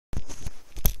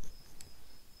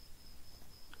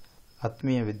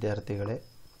ಆತ್ಮೀಯ ವಿದ್ಯಾರ್ಥಿಗಳೇ,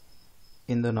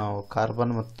 ಇಂದು ನಾವು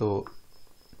ಕಾರ್ಬನ್ ಮತ್ತು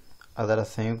ಅದರ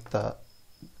ಸಂಯುಕ್ತಗಳು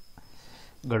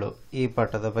ಈ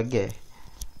ಪಾಠದ ಬಗ್ಗೆ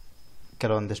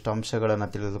ಕೆಲವೊಂದಿಷ್ಟು ಅಂಶಗಳನ್ನು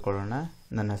ತಿಳಿದುಕೊಳ್ಳೋಣ.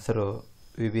 ನನ್ನ ಹೆಸರು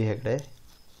ವಿ ಹೆಗ್ಡೆ,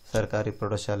 ಸರ್ಕಾರಿ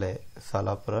ಪ್ರೌಢಶಾಲೆ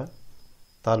ಸಾಲಾಪುರ,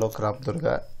 ತಾಲೂಕು ರಾಮದುರ್ಗ,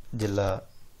 ಜಿಲ್ಲಾ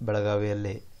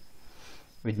ಬೆಳಗಾವಿಯಲ್ಲಿ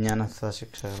ವಿಜ್ಞಾನ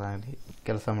ಶಿಕ್ಷಕರಾಗಿ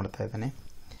ಕೆಲಸ ಮಾಡ್ತಾ ಇದ್ದೇನೆ.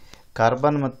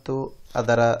 ಕಾರ್ಬನ್ ಮತ್ತು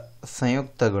ಅದರ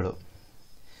ಸಂಯುಕ್ತಗಳು.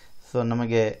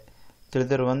 ನಮಗೆ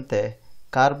ತಿಳಿದಿರುವಂತೆ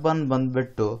ಕಾರ್ಬನ್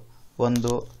ಬಂದ್ಬಿಟ್ಟು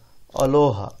ಒಂದು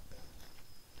ಅಲೋಹ.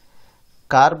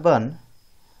 ಕಾರ್ಬನ್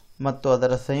ಮತ್ತು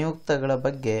ಅದರ ಸಂಯುಕ್ತಗಳ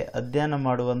ಬಗ್ಗೆ ಅಧ್ಯಯನ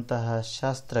ಮಾಡುವಂತಹ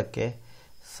ಶಾಸ್ತ್ರಕ್ಕೆ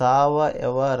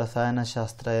ಸಾವಯವ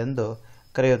ರಸಾಯನಶಾಸ್ತ್ರ ಎಂದು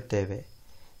ಕರೆಯುತ್ತೇವೆ.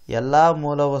 ಎಲ್ಲ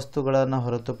ಮೂಲ ವಸ್ತುಗಳನ್ನು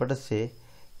ಹೊರತುಪಡಿಸಿ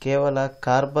ಕೇವಲ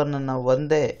ಕಾರ್ಬನ್ನನ್ನು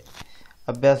ಒಂದೇ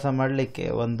ಅಭ್ಯಾಸ ಮಾಡಲಿಕ್ಕೆ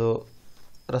ಒಂದು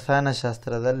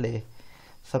ರಸಾಯನಶಾಸ್ತ್ರದಲ್ಲಿ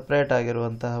ಸಪ್ರೇಟ್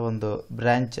ಆಗಿರುವಂತಹ ಒಂದು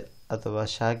ಬ್ರ್ಯಾಂಚ್ ಅಥವಾ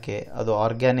ಶಾಖೆ, ಅದು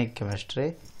ಆರ್ಗ್ಯಾನಿಕ್ ಕೆಮಿಸ್ಟ್ರಿ.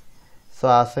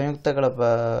 ಆ ಸಂಯುಕ್ತಗಳ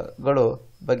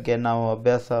ಬಗ್ಗೆ ನಾವು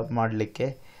ಅಭ್ಯಾಸ ಮಾಡಲಿಕ್ಕೆ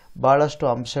ಭಾಳಷ್ಟು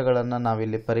ಅಂಶಗಳನ್ನು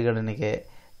ನಾವಿಲ್ಲಿ ಪರಿಗಣನೆಗೆ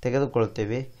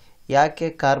ತೆಗೆದುಕೊಳ್ತೀವಿ. ಯಾಕೆ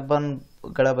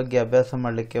ಕಾರ್ಬನ್ಗಳ ಬಗ್ಗೆ ಅಭ್ಯಾಸ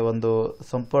ಮಾಡಲಿಕ್ಕೆ ಒಂದು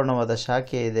ಸಂಪೂರ್ಣವಾದ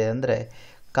ಶಾಖೆ ಇದೆ ಅಂದರೆ,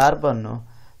 ಕಾರ್ಬನ್ನು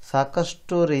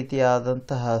ಸಾಕಷ್ಟು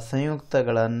ರೀತಿಯಾದಂತಹ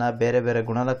ಸಂಯುಕ್ತಗಳನ್ನು, ಬೇರೆ ಬೇರೆ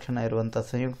ಗುಣಲಕ್ಷಣ ಇರುವಂಥ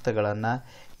ಸಂಯುಕ್ತಗಳನ್ನು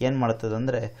ಏನು ಮಾಡ್ತದೆ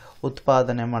ಅಂದರೆ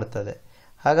ಉತ್ಪಾದನೆ ಮಾಡ್ತದೆ.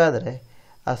 ಹಾಗಾದರೆ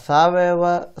ಆ ಸಾವಯವ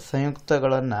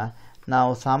ಸಂಯುಕ್ತಗಳನ್ನು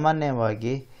ನಾವು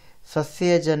ಸಾಮಾನ್ಯವಾಗಿ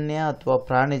ಸಸ್ಯಜನ್ಯ ಅಥವಾ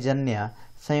ಪ್ರಾಣಿಜನ್ಯ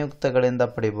ಸಂಯುಕ್ತಗಳಿಂದ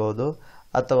ಪಡಿಬೋದು,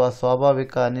 ಅಥವಾ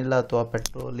ಸ್ವಾಭಾವಿಕ ಅನಿಲ ಅಥವಾ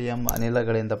ಪೆಟ್ರೋಲಿಯಂ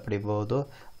ಅನಿಲಗಳಿಂದ ಪಡಿಬಹುದು,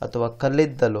 ಅಥವಾ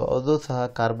ಕಲ್ಲಿದ್ದಲು, ಅದು ಸಹ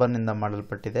ಕಾರ್ಬನ್ನಿಂದ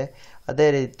ಮಾಡಲ್ಪಟ್ಟಿದೆ. ಅದೇ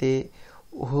ರೀತಿ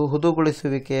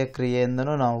ಹುದುಗೊಳಿಸುವಿಕೆಯ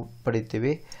ಕ್ರಿಯೆಯಿಂದನೂ ನಾವು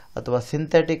ಪಡಿತೀವಿ, ಅಥವಾ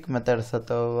ಸಿಂಥೆಟಿಕ್ ಮೆಥಡ್ಸ್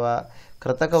ಅಥವಾ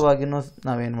ಕೃತಕವಾಗಿಯೂ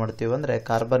ನಾವೇನು ಮಾಡ್ತೀವಿ ಅಂದರೆ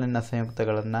ಕಾರ್ಬನ್ನಿನ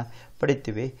ಸಂಯುಕ್ತಗಳನ್ನು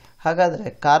ಪಡಿತೀವಿ. ಹಾಗಾದರೆ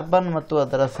ಕಾರ್ಬನ್ ಮತ್ತು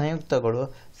ಅದರ ಸಂಯುಕ್ತಗಳು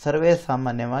ಸರ್ವೇ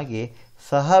ಸಾಮಾನ್ಯವಾಗಿ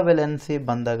ಸಹವೆಲೆನ್ಸಿ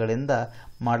ಬಂಧಗಳಿಂದ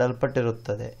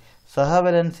ಮಾಡಲ್ಪಟ್ಟಿರುತ್ತದೆ.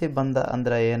 ಸಹವೆಲೆನ್ಸಿ ಬಂಧ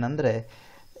ಅಂದರೆ ಏನಂದರೆ,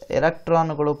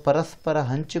 ಎಲೆಕ್ಟ್ರಾನ್ಗಳು ಪರಸ್ಪರ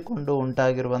ಹಂಚಿಕೊಂಡು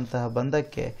ಉಂಟಾಗಿರುವಂತಹ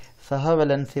ಬಂಧಕ್ಕೆ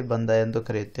ಸಹವೆಲೆನ್ಸಿ ಬಂಧ ಎಂದು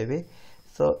ಕರೆಯುತ್ತೇವೆ.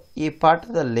 ಈ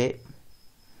ಪಾಠದಲ್ಲಿ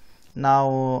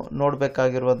ನಾವು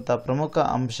ನೋಡಬೇಕಾಗಿರುವಂಥ ಪ್ರಮುಖ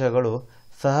ಅಂಶಗಳು: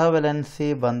 ಸಹವೆಲೆನ್ಸಿ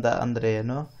ಬಂಧ ಅಂದರೆ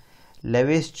ಏನು,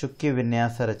 ಲೆವಿಸ್ ಚುಕ್ಕಿ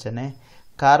ವಿನ್ಯಾಸ ರಚನೆ,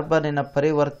 ಕಾರ್ಬನ್ನಿನ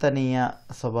ಪರಿವರ್ತನೀಯ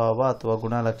ಸ್ವಭಾವ ಅಥವಾ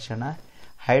ಗುಣಲಕ್ಷಣ,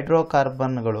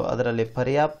 ಹೈಡ್ರೋಕಾರ್ಬನ್ಗಳು, ಅದರಲ್ಲಿ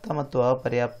ಪರ್ಯಾಪ್ತ ಮತ್ತು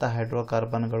ಅಪರ್ಯಾಪ್ತ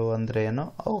ಹೈಡ್ರೋಕಾರ್ಬನ್ಗಳು ಅಂದರೆ ಏನು,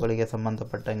 ಅವುಗಳಿಗೆ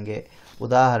ಸಂಬಂಧಪಟ್ಟಂಗೆ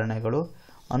ಉದಾಹರಣೆಗಳು,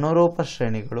 ಅನುರೂಪ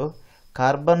ಶ್ರೇಣಿಗಳು,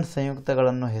 ಕಾರ್ಬನ್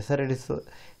ಸಂಯುಕ್ತಗಳನ್ನು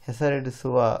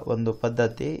ಹೆಸರಿಡಿಸುವ ಒಂದು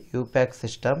ಪದ್ಧತಿ ಯುಪ್ಯಾಕ್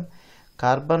ಸಿಸ್ಟಮ್,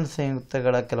 ಕಾರ್ಬನ್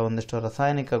ಸಂಯುಕ್ತಗಳ ಕೆಲವೊಂದಿಷ್ಟು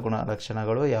ರಾಸಾಯನಿಕ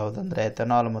ಗುಣಲಕ್ಷಣಗಳು ಯಾವುದಂದರೆ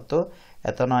ಎಥೆನಾಲ್ ಮತ್ತು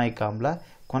ಎಥೆನಾಯಿಕ್ ಆಮ್ಲ,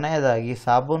 ಕೊನೆಯದಾಗಿ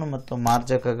ಸಾಬೂನು ಮತ್ತು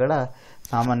ಮಾರ್ಜಕಗಳ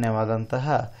ಸಾಮಾನ್ಯವಾದಂತಹ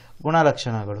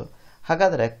ಗುಣಲಕ್ಷಣಗಳು.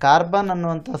 ಹಾಗಾದರೆ ಕಾರ್ಬನ್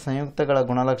ಅನ್ನುವಂಥ ಸಂಯುಕ್ತಗಳ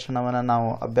ಗುಣಲಕ್ಷಣವನ್ನು ನಾವು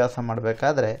ಅಭ್ಯಾಸ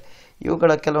ಮಾಡಬೇಕಾದ್ರೆ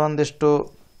ಇವುಗಳ ಕೆಲವೊಂದಿಷ್ಟು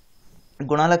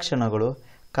ಗುಣಲಕ್ಷಣಗಳು: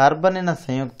 ಕಾರ್ಬನ್ನಿನ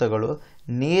ಸಂಯುಕ್ತಗಳು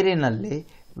ನೀರಿನಲ್ಲಿ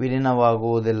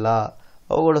ವಿಲೀನವಾಗುವುದಿಲ್ಲ.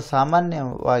 ಅವುಗಳು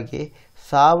ಸಾಮಾನ್ಯವಾಗಿ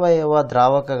ಸಾವಯವ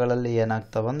ದ್ರಾವಕಗಳಲ್ಲಿ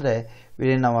ಏನಾಗ್ತವಂದರೆ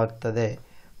ವಿಲೀನವಾಗ್ತದೆ.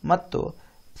 ಮತ್ತು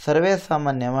ಸರ್ವೇ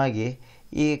ಸಾಮಾನ್ಯವಾಗಿ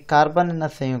ಈ ಕಾರ್ಬನ್ನಿನ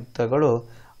ಸಂಯುಕ್ತಗಳು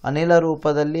ಅನಿಲ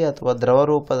ರೂಪದಲ್ಲಿ ಅಥವಾ ದ್ರವ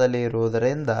ರೂಪದಲ್ಲಿ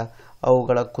ಇರುವುದರಿಂದ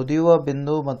ಅವುಗಳ ಕುದಿಯುವ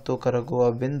ಬಿಂದು ಮತ್ತು ಕರಗುವ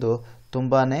ಬಿಂದು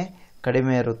ತುಂಬಾ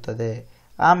ಕಡಿಮೆ ಇರುತ್ತದೆ.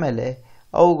 ಆಮೇಲೆ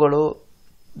ಅವುಗಳು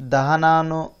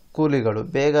ದಹನಾನುಕೂಲಿಗಳು,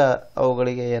 ಬೇಗ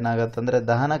ಅವುಗಳಿಗೆ ಏನಾಗುತ್ತಂದರೆ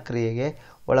ದಹನ ಕ್ರಿಯೆಗೆ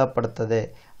ಒಳಪಡ್ತದೆ.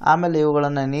 ಆಮೇಲೆ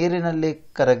ಇವುಗಳನ್ನು ನೀರಿನಲ್ಲಿ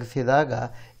ಕರಗಿಸಿದಾಗ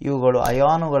ಇವುಗಳು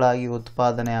ಅಯಾನುಗಳಾಗಿ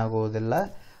ಉತ್ಪಾದನೆ ಆಗುವುದಿಲ್ಲ.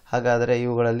 ಹಾಗಾದರೆ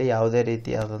ಇವುಗಳಲ್ಲಿ ಯಾವುದೇ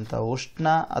ರೀತಿಯಾದಂಥ ಉಷ್ಣ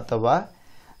ಅಥವಾ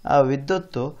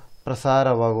ವಿದ್ಯುತ್ತು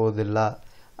ಪ್ರಸಾರವಾಗುವುದಿಲ್ಲ.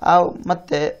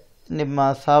 ಮತ್ತು ನಿಮ್ಮ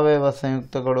ಸಾವಯವ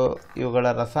ಸಂಯುಕ್ತಗಳು, ಇವುಗಳ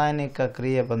ರಾಸಾಯನಿಕ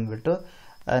ಕ್ರಿಯೆ ಬಂದುಬಿಟ್ಟು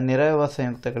ನಿರವಯವ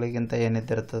ಸಂಯುಕ್ತಗಳಿಗಿಂತ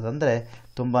ಏನಿದ್ದಿರುತ್ತದೆ ಅಂದರೆ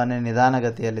ತುಂಬಾ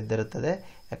ನಿಧಾನಗತಿಯಲ್ಲಿದ್ದಿರುತ್ತದೆ.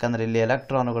 ಯಾಕಂದರೆ ಇಲ್ಲಿ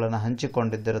ಎಲೆಕ್ಟ್ರಾನುಗಳನ್ನು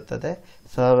ಹಂಚಿಕೊಂಡಿದ್ದಿರುತ್ತದೆ,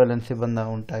 ಸಹವೆಲೆನ್ಸಿ ಬಂಧ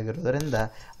ಉಂಟಾಗಿರುವುದರಿಂದ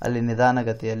ಅಲ್ಲಿ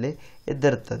ನಿಧಾನಗತಿಯಲ್ಲಿ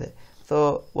ಇದ್ದಿರುತ್ತದೆ.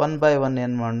 ಒನ್ ಬೈ ಒನ್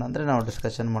ಏನು ಮಾಡೋಣ ಅಂದರೆ ನಾವು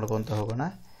ಡಿಸ್ಕಷನ್ ಮಾಡ್ಕೊತ ಹೋಗೋಣ.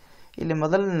 ಇಲ್ಲಿ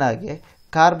ಮೊದಲನೇದಾಗಿ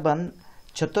ಕಾರ್ಬನ್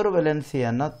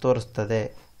ಚತುರ್ವೆಲೆನ್ಸಿಯನ್ನು ತೋರಿಸ್ತದೆ.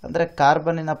 ಅಂದರೆ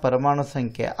ಕಾರ್ಬನ್ನಿನ ಪರಮಾಣು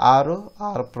ಸಂಖ್ಯೆ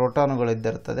 6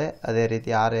 ಪ್ರೋಟಾನುಗಳಿದ್ದಿರ್ತದೆ, ಅದೇ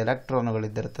ರೀತಿ 6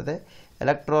 ಎಲೆಕ್ಟ್ರಾನುಗಳಿದ್ದಿರ್ತದೆ.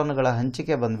 ಎಲೆಕ್ಟ್ರಾನುಗಳ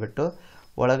ಹಂಚಿಕೆ ಬಂದುಬಿಟ್ಟು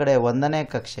ಒಳಗಡೆ 1ನೇ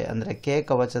ಕಕ್ಷೆ ಅಂದರೆ ಕೆ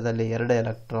ಕವಚದಲ್ಲಿ 2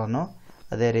 ಎಲೆಕ್ಟ್ರಾನು,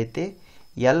 ಅದೇ ರೀತಿ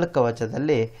ಎಲ್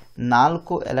ಕವಚದಲ್ಲಿ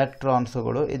 4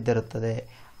 ಎಲೆಕ್ಟ್ರಾನ್ಸುಗಳು ಇದ್ದಿರುತ್ತದೆ.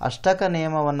 ಅಷ್ಟಕ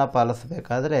ನಿಯಮವನ್ನು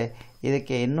ಪಾಲಿಸಬೇಕಾದ್ರೆ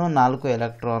ಇದಕ್ಕೆ ಇನ್ನೂ 4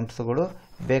 ಎಲೆಕ್ಟ್ರಾನ್ಸುಗಳು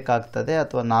ಬೇಕಾಗ್ತದೆ,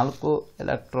 ಅಥವಾ 4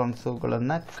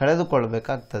 ಎಲೆಕ್ಟ್ರಾನ್ಸುಗಳನ್ನು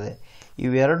ಕಳೆದುಕೊಳ್ಬೇಕಾಗ್ತದೆ.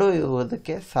 ಇವೆರಡೂ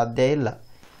ಇರುವುದಕ್ಕೆ ಸಾಧ್ಯ ಇಲ್ಲ,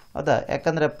 ಹೌದಾ?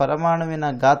 ಯಾಕಂದರೆ ಪರಮಾಣುವಿನ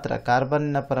ಗಾತ್ರ,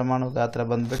 ಕಾರ್ಬನ್ನಿನ ಪರಮಾಣು ಗಾತ್ರ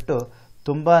ಬಂದುಬಿಟ್ಟು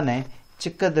ತುಂಬಾ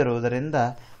ಚಿಕ್ಕದಿರುವುದರಿಂದ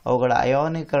ಅವುಗಳ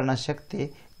ಅಯಾನೀಕರಣ ಶಕ್ತಿ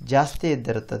ಜಾಸ್ತಿ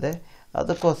ಇದ್ದಿರುತ್ತದೆ.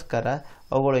 ಅದಕ್ಕೋಸ್ಕರ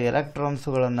ಅವುಗಳು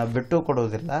ಎಲೆಕ್ಟ್ರಾನ್ಸ್ಗಳನ್ನು ಬಿಟ್ಟು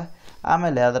ಕೊಡುವುದಿಲ್ಲ.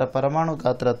 ಆಮೇಲೆ ಅದರ ಪರಮಾಣು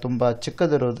ಗಾತ್ರ ತುಂಬ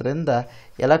ಚಿಕ್ಕದಿರುವುದರಿಂದ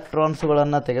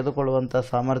ಎಲೆಕ್ಟ್ರಾನ್ಸ್ಗಳನ್ನು ತೆಗೆದುಕೊಳ್ಳುವಂಥ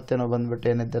ಸಾಮರ್ಥ್ಯನೂ ಬಂದ್ಬಿಟ್ಟು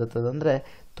ಏನಿದ್ದಿರ್ತದೆ ಅಂದರೆ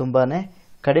ತುಂಬಾ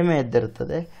ಕಡಿಮೆ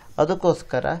ಇದ್ದಿರ್ತದೆ.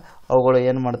 ಅದಕ್ಕೋಸ್ಕರ ಅವುಗಳು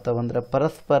ಏನು ಮಾಡ್ತಾವಂದರೆ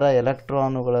ಪರಸ್ಪರ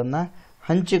ಎಲೆಕ್ಟ್ರಾನುಗಳನ್ನು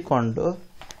ಹಂಚಿಕೊಂಡು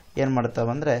ಏನು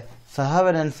ಮಾಡ್ತಾವಂದರೆ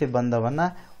ಸಹವೆಲೆನ್ಸಿ ಬಂಧವನ್ನು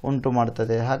ಉಂಟು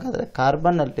ಮಾಡ್ತದೆ. ಹಾಗಾದರೆ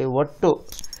ಕಾರ್ಬನ್ನಲ್ಲಿ ಒಟ್ಟು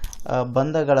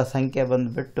ಬಂಧಗಳ ಸಂಖ್ಯೆ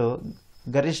ಬಂದುಬಿಟ್ಟು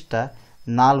ಗರಿಷ್ಠ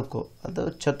 4, ಅದು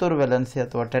ಚತುರ್ವೆಲೆನ್ಸಿ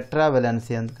ಅಥವಾ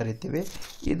ಟೆಟ್ರಾವೆಲೆನ್ಸಿ ಅಂತ ಕರಿತೀವಿ.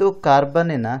 ಇದು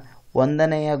ಕಾರ್ಬನ್ನಿನ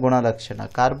 1ನೆಯ ಗುಣಲಕ್ಷಣ.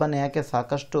 ಕಾರ್ಬನ್ ಯಾಕೆ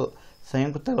ಸಾಕಷ್ಟು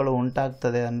ಸಂಯುಕ್ತಗಳು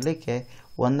ಉಂಟಾಗ್ತದೆ ಅನ್ನಲಿಕ್ಕೆ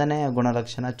 1ನೆಯ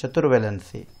ಗುಣಲಕ್ಷಣ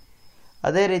ಚತುರ್ವೆಲೆನ್ಸಿ.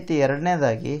 ಅದೇ ರೀತಿ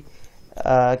 2ನೇದಾಗಿ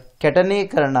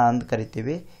ಕೆಟನೀಕರಣ ಅಂತ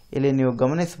ಕರಿತೀವಿ. ಇಲ್ಲಿ ನೀವು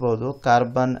ಗಮನಿಸ್ಬೋದು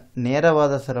ಕಾರ್ಬನ್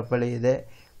ನೇರವಾದ ಸರಪಳಿ ಇದೆ,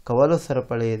 ಕವಲು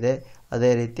ಸರಪಳಿ ಇದೆ,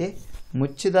 ಅದೇ ರೀತಿ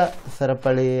ಮುಚ್ಚಿದ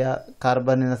ಸರಪಳಿಯ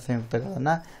ಕಾರ್ಬನ್ನಿನ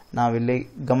ಸಂಯುಕ್ತಗಳನ್ನು ನಾವಿಲ್ಲಿ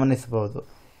ಗಮನಿಸಬಹುದು.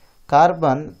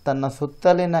 ಕಾರ್ಬನ್ ತನ್ನ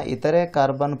ಸುತ್ತಲಿನ ಇತರೆ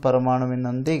ಕಾರ್ಬನ್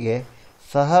ಪರಮಾಣುವಿನೊಂದಿಗೆ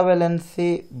ಸಹವೆಲೆನ್ಸಿ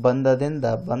ಬಂಧದಿಂದ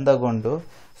ಬಂಧಗೊಂಡು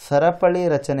ಸರಪಳಿ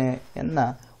ರಚನೆಯನ್ನು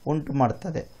ಉಂಟು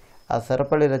ಮಾಡ್ತದೆ. ಆ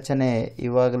ಸರಪಳಿ ರಚನೆ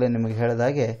ಇವಾಗಲೇ ನಿಮಗೆ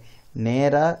ಹೇಳಿದಾಗೆ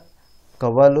ನೇರ,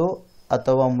 ಕವಲು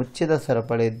ಅಥವಾ ಮುಚ್ಚಿದ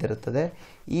ಸರಪಳಿ ಇದ್ದಿರುತ್ತದೆ.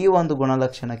 ಈ ಒಂದು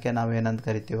ಗುಣಲಕ್ಷಣಕ್ಕೆ ನಾವೇನಂತ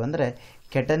ಕರಿತೀವಿ ಅಂದರೆ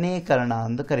ಕೆಟನೀಕರಣ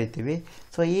ಅಂತ ಕರಿತೀವಿ.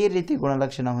 ಸೊ ಈ ರೀತಿ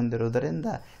ಗುಣಲಕ್ಷಣ ಹೊಂದಿರುವುದರಿಂದ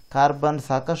ಕಾರ್ಬನ್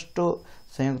ಸಾಕಷ್ಟು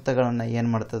ಸಂಯುಕ್ತಗಳನ್ನು ಏನು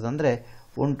ಮಾಡ್ತದೆ ಅಂದರೆ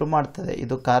ಉಂಟು ಮಾಡ್ತದೆ.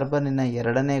 ಇದು ಕಾರ್ಬನ್ನಿನ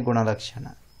 2ನೇ ಗುಣಲಕ್ಷಣ.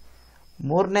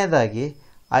 3ನೇದಾಗಿ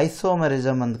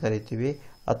ಐಸೋಮೆರಿಸಮ್ ಅಂತ ಕರಿತೀವಿ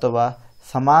ಅಥವಾ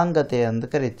ಸಮಾಂಗತೆ ಅಂತ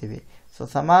ಕರಿತೀವಿ. ಸೊ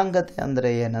ಸಮಾಂಗತೆ ಅಂದರೆ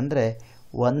ಏನಂದರೆ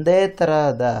ಒಂದೇ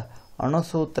ತರಹದ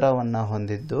ಅಣುಸೂತ್ರವನ್ನು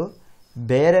ಹೊಂದಿದ್ದು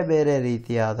ಬೇರೆ ಬೇರೆ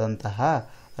ರೀತಿಯಾದಂತಹ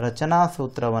ರಚನಾ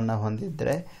ಸೂತ್ರವನ್ನು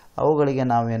ಹೊಂದಿದ್ದರೆ ಅವುಗಳಿಗೆ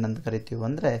ನಾವೇನಂತ ಕರಿತೀವಿ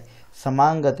ಅಂದರೆ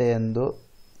ಸಮಾಂಗತೆ ಎಂದು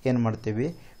ಏನು ಮಾಡ್ತೀವಿ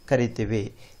ಕರಿತೀವಿ.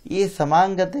 ಈ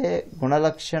ಸಮಾಂಗತೆ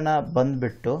ಗುಣಲಕ್ಷಣ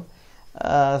ಬಂದುಬಿಟ್ಟು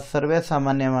ಸರ್ವೇ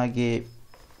ಸಾಮಾನ್ಯವಾಗಿ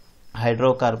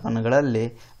ಹೈಡ್ರೋಕಾರ್ಬನ್ಗಳಲ್ಲಿ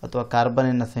ಅಥವಾ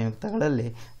ಕಾರ್ಬನ್ನಿನ ಸಂಯುಕ್ತಗಳಲ್ಲಿ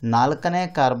 4ನೇ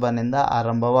ಕಾರ್ಬನ್ನಿಂದ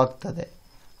ಆರಂಭವಾಗ್ತದೆ.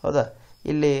 ಹೌದಾ?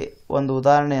 ಇಲ್ಲಿ ಒಂದು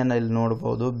ಉದಾಹರಣೆಯನ್ನು ಇಲ್ಲಿ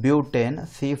ನೋಡ್ಬೋದು. ಬ್ಯೂಟೇನ್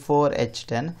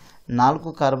C4H10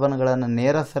 4 ಕಾರ್ಬನ್ಗಳನ್ನು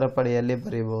ನೇರ ಸರಪಳಿಯಲ್ಲಿ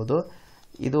ಬರೀಬಹುದು.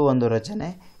 ಇದು ಒಂದು ರಚನೆ.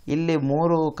 ಇಲ್ಲಿ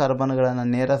 3 ಕಾರ್ಬನ್ಗಳನ್ನು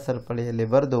ನೇರ ಸರಪಳಿಯಲ್ಲಿ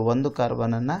ಬರೆದು 1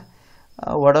 ಕಾರ್ಬನನ್ನು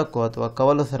ಒಡಕು ಅಥವಾ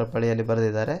ಕವಲು ಸರಪಳಿಯಲ್ಲಿ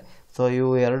ಬರೆದಿದ್ದಾರೆ. ಸೊ ಇವು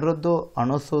ಎರಡರದ್ದು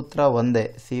ಅಣುಸೂತ್ರ ಒಂದೇ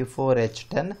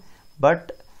C4H10, ಬಟ್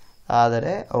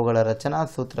ಆದರೆ ಅವುಗಳ ರಚನಾ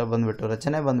ಸೂತ್ರ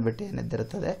ರಚನೆ ಬಂದುಬಿಟ್ಟು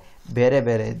ಏನಿದ್ದಿರ್ತದೆ ಬೇರೆ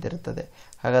ಬೇರೆ ಇದ್ದಿರ್ತದೆ.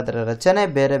 ಹಾಗಾದರೆ ರಚನೆ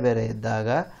ಬೇರೆ ಬೇರೆ ಇದ್ದಾಗ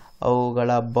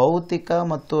ಅವುಗಳ ಭೌತಿಕ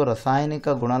ಮತ್ತು ರಾಸಾಯನಿಕ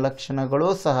ಗುಣಲಕ್ಷಣಗಳೂ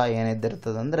ಸಹ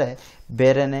ಏನಿದ್ದಿರ್ತದೆ ಅಂದರೆ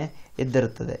ಬೇರೆಯೇ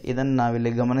ಇದ್ದಿರ್ತದೆ. ಇದನ್ನು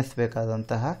ನಾವಿಲ್ಲಿ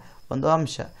ಗಮನಿಸಬೇಕಾದಂತಹ ಒಂದು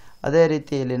ಅಂಶ. ಅದೇ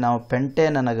ರೀತಿಯಲ್ಲಿ ನಾವು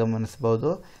ಪೆಂಟೇನನ್ನು ಗಮನಿಸ್ಬೋದು,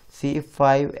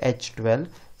 C5H12.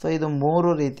 ಸೊ ಇದು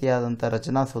 3 ರೀತಿಯಾದಂಥ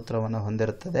ರಚನಾ ಸೂತ್ರವನ್ನು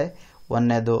ಹೊಂದಿರುತ್ತದೆ.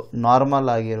 ಒಂದನೇದು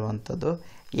ನಾರ್ಮಲ್ ಆಗಿರುವಂಥದ್ದು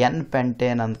N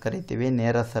ಪೆಂಟೇನ್ ಅಂತ ಕರಿತೀವಿ,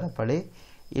 ನೇರ ಸರಪಳಿ.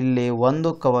 ಇಲ್ಲಿ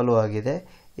 1 ಕವಲು ಆಗಿದೆ,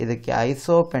 ಇದಕ್ಕೆ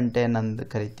ಐಸೋಪೆಂಟೇನ್ ಅಂತ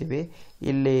ಕರಿತೀವಿ.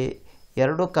 ಇಲ್ಲಿ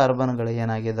 2 ಕಾರ್ಬನ್ಗಳು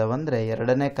ಏನಾಗಿದ್ದಾವೆ ಅಂದರೆ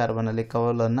 2ನೇ ಕಾರ್ಬನಲ್ಲಿ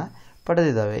ಕವಲನ್ನು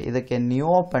ಪಡೆದಿದ್ದಾವೆ, ಇದಕ್ಕೆ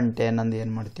ನಿಯೋಪೆಂಟೇನ್ ಅಂತ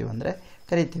ಏನು ಮಾಡ್ತೀವಿ ಅಂದರೆ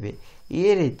ಕರಿತೀವಿ. ಈ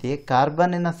ರೀತಿ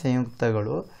ಕಾರ್ಬನ್ನಿನ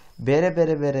ಸಂಯುಕ್ತಗಳು ಬೇರೆ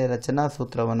ಬೇರೆ ಬೇರೆ ರಚನಾ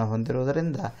ಸೂತ್ರವನ್ನು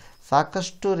ಹೊಂದಿರುವುದರಿಂದ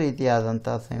ಸಾಕಷ್ಟು ರೀತಿಯಾದಂಥ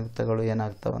ಸಂಯುಕ್ತಗಳು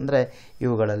ಏನಾಗ್ತವೆ ಅಂದರೆ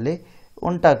ಇವುಗಳಲ್ಲಿ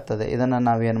ಉಂಟಾಗ್ತದೆ. ಇದನ್ನು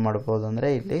ನಾವೇನು ಮಾಡ್ಬೋದು ಅಂದರೆ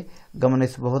ಇಲ್ಲಿ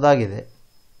ಗಮನಿಸಬಹುದಾಗಿದೆ.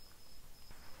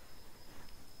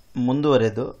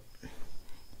 ಮುಂದುವರೆದು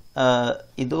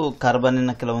ಇದು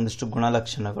ಕಾರ್ಬನ್ನಿನ ಕೆಲವೊಂದಿಷ್ಟು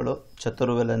ಗುಣಲಕ್ಷಣಗಳು: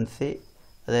 ಚತುರ್ವೆಲೆನ್ಸಿ,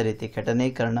 ಅದೇ ರೀತಿ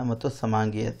ಕೆಟನೀಕರಣ ಮತ್ತು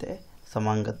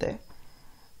ಸಮಾಂಗತೆ.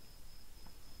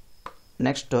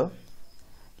 ನೆಕ್ಸ್ಟು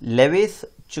ಲೆವಿಸ್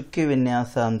ಚುಕ್ಕಿ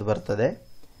ವಿನ್ಯಾಸ ಅಂತ ಬರ್ತದೆ.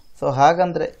 ಸೊ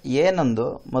ಹಾಗಂದರೆ ಏನಂದು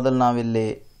ಮೊದಲು ನಾವಿಲ್ಲಿ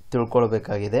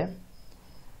ತಿಳ್ಕೊಳ್ಬೇಕಾಗಿದೆ.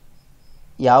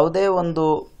 ಯಾವುದೇ ಒಂದು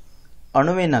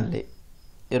ಅಣುವಿನಲ್ಲಿ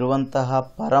ಇರುವಂತಹ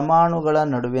ಪರಮಾಣುಗಳ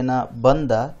ನಡುವಿನ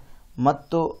ಬಂಧ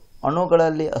ಮತ್ತು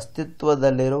ಅಣುಗಳಲ್ಲಿ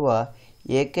ಅಸ್ತಿತ್ವದಲ್ಲಿರುವ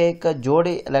ಏಕೈಕ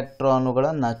ಜೋಡಿ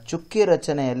ಎಲೆಕ್ಟ್ರಾನುಗಳನ್ನು ಚುಕ್ಕಿ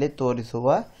ರಚನೆಯಲ್ಲಿ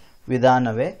ತೋರಿಸುವ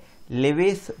ವಿಧಾನವೇ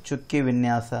ಲೆವಿಸ್ ಚುಕ್ಕಿ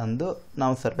ವಿನ್ಯಾಸ ಎಂದು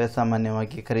ನಾವು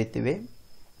ಸರ್ವೇಸಾಮಾನ್ಯವಾಗಿ ಕರಿತೀವಿ.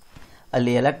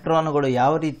 ಅಲ್ಲಿ ಎಲೆಕ್ಟ್ರಾನುಗಳು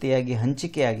ಯಾವ ರೀತಿಯಾಗಿ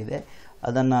ಹಂಚಿಕೆಯಾಗಿದೆ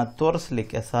ಅದನ್ನು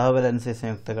ತೋರಿಸಲಿಕ್ಕೆ ಸಹವೆಲೆನ್ಸಿ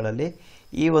ಸಂಯುಕ್ತಗಳಲ್ಲಿ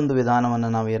ಈ ಒಂದು ವಿಧಾನವನ್ನು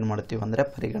ನಾವು ಏನು ಮಾಡ್ತೀವಿ ಅಂದರೆ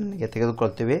ಪರಿಗಣನೆಗೆ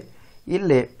ತೆಗೆದುಕೊಳ್ತೀವಿ.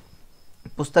 ಇಲ್ಲಿ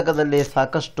ಪುಸ್ತಕದಲ್ಲಿ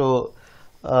ಸಾಕಷ್ಟು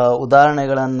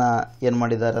ಉದಾಹರಣೆಗಳನ್ನು ಏನು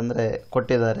ಮಾಡಿದ್ದಾರೆ ಅಂದರೆ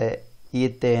ಕೊಟ್ಟಿದ್ದಾರೆ.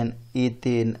 ಈಥೇನ್,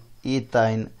 ಈಥೀನ್,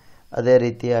 ಈಥೈನ್, ಅದೇ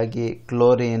ರೀತಿಯಾಗಿ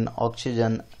chlorine,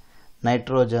 oxygen,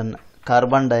 nitrogen,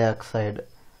 carbon dioxide,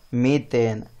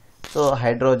 methane, so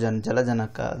hydrogen,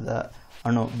 ಜಲಜನಕದ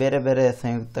ಅಣು, ಬೇರೆ ಬೇರೆ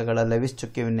ಸಂಯುಕ್ತಗಳ ಲೆವಿಸ್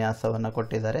ಚುಕ್ಕಿ ವಿನ್ಯಾಸವನ್ನು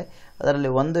ಕೊಟ್ಟಿದ್ದಾರೆ. ಅದರಲ್ಲಿ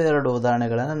 1-2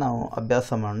 ಉದಾಹರಣೆಗಳನ್ನು ನಾವು ಅಭ್ಯಾಸ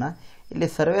ಮಾಡೋಣ. ಇಲ್ಲಿ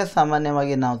ಸರ್ವೇ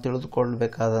ಸಾಮಾನ್ಯವಾಗಿ ನಾವು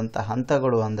ತಿಳಿದುಕೊಳ್ಬೇಕಾದಂಥ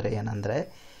ಹಂತಗಳು ಅಂದರೆ ಏನಂದರೆ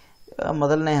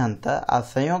ಮೊದಲನೇ ಹಂತ ಆ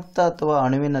ಸಂಯುಕ್ತ ಅಥವಾ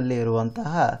ಅಣುವಿನಲ್ಲಿ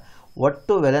ಇರುವಂತಹ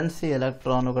ಒಟ್ಟು ವೇಲೆನ್ಸಿ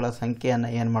ಎಲೆಕ್ಟ್ರಾನುಗಳ ಸಂಖ್ಯೆಯನ್ನು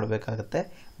ಏನು ಮಾಡಬೇಕಾಗುತ್ತೆ,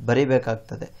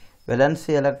 ಬರಿಬೇಕಾಗ್ತದೆ.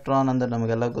 ವೇಲೆನ್ಸಿ ಎಲೆಕ್ಟ್ರಾನ್ ಅಂದರೆ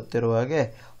ನಮಗೆಲ್ಲ ಗೊತ್ತಿರುವ ಹಾಗೆ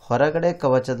ಹೊರಗಡೆ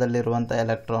ಕವಚದಲ್ಲಿರುವಂಥ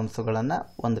ಎಲೆಕ್ಟ್ರಾನ್ಸ್ಗಳನ್ನು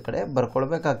ಒಂದು ಕಡೆ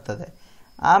ಬರ್ಕೊಳ್ಬೇಕಾಗ್ತದೆ.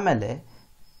 ಆಮೇಲೆ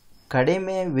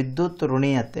ಕಡಿಮೆ ವಿದ್ಯುತ್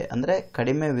ಋಣೀಯತೆ ಅಂದರೆ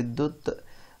ಕಡಿಮೆ ವಿದ್ಯುತ್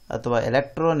ಅಥವಾ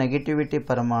ಎಲೆಕ್ಟ್ರೋನೆಗೆಟಿವಿಟಿ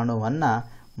ಪರಮಾಣುವನ್ನು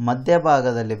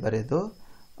ಮಧ್ಯಭಾಗದಲ್ಲಿ ಬರೆದು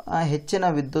ಹೆಚ್ಚಿನ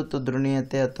ವಿದ್ಯುತ್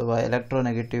ಧ್ರುವೀಯತೆ ಅಥವಾ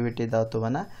ಎಲೆಕ್ಟ್ರೋನೆಗೆಟಿವಿಟಿ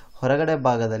ಧಾತುವನ್ನು ಹೊರಗಡೆ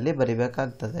ಭಾಗದಲ್ಲಿ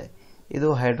ಬರಿಬೇಕಾಗ್ತದೆ. ಇದು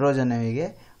ಹೈಡ್ರೋಜನ್ಗೆ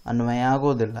ಅನ್ವಯ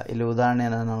ಆಗುವುದಿಲ್ಲ. ಇಲ್ಲಿ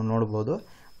ಉದಾಹರಣೆಯನ್ನು ನಾವು ನೋಡ್ಬೋದು.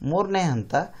 ಮೂರನೇ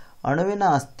ಹಂತ ಅಣುವಿನ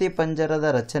ಅಸ್ಥಿಪಂಜರದ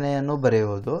ರಚನೆಯನ್ನು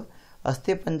ಬರೆಯುವುದು.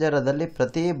 ಅಸ್ಥಿಪಂಜರದಲ್ಲಿ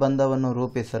ಪ್ರತಿ ಬಂಧವನ್ನು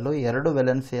ರೂಪಿಸಲು 2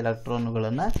 ವೇಲೆನ್ಸಿ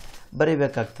ಎಲೆಕ್ಟ್ರಾನುಗಳನ್ನು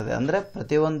ಬರಿಬೇಕಾಗ್ತದೆ. ಅಂದರೆ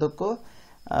ಪ್ರತಿಯೊಂದಕ್ಕೂ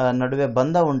ನಡುವೆ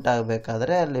ಬಂಧ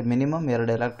ಉಂಟಾಗಬೇಕಾದರೆ ಅಲ್ಲಿ ಮಿನಿಮಮ್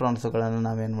 2 ಎಲೆಕ್ಟ್ರಾನ್ಸ್ಗಳನ್ನು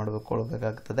ನಾವೇನು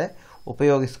ಮಾಡಬೇಕಾಗ್ತದೆ,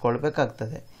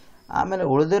 ಉಪಯೋಗಿಸ್ಕೊಳ್ಬೇಕಾಗ್ತದೆ. ಆಮೇಲೆ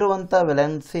ಉಳಿದಿರುವಂಥ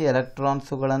ವೇಲೆನ್ಸಿ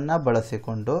ಎಲೆಕ್ಟ್ರಾನ್ಸ್ಗಳನ್ನು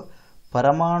ಬಳಸಿಕೊಂಡು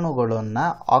ಪರಮಾಣುಗಳನ್ನು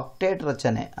ಆಕ್ಟೇಟ್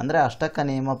ರಚನೆ ಅಂದರೆ ಅಷ್ಟಕ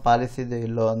ನಿಯಮ ಪಾಲಿಸಿದೆಯೋ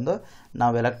ಇಲ್ಲೋ ಎಂದು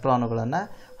ನಾವು ಎಲೆಕ್ಟ್ರಾನುಗಳನ್ನು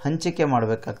ಹಂಚಿಕೆ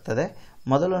ಮಾಡಬೇಕಾಗ್ತದೆ.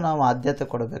 ಮೊದಲು ನಾವು ಆದ್ಯತೆ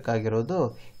ಕೊಡಬೇಕಾಗಿರೋದು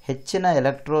ಹೆಚ್ಚಿನ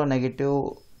ಎಲೆಕ್ಟ್ರೋನೆಗೆಟಿವ್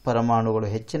ಪರಮಾಣುಗಳು,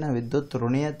 ಹೆಚ್ಚಿನ ವಿದ್ಯುತ್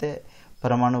ಋಣೀಯತೆ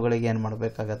ಪರಮಾಣುಗಳಿಗೆ ಏನು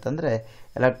ಮಾಡಬೇಕಾಗತ್ತೆ ಅಂದರೆ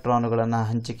ಎಲೆಕ್ಟ್ರಾನುಗಳನ್ನು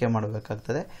ಹಂಚಿಕೆ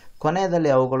ಮಾಡಬೇಕಾಗ್ತದೆ.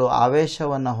 ಕೊನೆಯಲ್ಲಿ ಅವುಗಳು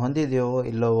ಆವೇಶವನ್ನು ಹೊಂದಿದೆಯೋ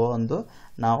ಇಲ್ಲವೋ ಎಂದು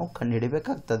ನಾವು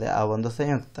ಕಂಡುಹಿಡಿಬೇಕಾಗ್ತದೆ ಆ ಒಂದು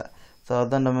ಸಂಯುಕ್ತ. ಸೊ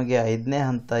ಅದು ನಮಗೆ 5ನೇ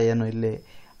ಹಂತ ಏನು ಇಲ್ಲಿ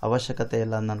ಅವಶ್ಯಕತೆ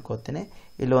ಇಲ್ಲ ಅಂತ ಅನ್ಕೋತೀನಿ.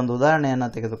 ಇಲ್ಲಿ ಒಂದು ಉದಾಹರಣೆಯನ್ನು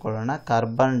ತೆಗೆದುಕೊಳ್ಳೋಣ.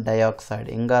 ಕಾರ್ಬನ್ ಡೈಆಕ್ಸೈಡ್,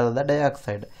 ಇಂಗಾಲದ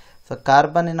ಡೈಆಕ್ಸೈಡ್. ಸೊ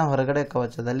ಕಾರ್ಬನ್ನಿನ ಹೊರಗಡೆ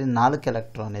ಕವಚದಲ್ಲಿ 4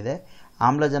 ಎಲೆಕ್ಟ್ರಾನ್ ಇದೆ.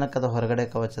 ಆಮ್ಲಜನಕದ ಹೊರಗಡೆ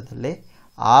ಕವಚದಲ್ಲಿ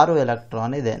 6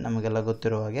 ಎಲೆಕ್ಟ್ರಾನ್ ಇದೆ ನಮಗೆಲ್ಲ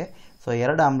ಗೊತ್ತಿರುವ ಹಾಗೆ. ಸೊ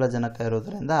 2 ಆಮ್ಲಜನಕ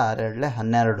ಇರೋದರಿಂದ 6 2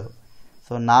 12.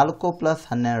 ಸೊ 4 +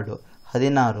 12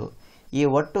 16. ಈ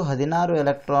ಒಟ್ಟು 16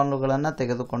 ಎಲೆಕ್ಟ್ರಾನುಗಳನ್ನು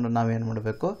ತೆಗೆದುಕೊಂಡು ನಾವೇನು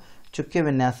ಮಾಡಬೇಕು, ಚುಕ್ಕಿ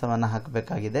ವಿನ್ಯಾಸವನ್ನು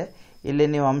ಹಾಕಬೇಕಾಗಿದೆ. ಇಲ್ಲಿ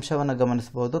ನೀವು ಅಂಶವನ್ನು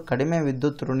ಗಮನಿಸಬಹುದು. ಕಡಿಮೆ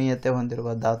ವಿದ್ಯುತ್ ಋಣೀಯತೆ ಹೊಂದಿರುವ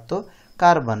ಧಾತು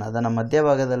ಕಾರ್ಬನ್, ಅದನ್ನು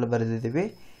ಮಧ್ಯಭಾಗದಲ್ಲಿ ಬರೆದಿದ್ದೀವಿ.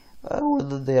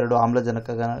 ಉಳಿದದ್ದು 2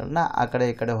 ಆಮ್ಲಜನಕಗಳನ್ನು ಆ ಕಡೆ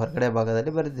ಈ ಕಡೆ ಹೊರಗಡೆ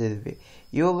ಭಾಗದಲ್ಲಿ ಬರೆದಿದ್ದೀವಿ.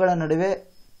 ಇವುಗಳ ನಡುವೆ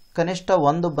ಕನಿಷ್ಠ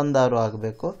 1 ಬಂಧಾರು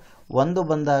ಆಗಬೇಕು. 1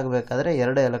 ಬಂಧ ಆಗಬೇಕಾದ್ರೆ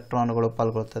 2 ಎಲೆಕ್ಟ್ರಾನ್ಗಳು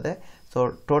ಪಾಲ್ಗೊಳ್ತದೆ. ಸೊ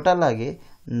ಟೋಟಲ್ ಆಗಿ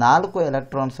 4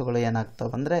 ಎಲೆಕ್ಟ್ರಾನ್ಸ್ಗಳು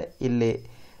ಏನಾಗ್ತವೆ ಅಂದರೆ ಇಲ್ಲಿ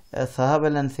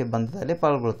ಸಹವೇಲೆನ್ಸಿ ಬಂಧದಲ್ಲಿ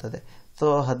ಪಾಲ್ಗೊಳ್ತದೆ. ಸೊ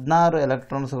 16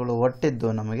 ಎಲೆಕ್ಟ್ರಾನ್ಸ್ಗಳು ಒಟ್ಟಿದ್ದು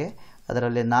ನಮಗೆ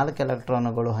ಅದರಲ್ಲಿ 4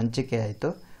 ಎಲೆಕ್ಟ್ರಾನುಗಳು ಹಂಚಿಕೆ ಆಯಿತು.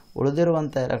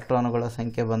 ಉಳಿದಿರುವಂಥ ಎಲೆಕ್ಟ್ರಾನುಗಳ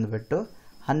ಸಂಖ್ಯೆ ಬಂದುಬಿಟ್ಟು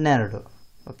 12.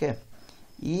 ಓಕೆ,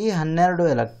 ಈ 12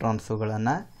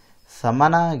 ಎಲೆಕ್ಟ್ರಾನ್ಸುಗಳನ್ನು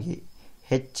ಸಮನಾಗಿ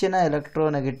ಹೆಚ್ಚಿನ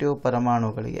ಎಲೆಕ್ಟ್ರೋನೆಗೆಟಿವ್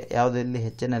ಪರಮಾಣುಗಳಿಗೆ, ಯಾವುದು ಇಲ್ಲಿ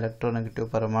ಹೆಚ್ಚಿನ ಎಲೆಕ್ಟ್ರೋನೆಗೆಟಿವ್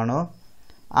ಪರಮಾಣು,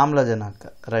 ಆಮ್ಲಜನಕ.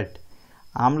 ರೈಟ್,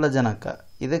 ಆಮ್ಲಜನಕ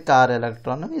ಇದಕ್ಕೆ 6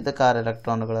 ಎಲೆಕ್ಟ್ರಾನು, ಇದಕ್ಕೆ 6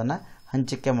 ಎಲೆಕ್ಟ್ರಾನುಗಳನ್ನು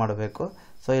ಹಂಚಿಕೆ ಮಾಡಬೇಕು.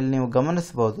 ಸೊ ಇಲ್ಲಿ ನೀವು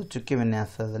ಗಮನಿಸ್ಬೋದು ಚುಕ್ಕಿ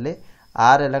ವಿನ್ಯಾಸದಲ್ಲಿ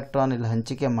 6 ಎಲೆಕ್ಟ್ರಾನ್ ಇಲ್ಲಿ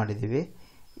ಹಂಚಿಕೆ ಮಾಡಿದ್ದೀವಿ.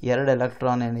 2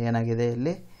 ಎಲೆಕ್ಟ್ರಾನ್ ಏನಾಗಿದೆ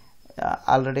ಇಲ್ಲಿ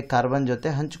ಆಲ್ರೆಡಿ ಕಾರ್ಬನ್ ಜೊತೆ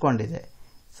ಹಂಚಿಕೊಂಡಿದೆ.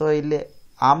 ಸೊ ಇಲ್ಲಿ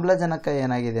ಆಮ್ಲಜನಕ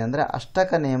ಏನಾಗಿದೆ ಅಂದರೆ ಅಷ್ಟಕ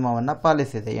ನಿಯಮವನ್ನು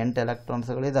ಪಾಲಿಸಿದೆ, 8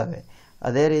 ಎಲೆಕ್ಟ್ರಾನ್ಸ್ಗಳಿದ್ದಾವೆ.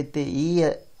 ಅದೇ ರೀತಿ ಈ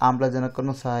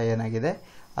ಆಮ್ಲಜನಕನೂ ಸಹ ಏನಾಗಿದೆ,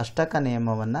 ಅಷ್ಟಕ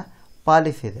ನಿಯಮವನ್ನು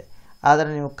ಪಾಲಿಸಿದೆ. ಆದರೆ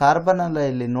ನೀವು ಕಾರ್ಬನಲ್ಲಿ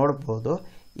ಇಲ್ಲಿ ನೋಡ್ಬೋದು,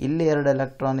 ಇಲ್ಲಿ 2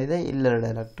 ಎಲೆಕ್ಟ್ರಾನ್ ಇದೆ, ಇಲ್ಲಿ 2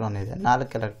 ಎಲೆಕ್ಟ್ರಾನ್ ಇದೆ,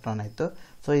 4 ಎಲೆಕ್ಟ್ರಾನ್ ಆಯಿತು.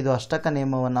 ಸೊ ಇದು ಅಷ್ಟಕ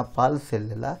ನಿಯಮವನ್ನು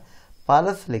ಪಾಲಿಸಲಿಲ್ಲ.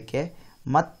 ಪಾಲಿಸಲಿಕ್ಕೆ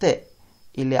ಮತ್ತೆ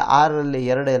ಇಲ್ಲಿ 6ರಲ್ಲಿ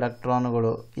 2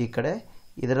 ಎಲೆಕ್ಟ್ರಾನುಗಳು ಈ ಕಡೆ,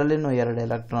 ಇದರಲ್ಲಿನೂ 2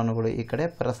 ಎಲೆಕ್ಟ್ರಾನುಗಳು ಈ ಕಡೆ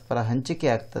ಪರಸ್ಪರ ಹಂಚಿಕೆ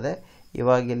ಆಗ್ತದೆ.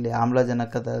 ಇವಾಗ ಇಲ್ಲಿ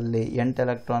ಆಮ್ಲಜನಕದಲ್ಲಿ 8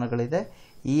 ಎಲೆಕ್ಟ್ರಾನ್ಗಳಿದೆ,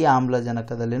 ಈ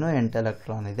ಆಮ್ಲಜನಕದಲ್ಲಿನೂ 8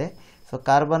 ಎಲೆಕ್ಟ್ರಾನ್ ಇದೆ. ಸೊ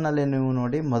ಕಾರ್ಬನ್ನಲ್ಲಿ ನೀವು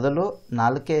ನೋಡಿ ಮೊದಲು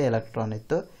 4 ಎಲೆಕ್ಟ್ರಾನ್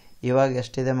ಇತ್ತು, ಇವಾಗ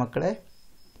ಎಷ್ಟಿದೆ ಮಕ್ಕಳೇ?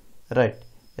 ರೈಟ್,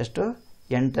 ಎಷ್ಟು?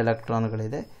 8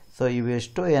 ಎಲೆಕ್ಟ್ರಾನ್ಗಳಿದೆ. ಸೊ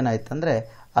ಇವೆಷ್ಟು ಏನಾಯ್ತು ಅಂದರೆ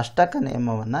ಅಷ್ಟಕ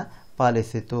ನಿಯಮವನ್ನು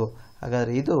ಪಾಲಿಸಿತು.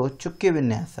 ಹಾಗಾದರೆ ಇದು ಚುಕ್ಕಿ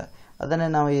ವಿನ್ಯಾಸ. ಅದನ್ನೇ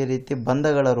ನಾವು ಈ ರೀತಿ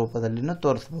ಬಂಧಗಳ ರೂಪದಲ್ಲಿನೂ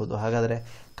ತೋರಿಸ್ಬೋದು. ಹಾಗಾದರೆ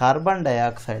ಕಾರ್ಬನ್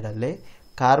ಡೈಆಕ್ಸೈಡಲ್ಲಿ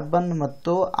ಕಾರ್ಬನ್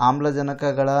ಮತ್ತು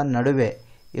ಆಮ್ಲಜನಕಗಳ ನಡುವೆ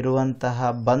ಇರುವಂತಹ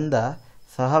ಬಂಧ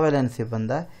ಸಹವೇಲೆನ್ಸಿ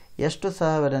ಬಂಧ. ಎಷ್ಟು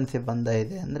ಸಹವೇಲೆನ್ಸಿ ಬಂಧ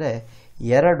ಇದೆ ಅಂದರೆ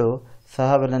 2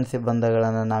 ಸಹವೇಲೆನ್ಸಿ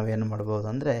ಬಂಧಗಳನ್ನು ನಾವೇನು ಮಾಡ್ಬೋದು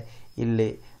ಅಂದರೆ ಇಲ್ಲಿ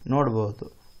ನೋಡ್ಬೋದು.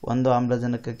 ಒಂದು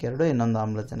ಆಮ್ಲಜನಕಕ್ಕೆ 2, ಇನ್ನೊಂದು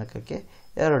ಆಮ್ಲಜನಕಕ್ಕೆ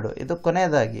 2. ಇದು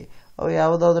ಕೊನೆಯದಾಗಿ ಅವು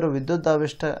ಯಾವುದಾದ್ರೂ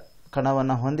ವಿದ್ಯುದಾವಿಷ್ಟ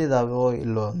ಕಣವನ್ನು ಹೊಂದಿದಾವೋ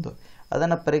ಇಲ್ಲೋ ಒಂದು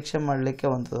ಅದನ್ನು ಪರೀಕ್ಷೆ ಮಾಡಲಿಕ್ಕೆ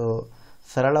ಒಂದು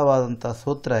ಸರಳವಾದಂಥ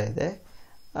ಸೂತ್ರ ಇದೆ.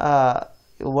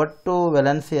 ಒಟ್ಟು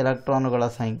ವೇಲೆನ್ಸಿ ಎಲೆಕ್ಟ್ರಾನುಗಳ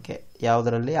ಸಂಖ್ಯೆ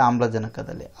ಯಾವುದರಲ್ಲಿ?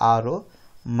 ಆಮ್ಲಜನಕದಲ್ಲಿ 6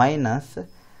 ಮೈನಸ್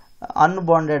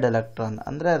ಅನ್ಬಾಂಡೆಡ್ ಎಲೆಕ್ಟ್ರಾನ್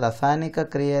ಅಂದರೆ ರಾಸಾಯನಿಕ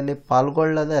ಕ್ರಿಯೆಯಲ್ಲಿ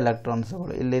ಪಾಲ್ಗೊಳ್ಳದ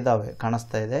ಎಲೆಕ್ಟ್ರಾನ್ಸ್ಗಳು ಇಲ್ಲಿದ್ದಾವೆ,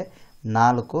 ಕಾಣಿಸ್ತಾ ಇದೆ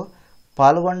 4.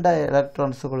 ಪಾಲ್ಗೊಂಡ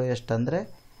ಎಲೆಕ್ಟ್ರಾನ್ಸ್ಗಳು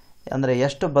ಅಂದರೆ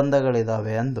ಎಷ್ಟು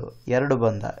ಬಂಧಗಳಿದ್ದಾವೆ ಅಂದು 2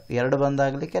 ಬಂಧ. 2 ಬಂಧ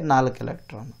ಆಗಲಿಕ್ಕೆ 4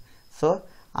 ಎಲೆಕ್ಟ್ರಾನ್. ಸೊ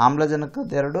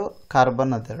ಆಮ್ಲಜನಕದ 2,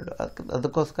 ಕಾರ್ಬನ್ನದ 2,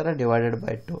 ಅದಕ್ಕೋಸ್ಕರ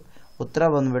 /2. ಉತ್ತರ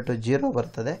ಬಂದುಬಿಟ್ಟು 0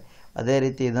 ಬರ್ತದೆ. ಅದೇ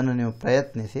ರೀತಿ ಇದನ್ನು ನೀವು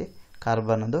ಪ್ರಯತ್ನಿಸಿ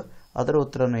ಕಾರ್ಬನ್ನದು, ಅದರ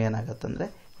ಉತ್ತರನೂ ಏನಾಗುತ್ತೆ ಅಂದರೆ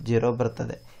 0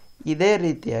 ಬರ್ತದೆ. ಇದೇ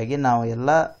ರೀತಿಯಾಗಿ ನಾವು ಎಲ್ಲ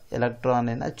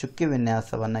ಎಲೆಕ್ಟ್ರಾನಿನ ಚುಕ್ಕಿ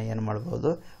ವಿನ್ಯಾಸವನ್ನು ಏನು ಮಾಡ್ಬೋದು,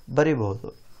 ಬರಿಬಹುದು.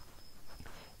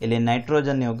 ಇಲ್ಲಿ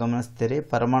ನೈಟ್ರೋಜನ್ ನೀವು ಗಮನಿಸ್ತೀರಿ,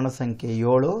 ಪರಮಾಣು ಸಂಖ್ಯೆ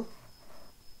 7,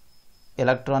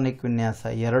 ಎಲೆಕ್ಟ್ರಾನಿಕ್ ವಿನ್ಯಾಸ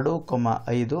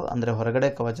 2,5, ಅಂದರೆ ಹೊರಗಡೆ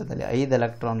ಕವಚದಲ್ಲಿ 5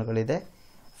 ಎಲೆಕ್ಟ್ರಾನ್ಗಳಿದೆ.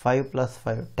 5 +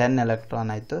 5 10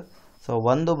 ಎಲೆಕ್ಟ್ರಾನ್ ಆಯಿತು. ಸೊ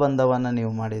ಒಂದು ಬಂಧವನ್ನು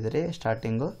ನೀವು ಮಾಡಿದಿರಿ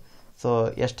ಸ್ಟಾರ್ಟಿಂಗು. ಸೊ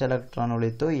ಎಷ್ಟು ಎಲೆಕ್ಟ್ರಾನ್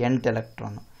ಉಳಿತು? 8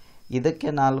 ಎಲೆಕ್ಟ್ರಾನು. ಇದಕ್ಕೆ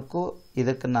 4,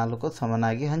 ಇದಕ್ಕೆ 4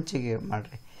 ಸಮನಾಗಿ ಹಂಚಿಕೆ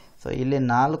ಮಾಡಿರಿ. ಸೊ ಇಲ್ಲಿ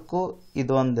 4,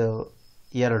 ಇದೊಂದು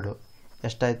 2,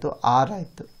 ಎಷ್ಟಾಯಿತು? 6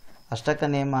 ಆಯಿತು. ಅಷ್ಟಕ್ಕೆ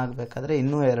ನೇಮ ಆಗಬೇಕಾದ್ರೆ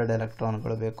ಇನ್ನೂ 2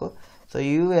 ಎಲೆಕ್ಟ್ರಾನ್ಗಳು ಬೇಕು. ಸೊ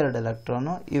ಇವೆರಡು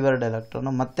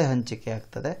ಎಲೆಕ್ಟ್ರಾನು ಮತ್ತೆ ಹಂಚಿಕೆ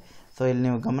ಆಗ್ತದೆ. ಸೊ ಇಲ್ಲಿ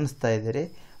ನೀವು ಗಮನಿಸ್ತಾ ಇದ್ದೀರಿ.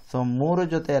 ಸೊ 3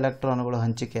 ಜೊತೆ ಎಲೆಕ್ಟ್ರಾನ್ಗಳು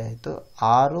ಹಂಚಿಕೆ ಆಯಿತು.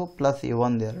 6 +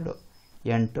 1 2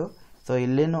 8. ಸೊ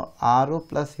ಇಲ್ಲಿನೂ 6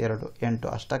 + 2 8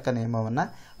 ಅಷ್ಟಕ ನಿಯಮವನ್ನು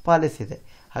ಪಾಲಿಸಿದೆ.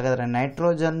 ಹಾಗಾದರೆ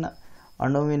ನೈಟ್ರೋಜನ್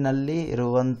ಅಣುವಿನಲ್ಲಿ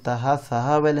ಇರುವಂತಹ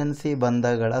ಸಹವೆಲೆನ್ಸಿ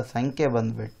ಬಂಧಗಳ ಸಂಖ್ಯೆ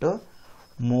ಬಂದುಬಿಟ್ಟು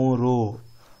 3.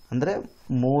 ಅಂದರೆ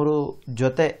 3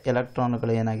 ಜೊತೆ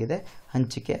ಎಲೆಕ್ಟ್ರಾನ್ಗಳು ಏನಾಗಿದೆ?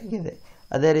 ಹಂಚಿಕೆ ಆಗಿದೆ.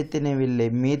 ಅದೇ ರೀತಿ ನೀವು ಇಲ್ಲಿ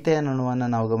ಮೀಥೇನ್ ಅಣುವನ್ನು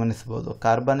ನಾವು ಗಮನಿಸ್ಬೋದು.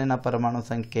 ಕಾರ್ಬನ್ನಿನ ಪರಮಾಣು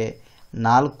ಸಂಖ್ಯೆ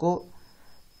 4,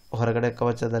 ಹೊರಗಡೆ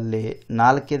ಕವಚದಲ್ಲಿ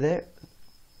 4 ಇದೆ,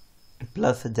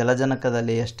 ಪ್ಲಸ್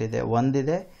ಜಲಜನಕದಲ್ಲಿ ಎಷ್ಟಿದೆ? 1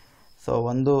 ಇದೆ. ಸೊ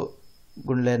 1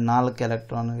 × 4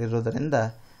 ಎಲೆಕ್ಟ್ರಾನ್ ಇರುವುದರಿಂದ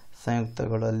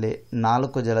ಸಂಯುಕ್ತಗಳಲ್ಲಿ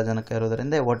 4 ಜಲಜನಕ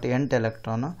ಇರುವುದರಿಂದ ಒಟ್ಟು 8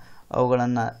 ಎಲೆಕ್ಟ್ರಾನು.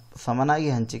 ಅವುಗಳನ್ನು ಸಮನಾಗಿ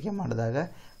ಹಂಚಿಕೆ ಮಾಡಿದಾಗ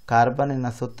ಕಾರ್ಬನ್ನಿನ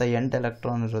ಸುತ್ತ 8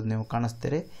 ಎಲೆಕ್ಟ್ರಾನ್ ಇರೋದು ನೀವು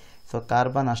ಕಾಣಿಸ್ತೀರಿ. ಸೊ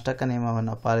ಕಾರ್ಬನ್ ಅಷ್ಟಕ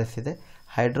ನಿಯಮವನ್ನು ಪಾಲಿಸಿದೆ.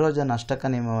 ಹೈಡ್ರೋಜನ್ ಅಷ್ಟಕ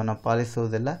ನಿಯಮವನ್ನು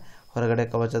ಪಾಲಿಸುವುದಿಲ್ಲ. ಹೊರಗಡೆ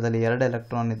ಕವಚದಲ್ಲಿ 2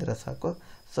 ಎಲೆಕ್ಟ್ರಾನ್ ಇದ್ದರೆ ಸಾಕು.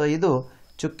 ಸೊ ಇದು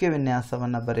ಚುಕ್ಕಿ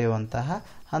ವಿನ್ಯಾಸವನ್ನು ಬರೆಯುವಂತಹ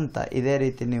ಹಂತ. ಇದೇ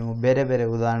ರೀತಿ ನೀವು ಬೇರೆ ಬೇರೆ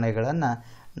ಉದಾಹರಣೆಗಳನ್ನು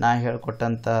ನಾ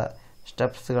ಹೇಳಿಕೊಟ್ಟಂಥ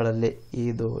ಸ್ಟೆಪ್ಸ್ಗಳಲ್ಲಿ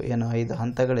ಇದು ಏನು 5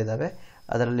 ಹಂತಗಳಿದ್ದಾವೆ,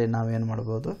 ಅದರಲ್ಲಿ ನಾವೇನು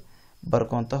ಮಾಡ್ಬೋದು?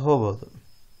 ಬರ್ಕೊತ ಹೋಗ್ಬೋದು.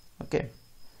 ಓಕೆ,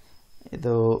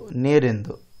 ಇದು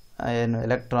ನೀರಿಂದು ಏನು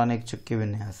ಎಲೆಕ್ಟ್ರಾನಿಕ್ ಚುಕ್ಕಿ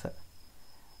ವಿನ್ಯಾಸ.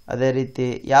 ಅದೇ ರೀತಿ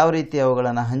ಯಾವ ರೀತಿ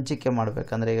ಅವುಗಳನ್ನು ಹಂಚಿಕೆ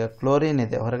ಮಾಡಬೇಕಂದ್ರೆ, ಈಗ ಕ್ಲೋರಿನ್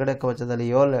ಇದೆ, ಹೊರಗಡೆ ಕವಚದಲ್ಲಿ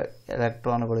 7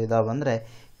 ಎಲೆಕ್ಟ್ರಾನ್ಗಳು ಇದಾವಂದರೆ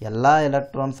ಎಲ್ಲ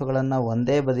ಎಲೆಕ್ಟ್ರಾನ್ಸ್ಗಳನ್ನು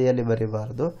ಒಂದೇ ಬದಿಯಲ್ಲಿ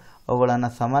ಬರಿಬಾರ್ದು. ಅವುಗಳನ್ನು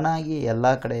ಸಮನಾಗಿ ಎಲ್ಲ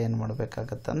ಕಡೆ ಏನು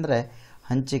ಮಾಡಬೇಕಾಗತ್ತಂದರೆ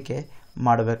ಹಂಚಿಕೆ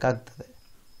ಮಾಡಬೇಕಾಗ್ತದೆ.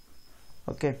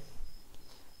 ಓಕೆ,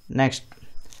 ನೆಕ್ಸ್ಟ್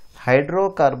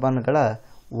ಹೈಡ್ರೋಕಾರ್ಬನ್ಗಳ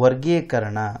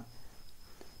ವರ್ಗೀಕರಣ.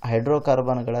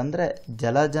 ಹೈಡ್ರೋಕಾರ್ಬನ್ಗಳಂದರೆ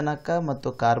ಜಲಜನಕ ಮತ್ತು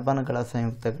ಕಾರ್ಬನ್ಗಳ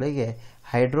ಸಂಯುಕ್ತಗಳಿಗೆ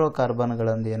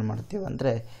ಹೈಡ್ರೋಕಾರ್ಬನ್ಗಳಂದು ಏನು ಮಾಡ್ತೀವಿ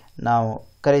ಅಂದರೆ ನಾವು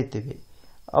ಕರಿತೀವಿ.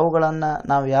 ಅವುಗಳನ್ನು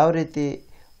ನಾವು ಯಾವ ರೀತಿ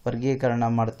ವರ್ಗೀಕರಣ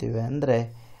ಮಾಡ್ತೀವಿ ಅಂದರೆ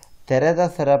ತೆರೆದ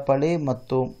ಸರಪಳಿ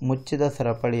ಮತ್ತು ಮುಚ್ಚಿದ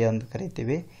ಸರಪಳಿ ಅಂತ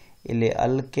ಕರಿತೀವಿ. ಇಲ್ಲಿ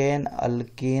ಅಲ್ಕೇನ್,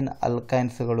 ಅಲ್ಕೀನ್,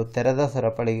 ಅಲ್ಕೈನ್ಸ್ಗಳು ತೆರೆದ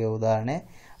ಸರಪಳಿಗೆ ಉದಾಹರಣೆ.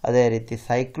 ಅದೇ ರೀತಿ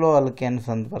ಸೈಕ್ಲೋ ಅಲ್ಕೇನ್ಸ್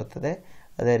ಅಂತ ಬರ್ತದೆ.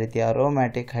 ಅದೇ ರೀತಿ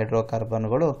ಅರೋಮ್ಯಾಟಿಕ್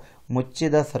ಹೈಡ್ರೋಕಾರ್ಬನ್ಗಳು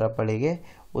ಮುಚ್ಚಿದ ಸರಪಳಿಗೆ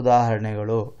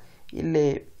ಉದಾಹರಣೆಗಳು. ಇಲ್ಲಿ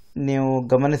ನೀವು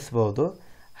ಗಮನಿಸ್ಬೋದು,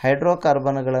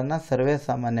 ಹೈಡ್ರೋಕಾರ್ಬನ್ಗಳನ್ನು ಸರ್ವೇ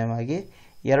ಸಾಮಾನ್ಯವಾಗಿ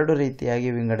 2 ರೀತಿಯಾಗಿ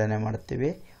ವಿಂಗಡಣೆ ಮಾಡ್ತೀವಿ.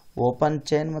 ಓಪನ್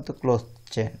ಚೈನ್ ಮತ್ತು ಕ್ಲೋಸ್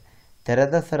ಚೈನ್,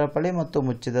 ತೆರೆದ ಸರಪಳಿ ಮತ್ತು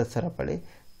ಮುಚ್ಚಿದ ಸರಪಳಿ.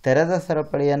 ತೆರೆದ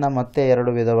ಸರಪಳಿಯನ್ನು ಮತ್ತೆ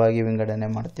 2 ವಿಧವಾಗಿ ವಿಂಗಡಣೆ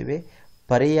ಮಾಡ್ತೀವಿ,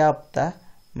 ಪರ್ಯಾಪ್ತ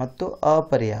ಮತ್ತು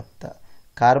ಅಪರ್ಯಾಪ್ತ.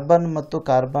 ಕಾರ್ಬನ್ ಮತ್ತು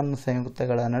ಕಾರ್ಬನ್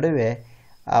ಸಂಯುಕ್ತಗಳ ನಡುವೆ,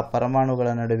 ಆ ಪರಮಾಣುಗಳ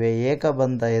ನಡುವೆ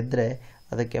ಏಕಬಂಧ ಇದ್ದರೆ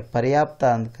ಅದಕ್ಕೆ ಪರ್ಯಾಪ್ತ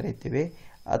ಅಂತ ಕರಿತೀವಿ.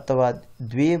 ಅಥವಾ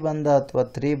ದ್ವಿಬಂಧ ಅಥವಾ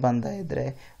ತ್ರಿಬಂಧ ಇದ್ದರೆ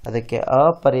ಅದಕ್ಕೆ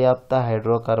ಅಪರ್ಯಾಪ್ತ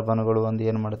ಹೈಡ್ರೋಕಾರ್ಬನ್ಗಳು ಒಂದು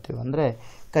ಏನು ಮಾಡ್ತೀವಿ ಅಂದರೆ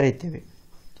ಕರಿತೀವಿ.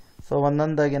 ಸೊ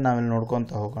ಒಂದೊಂದಾಗಿ ನಾವಿಲ್ಲಿ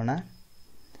ನೋಡ್ಕೊತ ಹೋಗೋಣ.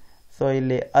 ಸೊ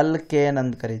ಇಲ್ಲಿ ಅಲ್ಕೇನ್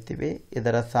ಅಂತ ಕರಿತೀವಿ.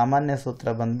 ಇದರ ಸಾಮಾನ್ಯ ಸೂತ್ರ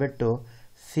ಬಂದುಬಿಟ್ಟು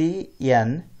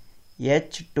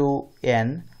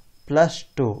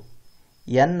CnH2n+2.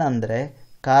 ಎನ್ ಅಂದರೆ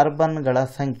ಕಾರ್ಬನ್ಗಳ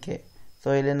ಸಂಖ್ಯೆ. ಸೊ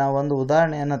ಇಲ್ಲಿ ನಾವು ಒಂದು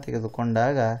ಉದಾಹರಣೆಯನ್ನು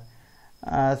ತೆಗೆದುಕೊಂಡಾಗ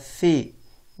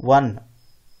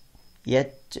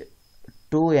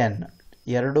C1H2n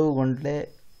 2 ×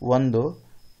 1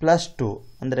 + 2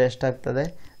 ಅಂದರೆ ಎಷ್ಟಾಗ್ತದೆ?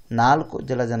 4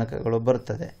 ಜಲಜನಕಗಳು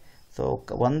ಬರ್ತದೆ. ಸೊ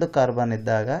ಒಂದು ಕಾರ್ಬನ್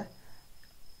ಇದ್ದಾಗ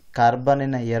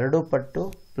ಕಾರ್ಬನ್ನಿನ 2 ಪಟ್ಟು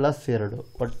 +2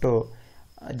 ಒಟ್ಟು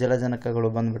ಜಲಜನಕಗಳು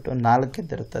ಬಂದುಬಿಟ್ಟು 4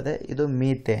 ಇದ್ದಿರುತ್ತದೆ. ಇದು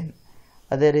ಮೀಥೇನ್.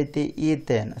 ಅದೇ ರೀತಿ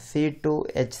ethane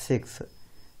C2H6,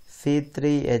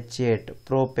 C3H8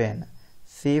 propane,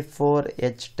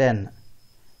 C4H10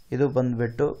 ಇದು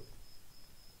ಬಂದುಬಿಟ್ಟು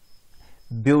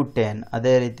ಬ್ಯೂಟೇನ್.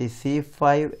 ಅದೇ ರೀತಿ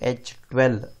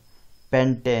C5H12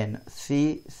 ಪೆಂಟೇನ್,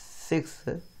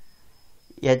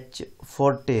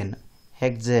 C6H14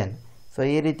 ಹೆಕ್ಸೇನ್. ಸೊ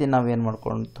ಈ ರೀತಿ ನಾವೇನು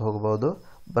ಮಾಡ್ಕೊತ ಹೋಗ್ಬೋದು?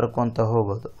 ಬರ್ಕೊತ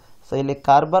ಹೋಗ್ಬೋದು. ಸೊ ಇಲ್ಲಿ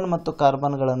ಕಾರ್ಬನ್ ಮತ್ತು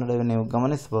ಕಾರ್ಬನ್ಗಳ ನಡುವೆ ನೀವು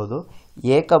ಗಮನಿಸ್ಬೋದು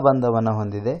ಏಕಬಂಧವನ್ನು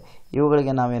ಹೊಂದಿದೆ.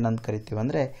 ಇವುಗಳಿಗೆ ನಾವೇನಂತ ಕರಿತೀವಿ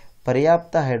ಅಂದರೆ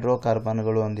ಪರ್ಯಾಪ್ತ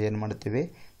ಹೈಡ್ರೋಕಾರ್ಬನ್ಗಳು ಒಂದು ಏನು ಮಾಡ್ತೀವಿ?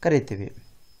 ಕರಿತೀವಿ.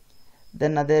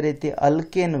 ದೆನ್ ಅದೇ ರೀತಿ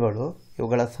ಅಲ್ಕೀನ್ಗಳು,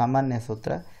 ಇವುಗಳ ಸಾಮಾನ್ಯ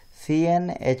ಸೂತ್ರ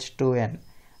CnH2n.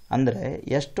 ಅಂದರೆ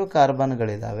ಎಷ್ಟು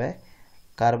ಕಾರ್ಬನ್ಗಳಿದ್ದಾವೆ,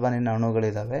 ಕಾರ್ಬನ್ನಿನ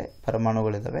ಅಣುಗಳಿದ್ದಾವೆ,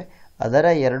 ಪರಮಾಣುಗಳಿದ್ದಾವೆ, ಅದರ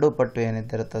 2 ಪಟ್ಟು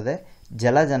ಏನಿದ್ದಿರುತ್ತದೆ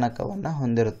ಜಲಜನಕವನ್ನು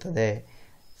ಹೊಂದಿರುತ್ತದೆ.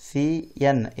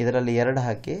 CN ಇದರಲ್ಲಿ 2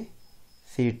 ಹಾಕಿ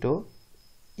C2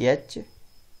 H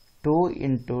 2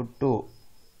 × 2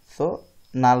 ಸೊ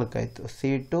 4 ಆಯಿತು.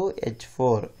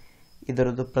 C2H4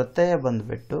 ಇದರದ್ದು ಪ್ರತ್ಯಯ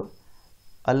ಬಂದುಬಿಟ್ಟು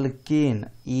ಅಲ್ಕೀನ್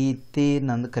ಈಥೀನ್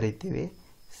ಅಂತ ಕರಿತೀವಿ.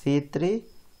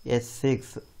 C3H6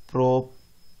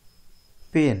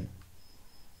 propene.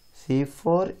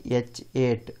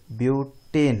 C4H8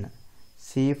 ಬ್ಯೂಟೀನ್.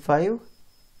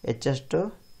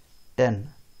 C5H10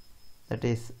 that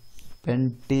is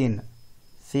pentene.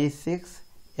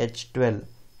 C6H12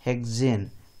 ಹೆಕ್ಸೀನ್.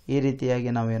 ಈ ರೀತಿಯಾಗಿ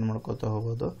ನಾವು ಏನು ಮಾಡ್ಕೋತಾ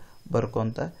ಹೋಗ್ಬೋದು,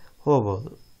 ಬರ್ಕೊತ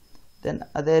ಹೋಗ್ಬೋದು. ದೆನ್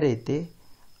ಅದೇ ರೀತಿ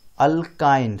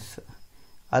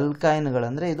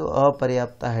ಅಲ್ಕೈನ್ಗಳಂದರೆ ಇದು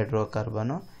ಅಪರ್ಯಾಪ್ತ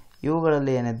ಹೈಡ್ರೋಕಾರ್ಬನು.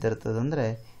 ಇವುಗಳಲ್ಲಿ ಏನಿದ್ದಿರ್ತದಂದರೆ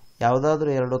ಯಾವುದಾದ್ರೂ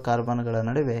 2 ಕಾರ್ಬನ್ಗಳ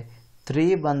ನಡುವೆ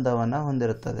 3 ಬಂಧವನ್ನು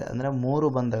ಹೊಂದಿರುತ್ತದೆ, ಅಂದರೆ 3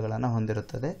 ಬಂಧಗಳನ್ನು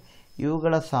ಹೊಂದಿರುತ್ತದೆ.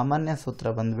 ಇವುಗಳ ಸಾಮಾನ್ಯ ಸೂತ್ರ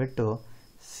ಬಂದುಬಿಟ್ಟು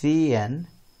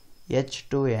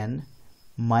CnH2n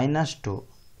 -2.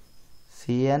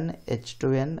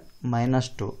 CnH2n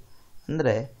 -2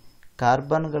 ಅಂದರೆ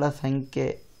ಕಾರ್ಬನ್ಗಳ ಸಂಖ್ಯೆ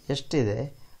ಎಷ್ಟಿದೆ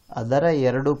ಅದರ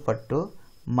 2 ಪಟ್ಟು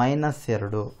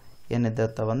 -2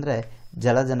 ಏನಿದ್ದಿರ್ತವಂದರೆ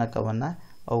ಜಲಜನಕವನ್ನು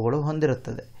ಅವುಗಳು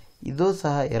ಹೊಂದಿರುತ್ತದೆ. ಇದು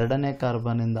ಸಹ 2ನೇ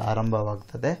ಕಾರ್ಬನ್ನಿಂದ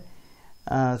ಆರಂಭವಾಗ್ತದೆ.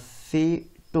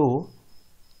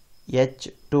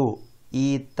 C2H2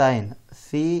 ethyne.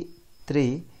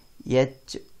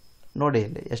 C3H ನೋಡಿ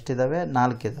ಇಲ್ಲಿ ಎಷ್ಟಿದ್ದಾವೆ,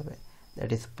 4 ಇದ್ದಾವೆ,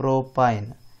 ದಟ್ ಈಸ್ ಪ್ರೋಪೈನ್.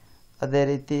 ಅದೇ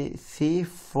ರೀತಿ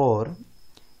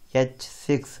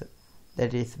C4H6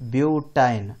 ದಟ್ ಈಸ್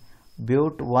ಬ್ಯೂಟೈನ್.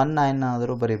 ಬ್ಯೂಟ್ 1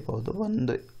 ಆದರೂ ಬರೀಬಹುದು,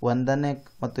 1ನೇ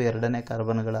ಮತ್ತು 2ನೇ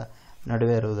ಕಾರ್ಬನ್ಗಳ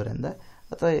ನಡುವೆ ಇರುವುದರಿಂದ,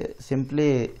 ಅಥವಾ simply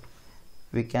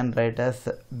we can write as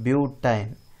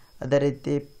butyne. ಅದೇ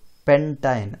ರೀತಿ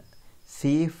ಪೆಂಟೈನ್.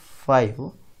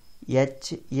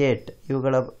 C5H8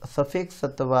 ಇವುಗಳ ಸಫಿಕ್ಸ್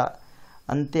ಅಥವಾ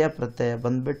ಅಂತ್ಯ ಪ್ರತ್ಯಯ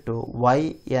ಬಂದುಬಿಟ್ಟು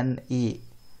YNE.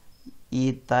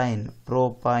 Ethyne,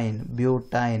 ಪ್ರೋಪೈನ್,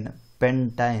 butyne,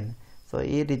 ಪೆಂಟೈನ್. ಸೊ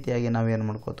ಈ ರೀತಿಯಾಗಿ ನಾವೇನು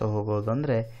ಮಾಡ್ಕೋತಾ ಹೋಗ್ಬೋದು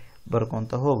ಅಂದರೆ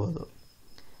ಬರ್ಕೊತ ಹೋಗ್ಬೋದು.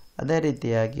 ಅದೇ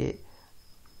ರೀತಿಯಾಗಿ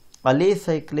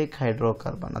ಅಲಿಸೈಕ್ಲಿಕ್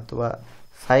ಹೈಡ್ರೋಕಾರ್ಬನ್ ಅಥವಾ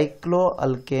ಸೈಕ್ಲೋ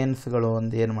ಅಲ್ಕೇನ್ಸ್ಗಳು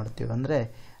ಒಂದು ಏನು ಮಾಡ್ತೀವಿ ಅಂದರೆ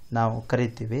ನಾವು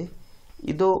ಕರಿತೀವಿ.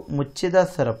 ಇದು ಮುಚ್ಚಿದ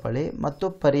ಸರಪಳಿ ಮತ್ತು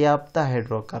ಪರ್ಯಾಪ್ತ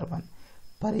ಹೈಡ್ರೋಕಾರ್ಬನ್.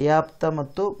 ಪರ್ಯಾಪ್ತ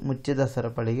ಮತ್ತು ಮುಚ್ಚಿದ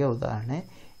ಸರಪಳಿಗೆ ಉದಾಹರಣೆ.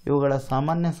 ಇವುಗಳ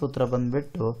ಸಾಮಾನ್ಯ ಸೂತ್ರ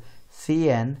ಬಂದುಬಿಟ್ಟು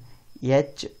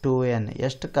CnH2n.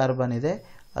 ಎಷ್ಟು ಕಾರ್ಬನ್ ಇದೆ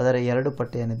ಅದರ 2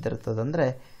 ಪಟ್ಟು ಏನಿದ್ದಿರ್ತದಂದರೆ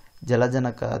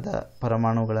ಜಲಜನಕದ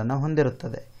ಪರಮಾಣುಗಳನ್ನು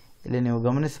ಹೊಂದಿರುತ್ತದೆ. ಇಲ್ಲಿ ನೀವು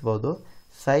ಗಮನಿಸ್ಬೋದು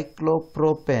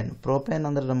ಸೈಕ್ಲೋಪ್ರೋಪೇನ್. ಪ್ರೋಪೇನ್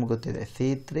ಅಂದರೆ ನಮಗೆ ಗೊತ್ತಿದೆ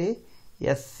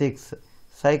C3H6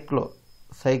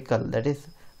 cycle that is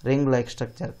ring like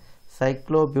structure.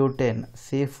 ಸೈಕ್ಲೋಬ್ಯೂಟೇನ್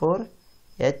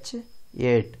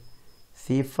C4H8.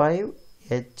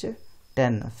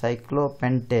 C5H10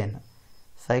 ಸೈಕ್ಲೋಪೆಂಟೇನ್.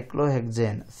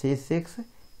 ಸೈಕ್ಲೋಹೆಕ್ಸೇನ್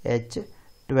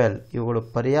C6H12. ಇವುಗಳು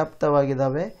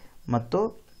ಪರ್ಯಾಪ್ತವಾಗಿದ್ದಾವೆ ಮತ್ತು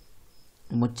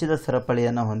ಮುಚ್ಚಿದ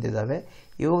ಸರಪಳಿಯನ್ನು ಹೊಂದಿದ್ದಾವೆ.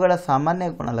 ಇವುಗಳ ಸಾಮಾನ್ಯ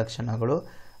ಗುಣಲಕ್ಷಣಗಳು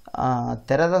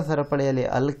ತೆರೆದ ಸರಪಳಿಯಲ್ಲಿ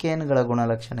ಅಲ್ಕೇನ್ಗಳ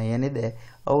ಗುಣಲಕ್ಷಣ ಏನಿದೆ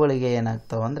ಅವುಗಳಿಗೆ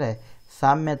ಏನಾಗ್ತವೆ ಅಂದರೆ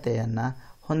ಸಾಮ್ಯತೆಯನ್ನು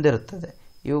ಹೊಂದಿರುತ್ತದೆ.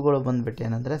 ಇವುಗಳು ಬಂದುಬಿಟ್ಟು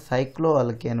ಏನಂದರೆ ಸೈಕ್ಲೋ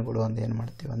ಅಲ್ಕೇನ್ಗಳು ಅಂತ ಏನು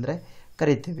ಮಾಡ್ತೀವಿ ಅಂದರೆ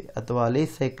ಕರಿತೀವಿ, ಅಥವಾ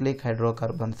ಅಲಿಸೈಕ್ಲಿಕ್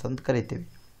ಹೈಡ್ರೋಕಾರ್ಬನ್ಸ್ ಅಂತ ಕರಿತೀವಿ.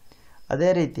 ಅದೇ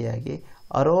ರೀತಿಯಾಗಿ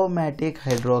ಅರೋಮ್ಯಾಟಿಕ್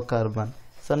ಹೈಡ್ರೋಕಾರ್ಬನ್.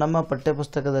 ಸೊ ನಮ್ಮ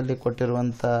ಪಠ್ಯಪುಸ್ತಕದಲ್ಲಿ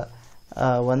ಕೊಟ್ಟಿರುವಂಥ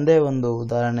ಒಂದೇ ಒಂದು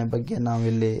ಉದಾಹರಣೆ ಬಗ್ಗೆ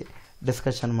ನಾವಿಲ್ಲಿ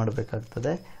ಡಿಸ್ಕಷನ್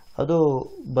ಮಾಡಬೇಕಾಗ್ತದೆ. ಅದು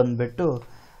ಬಂದುಬಿಟ್ಟು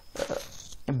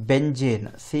ಬೆಂಜೀನ್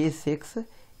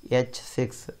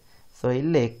C6H6. ಸೊ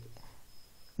ಇಲ್ಲಿ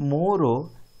 3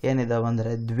 ಏನಿದಾವೆ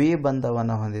ಅಂದರೆ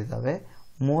ದ್ವಿಬಂಧವನ್ನು ಹೊಂದಿದ್ದಾವೆ.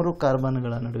 3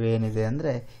 ಕಾರ್ಬನ್ಗಳ ನಡುವೆ ಏನಿದೆ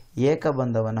ಅಂದರೆ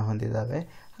ಏಕಬಂಧವನ್ನು ಹೊಂದಿದ್ದಾವೆ.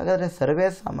 ಹಾಗಾದರೆ ಸರ್ವೇ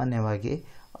ಸಾಮಾನ್ಯವಾಗಿ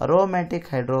ಅರೋಮ್ಯಾಟಿಕ್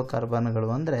ಹೈಡ್ರೋಕಾರ್ಬನ್ಗಳು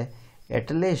ಅಂದರೆ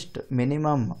ಎಟ್ಲೀಸ್ಟ್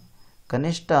ಮಿನಿಮಮ್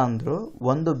ಕನಿಷ್ಠ ಅಂದರೂ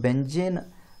ಒಂದು ಬೆಂಜೀನ್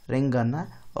ರಿಂಗನ್ನು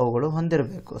ಅವುಗಳು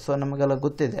ಹೊಂದಿರಬೇಕು. ಸೊ ನಮಗೆಲ್ಲ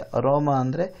ಗೊತ್ತಿದೆ ಅರೋಮಾ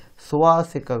ಅಂದರೆ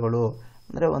ಸುವಾಸಿಕಗಳು,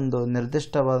 ಅಂದರೆ ಒಂದು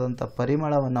ನಿರ್ದಿಷ್ಟವಾದಂಥ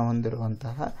ಪರಿಮಳವನ್ನು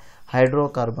ಹೊಂದಿರುವಂತಹ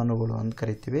ಹೈಡ್ರೋಕಾರ್ಬನ್ನುಗಳು ಅಂತ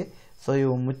ಕರಿತೀವಿ. ಸೊ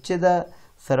ಇವು ಮುಚ್ಚಿದ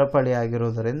ಸರಪಳಿ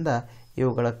ಆಗಿರುವುದರಿಂದ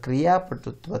ಇವುಗಳ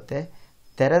ಕ್ರಿಯಾಪಟುತ್ವತೆ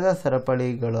ತೆರೆದ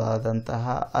ಸರಪಳಿಗಳಾದಂತಹ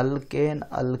ಅಲ್ಕೀನ್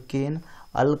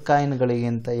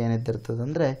ಅಲ್ಕೈನ್ಗಳಿಗಿಂತ ಏನಿದ್ದಿರ್ತದೆ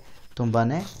ಅಂದರೆ ತುಂಬಾ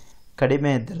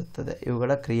ಕಡಿಮೆ ಇದ್ದಿರುತ್ತದೆ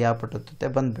ಇವುಗಳ ಕ್ರಿಯಾಪಟುತ್ವತೆ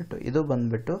ಬಂದುಬಿಟ್ಟು. ಇದು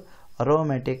ಬಂದುಬಿಟ್ಟು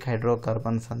ಅರೋಮ್ಯಾಟಿಕ್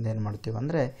ಹೈಡ್ರೋಕಾರ್ಬನ್ಸ್ ಅಂತ ಏನು ಮಾಡ್ತೀವಿ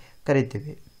ಅಂದರೆ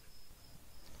ಕರಿತೀವಿ.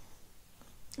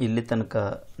 ಇಲ್ಲಿ ತನಕ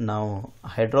ನಾವು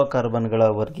ಹೈಡ್ರೋಕಾರ್ಬನ್ಗಳ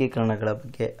ವರ್ಗೀಕರಣಗಳ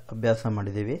ಬಗ್ಗೆ ಅಭ್ಯಾಸ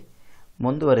ಮಾಡಿದ್ದೀವಿ.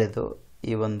 ಮುಂದುವರೆದು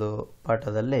ಈ ಒಂದು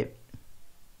ಪಾಠದಲ್ಲಿ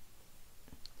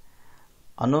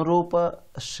ಅನುರೂಪ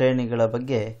ಶ್ರೇಣಿಗಳ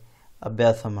ಬಗ್ಗೆ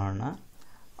ಅಭ್ಯಾಸ ಮಾಡೋಣ.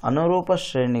 ಅನುರೂಪ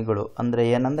ಶ್ರೇಣಿಗಳು ಅಂದರೆ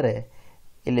ಏನಂದರೆ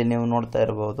ಇಲ್ಲಿ ನೀವು ನೋಡ್ತಾ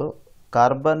ಇರ್ಬೋದು,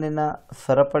 ಕಾರ್ಬನ್ನಿನ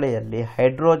ಸರಪಳಿಯಲ್ಲಿ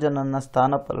ಹೈಡ್ರೋಜನನ್ನು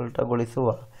ಸ್ಥಾನಪಲ್ಲಟಗೊಳಿಸುವ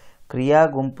ಕ್ರಿಯಾ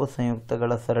ಗುಂಪು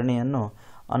ಸಂಯುಕ್ತಗಳ ಸರಣಿಯನ್ನು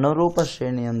ಅನುರೂಪ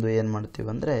ಶ್ರೇಣಿ ಎಂದು ಏನು ಮಾಡ್ತೀವಿ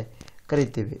ಅಂದರೆ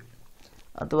ಕರಿತೀವಿ.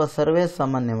 ಅಥವಾ ಸರ್ವೇ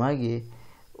ಸಾಮಾನ್ಯವಾಗಿ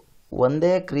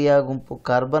ಒಂದೇ ಕ್ರಿಯಾ ಗುಂಪು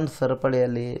ಕಾರ್ಬನ್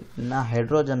ಸರಪಳಿಯಲ್ಲಿನ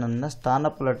ಹೈಡ್ರೋಜನನ್ನು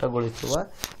ಸ್ಥಾನಪಲ್ಲಟಗೊಳಿಸುವ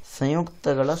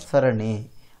ಸಂಯುಕ್ತಗಳ ಸರಣಿ,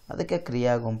 ಅದಕ್ಕೆ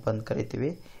ಕ್ರಿಯಾ ಗುಂಪು ಅಂತ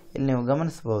ಕರಿತೀವಿ. ಇಲ್ಲಿ ನೀವು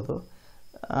ಗಮನಿಸ್ಬೋದು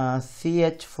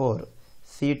CH4,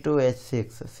 C2H6,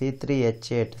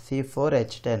 C3H8,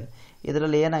 C4H10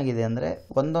 ಇದರಲ್ಲಿ ಏನಾಗಿದೆ ಅಂದರೆ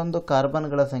ಒಂದೊಂದು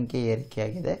ಕಾರ್ಬನ್ಗಳ ಸಂಖ್ಯೆ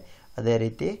ಏರಿಕೆಯಾಗಿದೆ. ಅದೇ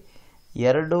ರೀತಿ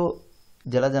 2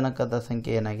 ಜಲಜನಕದ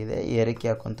ಸಂಖ್ಯೆ ಏನಾಗಿದೆ ಏರಿಕೆ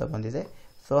ಹಾಕೊಂತ ಬಂದಿದೆ.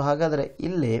 ಸೊ ಹಾಗಾದರೆ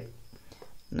ಇಲ್ಲಿ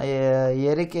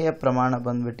ಏರಿಕೆಯ ಪ್ರಮಾಣ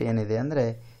ಬಂದ್ಬಿಟ್ಟು ಏನಿದೆ ಅಂದರೆ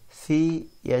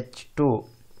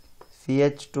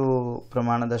CH2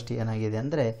 ಪ್ರಮಾಣದಷ್ಟು ಏನಾಗಿದೆ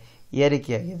ಅಂದರೆ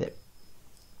ಏರಿಕೆಯಾಗಿದೆ.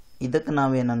 ಇದಕ್ಕೆ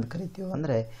ನಾವೇನಂತ ಕರಿತೀವಿ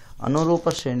ಅಂದರೆ ಅನುರೂಪ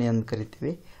ಶ್ರೇಣಿ ಅಂತ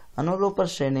ಕರಿತೀವಿ. ಅನುರೂಪ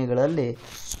ಶ್ರೇಣಿಗಳಲ್ಲಿ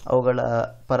ಅವುಗಳ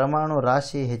ಪರಮಾಣು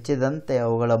ರಾಶಿ ಹೆಚ್ಚಿದಂತೆ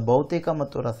ಅವುಗಳ ಭೌತಿಕ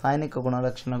ಮತ್ತು ರಾಸಾಯನಿಕ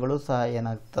ಗುಣಲಕ್ಷಣಗಳು ಸಹ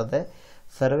ಏನಾಗ್ತದೆ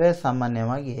ಸರ್ವೇ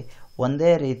ಸಾಮಾನ್ಯವಾಗಿ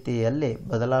ಒಂದೇ ರೀತಿಯಲ್ಲಿ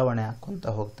ಬದಲಾವಣೆ ಆಕ್ಕೊಂತ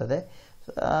ಹೋಗ್ತದೆ.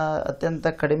 ಅತ್ಯಂತ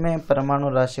ಕಡಿಮೆ ಪರಮಾಣು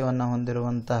ರಾಶಿಯನ್ನು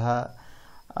ಹೊಂದಿರುವಂತಹ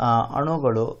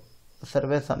ಅಣುಗಳು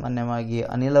ಸರ್ವೇ ಸಾಮಾನ್ಯವಾಗಿ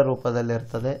ಅನಿಲ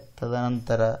ರೂಪದಲ್ಲಿರ್ತದೆ.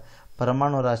 ತದನಂತರ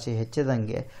ಪರಮಾಣು ರಾಶಿ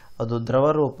ಹೆಚ್ಚಿದಂಗೆ ಅದು ದ್ರವ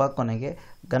ರೂಪ ಕೊನೆಗೆ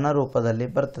ಘನ ರೂಪದಲ್ಲಿ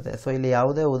ಬರ್ತದೆ. ಸೊ ಇಲ್ಲಿ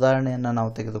ಯಾವುದೇ ಉದಾಹರಣೆಯನ್ನು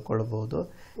ನಾವು ತೆಗೆದುಕೊಳ್ಳಬಹುದು.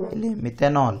 ಇಲ್ಲಿ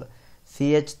methanol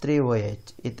CH3OH,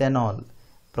 ethanol,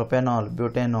 propanol,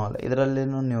 butanol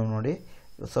ಇದರಲ್ಲಿನೂ ನೀವು ನೋಡಿ.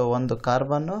 ಸೊ ಒಂದು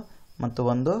ಕಾರ್ಬನ್ನು ಮತ್ತು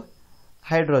ಒಂದು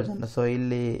ಹೈಡ್ರೋಜನ್. ಸೊ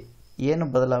ಇಲ್ಲಿ ಏನು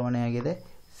ಬದಲಾವಣೆ ಆಗಿದೆ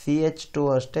CH2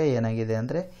 ಅಷ್ಟೇ ಏನಾಗಿದೆ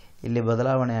ಅಂದರೆ ಇಲ್ಲಿ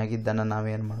ಬದಲಾವಣೆ ಆಗಿದ್ದನ್ನು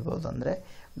ನಾವೇನು ಮಾಡ್ಬೋದು ಅಂದರೆ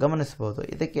ಗಮನಿಸ್ಬೋದು.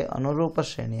 ಇದಕ್ಕೆ ಅನುರೂಪ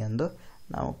ಶ್ರೇಣಿ ಎಂದು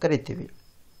ನಾವು ಕರಿತೀವಿ.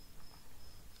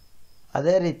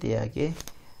 ಅದೇ ರೀತಿಯಾಗಿ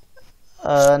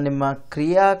ನಿಮ್ಮ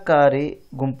ಕ್ರಿಯಾಕಾರಿ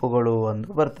ಗುಂಪುಗಳು ಒಂದು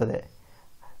ಬರ್ತದೆ.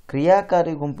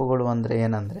 ಕ್ರಿಯಾಕಾರಿ ಗುಂಪುಗಳು ಅಂದರೆ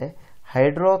ಏನಂದರೆ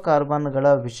ಹೈಡ್ರೋಕಾರ್ಬನ್ಗಳ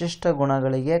ವಿಶಿಷ್ಟ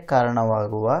ಗುಣಗಳಿಗೆ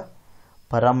ಕಾರಣವಾಗುವ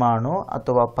ಪರಮಾಣು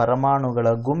ಅಥವಾ ಪರಮಾಣುಗಳ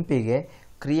ಗುಂಪಿಗೆ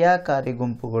ಕ್ರಿಯಾಕಾರಿ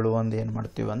ಗುಂಪುಗಳು ಒಂದು ಏನು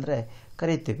ಮಾಡ್ತೀವಿ ಅಂದರೆ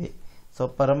ಕರಿತೀವಿ. ಸೊ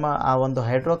ಆ ಒಂದು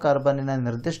ಹೈಡ್ರೋಕಾರ್ಬನ್ನಿನ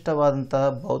ನಿರ್ದಿಷ್ಟವಾದಂತಹ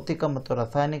ಭೌತಿಕ ಮತ್ತು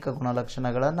ರಾಸಾಯನಿಕ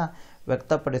ಗುಣಲಕ್ಷಣಗಳನ್ನು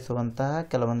ವ್ಯಕ್ತಪಡಿಸುವಂತಹ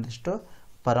ಕೆಲವೊಂದಿಷ್ಟು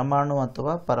ಪರಮಾಣು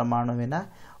ಅಥವಾ ಪರಮಾಣುವಿನ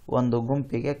ಒಂದು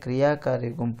ಗುಂಪಿಗೆ ಕ್ರಿಯಾಕಾರಿ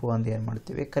ಗುಂಪು ಅಂತ ಏನು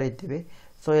ಮಾಡ್ತೀವಿ ಕರಿತೀವಿ.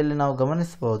 ಸೊ ಇಲ್ಲಿ ನಾವು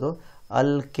ಗಮನಿಸ್ಬೋದು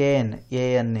ಅಲ್ಕೇನ್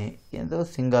ANA ಇದು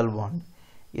ಸಿಂಗಲ್ ಬಾಂಡ್,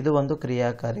 ಇದು ಒಂದು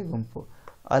ಕ್ರಿಯಾಕಾರಿ ಗುಂಪು.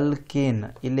 ಅಲ್ಕೀನ್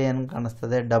ಇಲ್ಲಿ ಏನು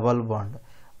ಕಾಣಿಸ್ತದೆ ಡಬಲ್ ಬಾಂಡ್.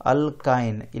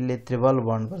 ಅಲ್ಕೈನ್ ಇಲ್ಲಿ ತ್ರಿಬಲ್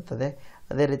ಬಾಂಡ್ ಬರ್ತದೆ.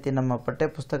 ಅದೇ ರೀತಿ ನಮ್ಮ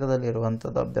ಪಠ್ಯಪುಸ್ತಕದಲ್ಲಿ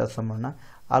ಇರುವಂಥದ್ದು ಅಭ್ಯಾಸ ಮಾಡೋಣ.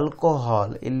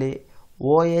 ಆಲ್ಕೋಹಾಲ್ ಇಲ್ಲಿ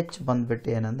OH ಬಂದ್ಬಿಟ್ಟು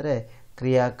ಏನಂದರೆ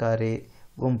ಕ್ರಿಯಾಕಾರಿ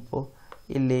ಗುಂಪು.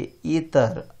 ಇಲ್ಲಿ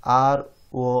ಈಥರ್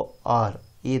ROR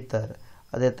ಈಥರ್.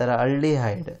 ಅದೇ ಥರ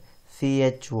ಅಲ್ಡಿಹೈಡ್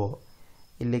CHO.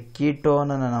 ಇಲ್ಲಿ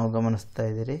ಕೀಟೋನನ್ನು ನಾವು ಗಮನಿಸ್ತಾ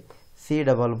ಇದ್ದೀರಿ C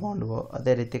ಡಬಲ್ ಬಾಂಡ್ O.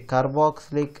 ಅದೇ ರೀತಿ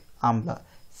ಕಾರ್ಬಾಕ್ಸಿಲಿಕ್ ಆಮ್ಲ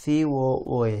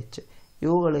COOH.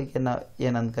 ಇವುಗಳಿಗೆ ನಾವು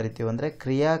ಏನಂತ ಕರಿತೀವಿ ಅಂದರೆ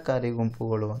ಕ್ರಿಯಾಕಾರಿ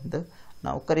ಗುಂಪುಗಳು ಎಂದು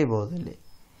ನಾವು ಕರಿಬೋದು ಇಲ್ಲಿ.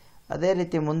 ಅದೇ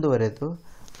ರೀತಿ ಮುಂದುವರೆದು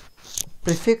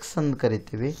ಪ್ರಿಫಿಕ್ಸ್ ಅಂತ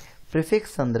ಕರಿತೀವಿ.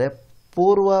 ಪ್ರಿಫಿಕ್ಸ್ ಅಂದರೆ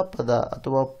ಪೂರ್ವ ಪದ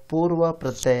ಅಥವಾ ಪೂರ್ವ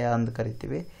ಪ್ರತ್ಯಯ ಅಂತ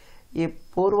ಕರಿತೀವಿ. ಈ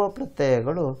ಪೂರ್ವ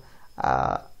ಪ್ರತ್ಯಯಗಳು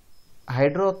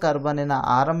ಹೈಡ್ರೋಕಾರ್ಬನ್ನಿನ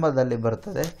ಆರಂಭದಲ್ಲಿ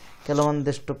ಬರ್ತದೆ.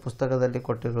 ಕೆಲವೊಂದಿಷ್ಟು ಪುಸ್ತಕದಲ್ಲಿ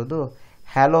ಕೊಟ್ಟಿರೋದು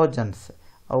ಹ್ಯಾಲೋಜನ್ಸ್,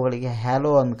 ಅವುಗಳಿಗೆ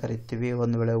ಹ್ಯಾಲೋ ಅಂತ ಕರಿತೀವಿ.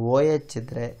 ಒಂದು ವೇಳೆ OH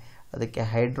ಇದ್ದರೆ ಅದಕ್ಕೆ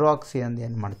ಹೈಡ್ರಾಕ್ಸಿ ಅಂತ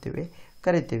ಏನು ಮಾಡ್ತೀವಿ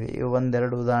ಕರಿತೀವಿ. ಇವು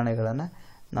ಒಂದೆರಡು ಉದಾಹರಣೆಗಳನ್ನು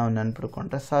ನಾವು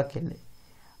ನೆನಪಿಟ್ಕೊಂಡ್ರೆ ಸಾಕಿಲ್ಲಿ.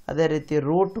 ಅದೇ ರೀತಿ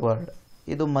ರೂಟ್ ವರ್ಡ್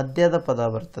ಇದು ಮಧ್ಯದ ಪದ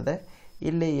ಬರ್ತದೆ.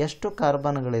 ಇಲ್ಲಿ ಎಷ್ಟು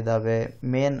ಕಾರ್ಬನ್ಗಳಿದ್ದಾವೆ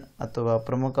ಮೇನ್ ಅಥವಾ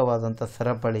ಪ್ರಮುಖವಾದಂಥ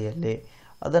ಸರಪಳಿಯಲ್ಲಿ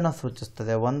ಅದನ್ನು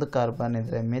ಸೂಚಿಸ್ತದೆ. 1 ಕಾರ್ಬನ್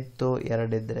ಇದ್ದರೆ ಮಿತ್ತು,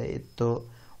 2 ಇದ್ದರೆ ಇತ್ತು,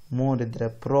 3 ಇದ್ದರೆ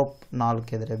ಪ್ರೋಪ್,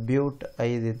 4 ಇದ್ದರೆ ಬ್ಯೂಟ್,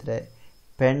 5 ಇದ್ದರೆ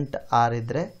ಪೆಂಟ್, 6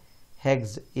 ಇದ್ದರೆ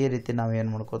ಹೆಗ್ಸ್. ಈ ರೀತಿ ನಾವು ಏನು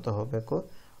ಮಾಡ್ಕೋತಾ ಹೋಗಬೇಕು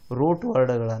ರೂಟ್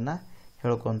ವರ್ಡ್ಗಳನ್ನು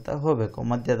ಹೇಳ್ಕೊತ ಹೋಗಬೇಕು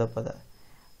ಮಧ್ಯದ ಪದ.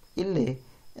 ಇಲ್ಲಿ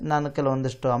ನಾನು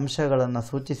ಕೆಲವೊಂದಿಷ್ಟು ಅಂಶಗಳನ್ನು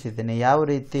ಸೂಚಿಸಿದ್ದೀನಿ ಯಾವ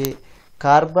ರೀತಿ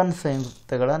ಕಾರ್ಬನ್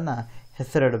ಸಂಯುಕ್ತಗಳನ್ನು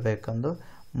ಹೆಸರಿಡಬೇಕೆಂದು.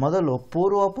 ಮೊದಲು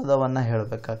ಪೂರ್ವ ಪದವನ್ನು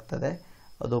ಹೇಳಬೇಕಾಗ್ತದೆ.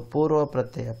 ಅದು ಪೂರ್ವ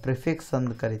ಪ್ರತ್ಯಯ ಪ್ರಿಫಿಕ್ಸ್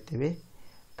ಅಂತ ಕರಿತೀವಿ,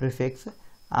 ಪ್ರಿಫಿಕ್ಸ್.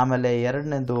 ಆಮೇಲೆ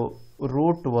ಎರಡನೇದು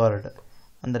ರೂಟ್ ವರ್ಡ್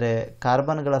ಅಂದರೆ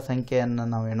ಕಾರ್ಬನ್ಗಳ ಸಂಖ್ಯೆಯನ್ನು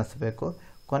ನಾವು ಎಣಿಸಬೇಕು.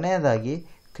 ಕೊನೆಯದಾಗಿ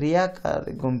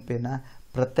ಕ್ರಿಯಾಕಾರಿ ಗುಂಪಿನ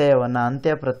ಪ್ರತ್ಯಯವನ್ನು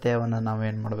ಅಂತ್ಯ ಪ್ರತ್ಯಯವನ್ನು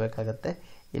ನಾವೇನು ಮಾಡಬೇಕಾಗತ್ತೆ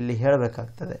ಇಲ್ಲಿ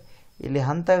ಹೇಳಬೇಕಾಗ್ತದೆ. ಇಲ್ಲಿ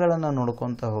ಹಂತಗಳನ್ನು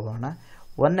ನೋಡ್ಕೊತ ಹೋಗೋಣ.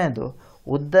 ಒಂದನೇದು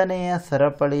ಉದ್ದನೆಯ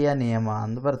ಸರಪಳಿಯ ನಿಯಮ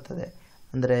ಅಂತ ಬರ್ತದೆ.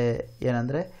 ಅಂದರೆ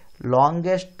ಏನಂದರೆ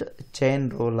ಲಾಂಗೆಸ್ಟ್ ಚೈನ್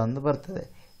ರೂಲ್ ಅಂತ ಬರ್ತದೆ.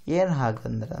 ಏನು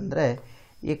ಹಾಗಂದ್ರೆ ಅಂದರೆ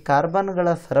ಈ ಕಾರ್ಬನ್ಗಳ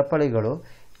ಸರಪಳಿಗಳು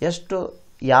ಎಷ್ಟು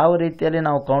ಯಾವ ರೀತಿಯಲ್ಲಿ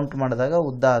ನಾವು ಕೌಂಟ್ ಮಾಡಿದಾಗ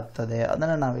ಉದ್ದ ಆಗ್ತದೆ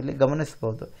ಅದನ್ನು ನಾವಿಲ್ಲಿ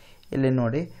ಗಮನಿಸ್ಬೋದು. ಇಲ್ಲಿ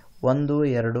ನೋಡಿ 1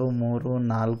 2 3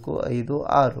 4 5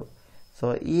 6. ಸೊ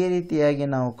ಈ ರೀತಿಯಾಗಿ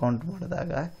ನಾವು ಕೌಂಟ್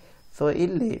ಮಾಡಿದಾಗ ಸೊ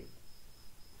ಇಲ್ಲಿ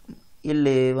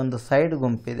ಒಂದು ಸೈಡ್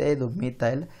ಗುಂಪಿದೆ, ಇದು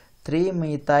ಮೀಥೈಲ್ 3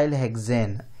 ಮೀಥೈಲ್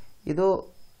ಹೆಕ್ಸೇನ್. ಇದು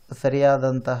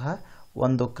ಸರಿಯಾದಂತಹ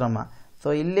ಒಂದು ಕ್ರಮ. ಸೊ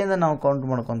ಇಲ್ಲಿಂದ ನಾವು ಕೌಂಟ್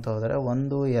ಮಾಡ್ಕೊತ ಹೋದರೆ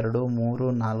 1 2 3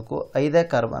 4 5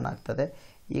 ಕಾರ್ಬನ್ ಆಗ್ತದೆ.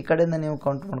 ಈ ಕಡೆಯಿಂದ ನೀವು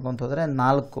ಕೌಂಟ್ ಮಾಡ್ಕೊತ ಹೋದರೆ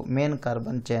 4 ಮೇನ್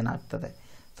ಕಾರ್ಬನ್ ಚೈನ್ ಆಗ್ತದೆ.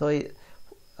 ಸೊ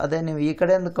ಅದೇ ನೀವು ಈ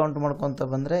ಕಡೆಯಿಂದ ಕೌಂಟ್ ಮಾಡ್ಕೊತ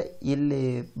ಬಂದರೆ ಇಲ್ಲಿ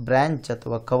ಬ್ರ್ಯಾಂಚ್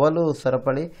ಅಥವಾ ಕವಲು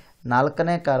ಸರಪಳಿ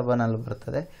 4ನೇ ಕಾರ್ಬನಲ್ಲಿ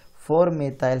ಬರ್ತದೆ, 4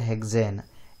 ಮಿಥೈಲ್ ಹೆಕ್ಸೇನ್.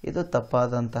 ಇದು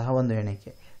ತಪ್ಪಾದಂತಹ ಒಂದು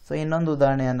ಎಣಿಕೆ. ಸೊ ಇನ್ನೊಂದು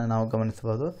ಉದಾಹರಣೆಯನ್ನು ನಾವು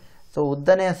ಗಮನಿಸಬಹುದು. ಸೊ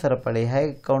ಉದ್ದನೆಯ ಸರಪಳಿ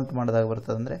ಹೇಗೆ ಕೌಂಟ್ ಮಾಡಿದಾಗ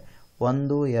ಬರ್ತದೆ ಅಂದರೆ 1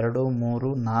 2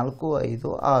 3 4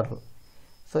 5 6.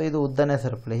 ಸೊ ಇದು ಉದ್ದನೆಯ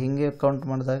ಸರಪಳಿ. ಹೀಗೆ ಕೌಂಟ್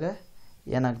ಮಾಡಿದಾಗ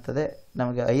ಏನಾಗ್ತದೆ,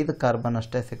 ನಮಗೆ 5 ಕಾರ್ಬನ್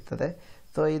ಅಷ್ಟೇ ಸಿಗ್ತದೆ.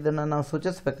 ಸೊ ಇದನ್ನು ನಾವು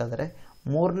ಸೂಚಿಸಬೇಕಾದ್ರೆ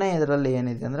ಮೂರನೇ ಇದರಲ್ಲಿ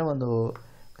ಏನಿದೆ ಅಂದರೆ ಒಂದು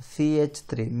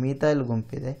CH3 ಮಿಥೈಲ್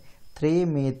ಗುಂಪಿದೆ, 3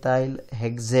 ಮಿಥೈಲ್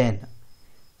ಹೆಕ್ಸೇನ್.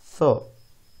 ಸೊ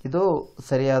ಇದು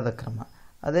ಸರಿಯಾದ ಕ್ರಮ.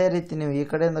 ಅದೇ ರೀತಿ ನೀವು ಈ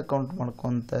ಕಡೆಯಿಂದ ಕೌಂಟ್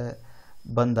ಮಾಡ್ಕೊತ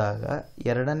ಬಂದಾಗ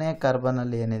 2ನೇ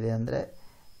ಕಾರ್ಬನಲ್ಲಿ ಏನಿದೆ ಅಂದರೆ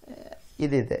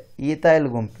ಇದಿದೆ, ಈಥೈಲ್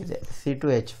ಗುಂಪಿದೆ,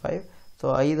 C2H5. ಸೊ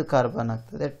 5 ಕಾರ್ಬನ್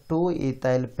ಆಗ್ತದೆ, 2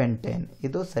 ಈಥೈಲ್ ಪೆಂಟೇನ್.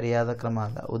 ಇದು ಸರಿಯಾದ ಕ್ರಮ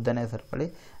ಅಲ್ಲ, ಉದ್ದನೆಯ ಸರಪಳಿ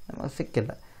ನಮಗೆ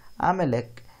ಸಿಕ್ಕಿಲ್ಲ. ಆಮೇಲೆ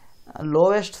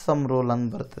ಲೋವೆಸ್ಟ್ ಸಮ್ ರೂಲ್ ಅಂತ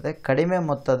ಬರ್ತದೆ, ಕಡಿಮೆ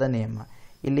ಮೊತ್ತದ ನಿಯಮ.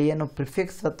 ಇಲ್ಲಿ ಏನು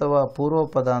ಪ್ರಿಫಿಕ್ಸ್ ಅಥವಾ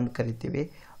ಪೂರ್ವಪದ ಅಂತ ಕರಿತೀವಿ,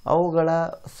 ಅವುಗಳ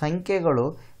ಸಂಖ್ಯೆಗಳು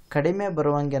ಕಡಿಮೆ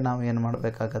ಬರುವಂಗೆ ನಾವು ಏನು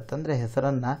ಮಾಡಬೇಕಾಗತ್ತಂದರೆ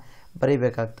ಹೆಸರನ್ನು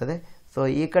ಬರಿಬೇಕಾಗ್ತದೆ. ಸೊ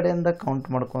ಈ ಕಡೆಯಿಂದ ಕೌಂಟ್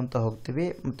ಮಾಡ್ಕೊತ ಹೋಗ್ತೀವಿ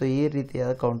ಮತ್ತು ಈ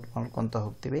ರೀತಿಯಾದ ಕೌಂಟ್ ಮಾಡ್ಕೊತ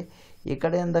ಹೋಗ್ತೀವಿ. ಈ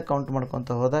ಕಡೆಯಿಂದ ಕೌಂಟ್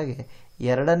ಮಾಡ್ಕೊತ ಹೋದಾಗೆ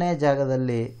 2ನೇ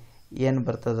ಜಾಗದಲ್ಲಿ ಏನು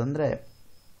ಬರ್ತದಂದರೆ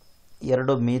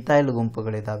 2 ಮಿಥೈಲ್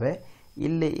ಗುಂಪುಗಳಿದ್ದಾವೆ.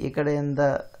 ಇಲ್ಲಿ ಈ ಕಡೆಯಿಂದ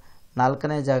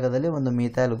 4ನೇ ಜಾಗದಲ್ಲಿ ಒಂದು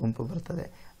ಮಿಥೈಲ್ ಗುಂಪು ಬರ್ತದೆ.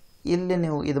 ಇಲ್ಲಿ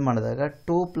ನೀವು ಇದು ಮಾಡಿದಾಗ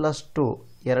 2 + 2,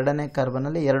 2ನೇ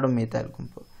ಕಾರ್ಬನಲ್ಲಿ 2 ಮಿಥೈಲ್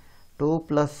ಗುಂಪು, 2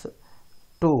 +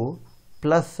 2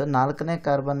 ಪ್ಲಸ್ 4ನೇ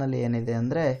ಕಾರ್ಬನ್ನಲ್ಲಿ ಏನಿದೆ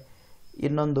ಅಂದರೆ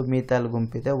ಇನ್ನೊಂದು ಮಿಥೈಲ್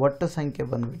ಗುಂಪಿದೆ. ಒಟ್ಟು ಸಂಖ್ಯೆ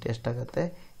ಬಂದುಬಿಟ್ಟು ಎಷ್ಟಾಗುತ್ತೆ,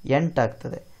 8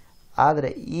 ಆಗ್ತದೆ. ಆದರೆ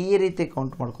ಈ ರೀತಿ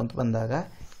ಕೌಂಟ್ ಮಾಡ್ಕೊತ ಬಂದಾಗ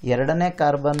 2ನೇ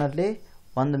ಕಾರ್ಬನ್ನಲ್ಲಿ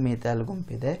 1 ಮಿಥೈಲ್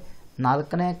ಗುಂಪಿದೆ,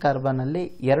 4ನೇ ಕಾರ್ಬನ್ನಲ್ಲಿ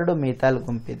 2 ಮಿಥೈಲ್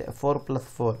ಗುಂಪಿದೆ. 4 +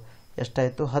 4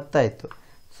 ಎಷ್ಟಾಯಿತು, 10 ಆಯಿತು.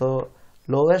 ಸೊ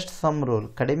ಲೋವೆಸ್ಟ್ ಸಮ್ ರೂಲ್,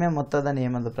 ಕಡಿಮೆ ಮೊತ್ತದ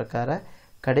ನಿಯಮದ ಪ್ರಕಾರ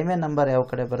ಕಡಿಮೆ ನಂಬರ್ ಯಾವ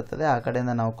ಕಡೆ ಬರ್ತದೆ ಆ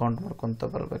ಕಡೆಯಿಂದ ನಾವು ಕೌಂಟ್ ಮಾಡ್ಕೊತ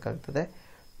ಬರಬೇಕಾಗ್ತದೆ.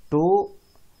 2,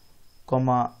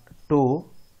 2,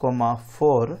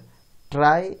 4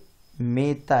 ಟ್ರೈ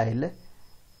ಮಿಥೈಲ್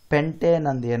ಪೆಂಟೇನ್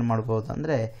ಅಂತ ಏನು ಮಾಡ್ಬೋದು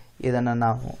ಅಂದರೆ ಇದನ್ನು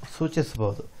ನಾವು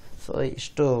ಸೂಚಿಸ್ಬೋದು. ಸೊ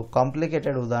ಇಷ್ಟು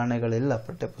ಕಾಂಪ್ಲಿಕೇಟೆಡ್ ಉದಾಹರಣೆಗಳಿಲ್ಲ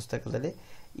ಪಠ್ಯಪುಸ್ತಕದಲ್ಲಿ.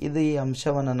 ಇದು ಈ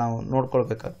ಅಂಶವನ್ನು ನಾವು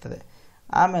ನೋಡ್ಕೊಳ್ಬೇಕಾಗ್ತದೆ.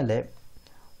 ಆಮೇಲೆ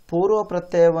ಪೂರ್ವ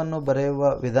ಪ್ರತ್ಯಯವನ್ನು ಬರೆಯುವ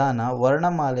ವಿಧಾನ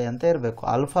ವರ್ಣಮಾಲೆ ಅಂತ ಇರಬೇಕು.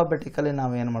 ಆಲ್ಫಾಬೆಟಿಕಲಿ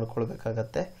ನಾವು ಏನು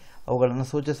ಮಾಡ್ಕೊಳ್ಬೇಕಾಗತ್ತೆ, ಅವುಗಳನ್ನು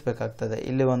ಸೂಚಿಸಬೇಕಾಗ್ತದೆ.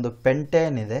 ಇಲ್ಲಿ ಒಂದು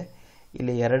ಪೆಂಟೇನ್ ಇದೆ,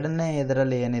 ಇಲ್ಲಿ 2ನೇ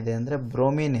ಇದರಲ್ಲಿ ಏನಿದೆ ಅಂದರೆ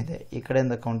ಬ್ರೋಮಿನ್ ಇದೆ. ಈ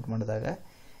ಕಡೆಯಿಂದ ಕೌಂಟ್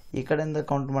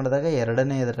ಮಾಡಿದಾಗ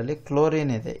 2ನೇ ಇದರಲ್ಲಿ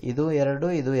ಕ್ಲೋರಿನ್ ಇದೆ. ಇದು 2,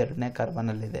 ಇದು 2ನೇ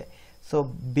ಕಾರ್ಬನಲ್ಲಿದೆ. So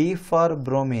B for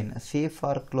bromine, C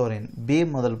for chlorine, B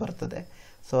ಮೊದಲು ಬರ್ತದೆ.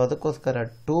 ಸೊ ಅದಕ್ಕೋಸ್ಕರ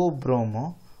 2 ಬ್ರೋಮೋ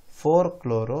 4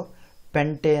 ಕ್ಲೋರೋ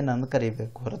ಪೆಂಟೇನ್ ಅಂತ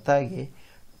ಕರಿಬೇಕು, ಹೊರತಾಗಿ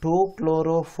 2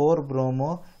 ಕ್ಲೋರೋ 4 ಬ್ರೋಮೋ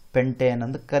ಪೆಂಟೇನ್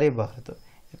ಅಂತ ಕರಿಬಾರದು.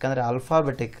 ಯಾಕಂದರೆ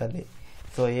ಆಲ್ಫಾಬೆಟಿಕಲಿ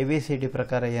ಸೊ ABCD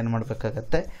ಪ್ರಕಾರ ಏನು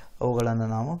ಮಾಡಬೇಕಾಗತ್ತೆ, ಅವುಗಳನ್ನು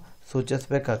ನಾವು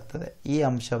ಸೂಚಿಸಬೇಕಾಗ್ತದೆ. ಈ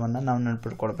ಅಂಶವನ್ನು ನಾವು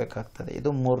ನೆನಪಿಟ್ಕೊಳ್ಬೇಕಾಗ್ತದೆ. ಇದು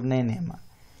 3ನೇ ನಿಯಮ.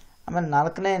 ಆಮೇಲೆ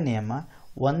 4ನೇ ನಿಯಮ,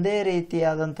 ಒಂದೇ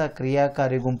ರೀತಿಯಾದಂಥ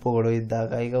ಕ್ರಿಯಾಕಾರಿ ಗುಂಪುಗಳು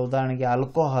ಇದ್ದಾಗ, ಈಗ ಉದಾಹರಣೆಗೆ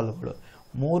ಆಲ್ಕೋಹಾಲ್ಗಳು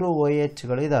 3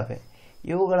 OHಗಳು ಇದ್ದಾವೆ,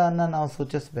 ಇವುಗಳನ್ನು ನಾವು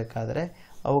ಸೂಚಿಸಬೇಕಾದ್ರೆ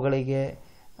ಅವುಗಳಿಗೆ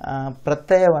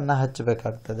ಪ್ರತ್ಯಯವನ್ನು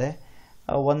ಹಚ್ಚಬೇಕಾಗ್ತದೆ.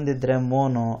 1 ಇದ್ದರೆ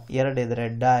ಮೋನೋ, 2 ಇದ್ದರೆ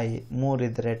ಡೈ, 3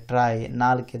 ಇದ್ದರೆ ಟ್ರೈ,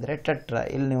 4 ಇದ್ದರೆ ಟೆಟ್ರಾ.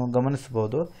 ಇಲ್ಲಿ ನೀವು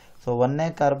ಗಮನಿಸ್ಬೋದು. ಸೊ 1ನೇ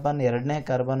ಕಾರ್ಬನ್, 2ನೇ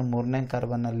ಕಾರ್ಬನ್, 3ನೇ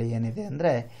ಕಾರ್ಬನ್ನಲ್ಲಿ ಏನಿದೆ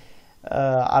ಅಂದರೆ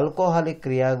ಆಲ್ಕೋಹಾಲಿಕ್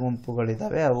ಕ್ರಿಯಾ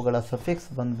ಗುಂಪುಗಳಿದ್ದಾವೆ. ಅವುಗಳ ಸಫಿಕ್ಸ್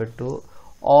ಬಂದುಬಿಟ್ಟು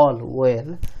all, OL.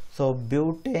 So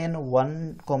butane 1,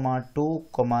 2,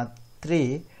 3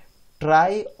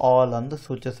 try all ಎಂದು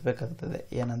ಸೂಚಿಸಬೇಕಾಗ್ತದೆ.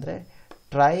 ಏನಂದರೆ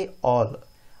ಟ್ರೈ ಆಲ್,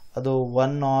 ಅದು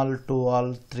 1 ಆಲ್, 2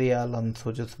 ಆಲ್, 3 ಆಲ್ ಅಂತ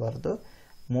ಸೂಚಿಸಬಾರ್ದು.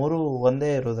 3 ಒಂದೇ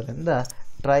ಇರೋದರಿಂದ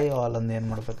ಟ್ರೈ ಆಲ್ ಅಂದು ಏನು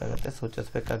ಮಾಡಬೇಕಾಗತ್ತೆ,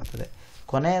 ಸೂಚಿಸಬೇಕಾಗ್ತದೆ.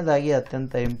 ಕೊನೆಯದಾಗಿ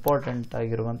ಅತ್ಯಂತ ಇಂಪಾರ್ಟೆಂಟ್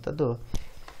ಆಗಿರುವಂಥದ್ದು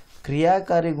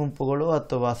ಕ್ರಿಯಾಕಾರಿ ಗುಂಪುಗಳು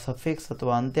ಅಥವಾ ಸಫಿಕ್ಸ್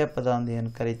ಅಥವಾ ಅಂತ್ಯಪದ ಅಂತ ಏನು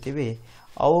ಕರಿತೀವಿ,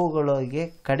 ಅವುಗಳಿಗೆ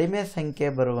ಕಡಿಮೆ ಸಂಖ್ಯೆ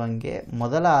ಬರುವಂಗೆ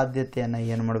ಮೊದಲ ಆದ್ಯತೆಯನ್ನು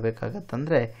ಏನು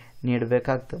ಮಾಡಬೇಕಾಗತ್ತಂದರೆ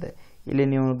ನೀಡಬೇಕಾಗ್ತದೆ. ಇಲ್ಲಿ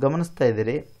ನೀವು ಗಮನಿಸ್ತಾ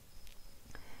ಇದ್ದೀರಿ,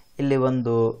 ಇಲ್ಲಿ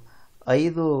ಒಂದು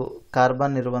 5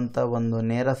 ಕಾರ್ಬನ್ ಇರುವಂಥ ಒಂದು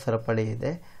ನೇರ ಸರಪಳಿ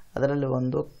ಇದೆ. ಅದರಲ್ಲಿ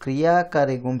ಒಂದು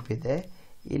ಕ್ರಿಯಾಕಾರಿ ಗುಂಪಿದೆ.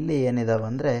 ಇಲ್ಲಿ ಏನಿದಾವೆ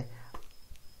ಅಂದರೆ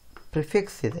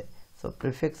ಪ್ರಿಫಿಕ್ಸ್ ಇದೆ. ಸೊ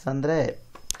ಪ್ರಿಫಿಕ್ಸ್ ಅಂದರೆ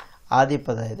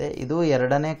ಆದಿಪದ ಇದೆ. ಇದು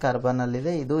 2ನೇ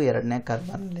ಕಾರ್ಬನ್ನಲ್ಲಿದೆ, ಇದು 2ನೇ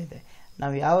ಕಾರ್ಬನ್ನಲ್ಲಿದೆ.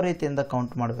 ನಾವು ಯಾವ ರೀತಿಯಿಂದ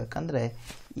ಕೌಂಟ್ ಮಾಡಬೇಕಂದ್ರೆ,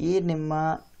 ಈ ನಿಮ್ಮ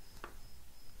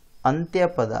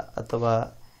ಅಂತ್ಯಪದ ಅಥವಾ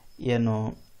ಏನು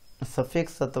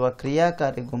ಸಫಿಕ್ಸ್ ಅಥವಾ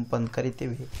ಕ್ರಿಯಾಕಾರಿ ಗುಂಪನ್ನು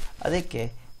ಕರಿತೀವಿ, ಅದಕ್ಕೆ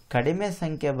ಕಡಿಮೆ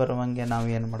ಸಂಖ್ಯೆ ಬರುವಂಗೆ ನಾವು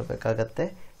ಏನು ಮಾಡಬೇಕಾಗತ್ತೆ,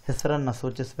 ಹೆಸರನ್ನು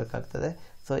ಸೂಚಿಸಬೇಕಾಗ್ತದೆ.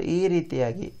 ಸೊ ಈ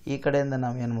ರೀತಿಯಾಗಿ ಈ ಕಡೆಯಿಂದ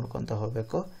ನಾವು ಏನು ಮಾಡ್ಕೊತ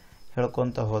ಹೋಗಬೇಕು,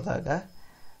 ಹೇಳ್ಕೊತ ಹೋದಾಗ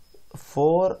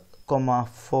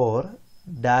 4,4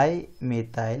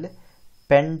 dimethyl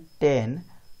pentane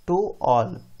to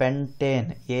all. Pentane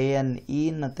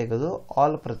ANE ತೆಗೆದು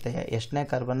ಆಲ್ ಪ್ರತ್ಯಯ ಎಷ್ಟನೇ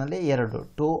ಕಾರ್ಬನಲ್ಲಿ 2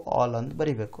 ಟು ಆಲ್ ಅಂತ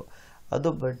ಬರಿಬೇಕು. ಅದು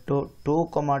ಬಿಟ್ಟು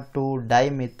 2,2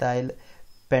 ಡೈಮಿಥೈಲ್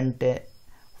ಪೆಂಟೆ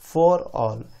 4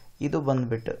 ಆಲ್ ಇದು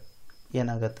ಬಂದ್ಬಿಟ್ಟು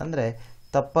ಏನಾಗುತ್ತಂದರೆ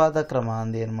ತಪ್ಪಾದ ಕ್ರಮ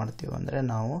ಅಂದು ಏನು ಮಾಡ್ತೀವಿ ಅಂದರೆ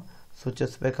ನಾವು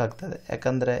ಸೂಚಿಸಬೇಕಾಗ್ತದೆ.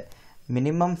 ಯಾಕಂದರೆ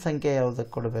ಮಿನಿಮಮ್ ಸಂಖ್ಯೆ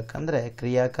ಯಾವುದಕ್ಕೆ ಕೊಡಬೇಕಂದ್ರೆ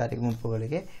ಕ್ರಿಯಾಕಾರಿ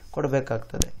ಗುಂಪುಗಳಿಗೆ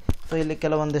ಕೊಡಬೇಕಾಗ್ತದೆ. ಸೊ ಇಲ್ಲಿ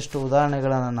ಕೆಲವೊಂದಿಷ್ಟು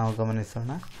ಉದಾಹರಣೆಗಳನ್ನು ನಾವು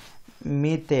ಗಮನಿಸೋಣ.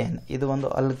 ಮೀಥೇನ್ ಇದು ಒಂದು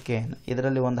ಅಲ್ಕೇನ್,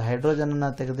 ಇದರಲ್ಲಿ ಒಂದು ಹೈಡ್ರೋಜನನ್ನು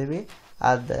ತೆಗೆದಿವಿ, ಆ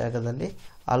ಜಾಗದಲ್ಲಿ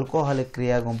ಆಲ್ಕೋಹಾಲಿಕ್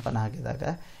ಕ್ರಿಯಾ ಗುಂಪನ್ನು ಹಾಕಿದಾಗ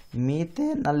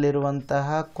ಮೀಥೇನ್ನಲ್ಲಿರುವಂತಹ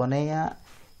ಕೊನೆಯ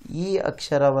ಈ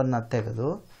ಅಕ್ಷರವನ್ನು ತೆಗೆದು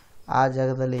ಆ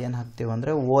ಜಾಗದಲ್ಲಿ ಏನು ಹಾಕ್ತೀವಿ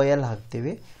ಅಂದರೆ OL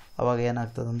ಹಾಕ್ತೀವಿ. ಅವಾಗ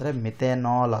ಏನಾಗ್ತದೆ ಅಂದರೆ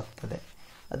ಮಿಥೆನಾಲ್ ಆಗ್ತದೆ.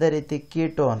 ಅದೇ ರೀತಿ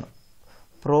ಕೀಟೋನ್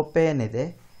ಪ್ರೋಪೇನ್ ಇದೆ,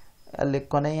 ಅಲ್ಲಿ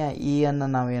ಕೊನೆಯ ಅನ್ನು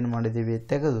ನಾವು ಏನು ಮಾಡಿದ್ದೀವಿ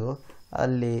ತೆಗೆದು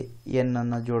ಅಲ್ಲಿ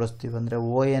ಏನನ್ನು ಜೋಡಿಸ್ತೀವಿ ಅಂದರೆ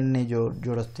ON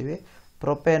ಜೋಡಿಸ್ತೀವಿ,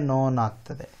 ಪ್ರೊಪೆನೋನ್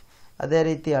ಆಗ್ತದೆ. ಅದೇ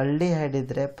ರೀತಿ ಆಲ್ಡಿಹೈಡ್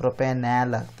ಇದ್ದರೆ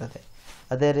ಪ್ರೊಪೆನ್ಯಾಲ್ ಆಗ್ತದೆ.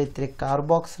 ಅದೇ ರೀತಿ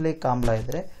ಕಾರ್ಬಾಕ್ಸಿಲಿಕ್ ಆಮ್ಲ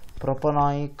ಇದ್ದರೆ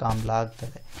ಪ್ರೊಪನಾಯಿಕ್ ಆಮ್ಲ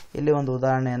ಆಗ್ತದೆ. ಇಲ್ಲಿ ಒಂದು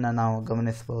ಉದಾಹರಣೆಯನ್ನು ನಾವು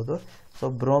ಗಮನಿಸಬಹುದು. ಸೊ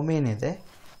ಬ್ರೋಮಿನ್ ಇದೆ.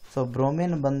 ಸೊ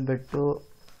ಬ್ರೋಮಿನ್ ಬಂದುಬಿಟ್ಟು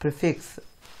ಪ್ರಿಫಿಕ್ಸ್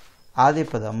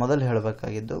ಆದಿಪದ ಮೊದಲು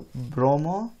ಹೇಳಬೇಕಾಗಿದ್ದು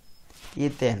ಬ್ರೋಮೋ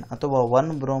ಈಥೇನ್ ಅಥವಾ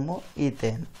 1 ಬ್ರೋಮೋ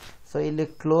ಈಥೇನ್. ಸೊ ಇಲ್ಲಿ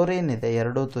ಕ್ಲೋರಿನ್ ಇದೆ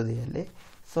ಎರಡೂ ತುದಿಯಲ್ಲಿ.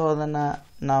 ಸೊ ಅದನ್ನು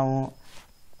ನಾವು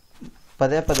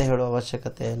ಪದೇ ಪದೇ ಹೇಳುವ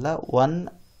ಅವಶ್ಯಕತೆ ಇಲ್ಲ.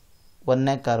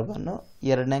 1ನೇ ಕಾರ್ಬನ್ನು,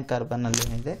 2ನೇ ಕಾರ್ಬನ್ನಲ್ಲಿ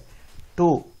ಏನಿದೆ 2,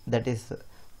 ದಟ್ ಈಸ್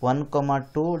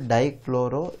 1,2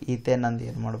 ಡೈಕ್ಲೋರೋ ಈಥೇನ್ ಅಂದು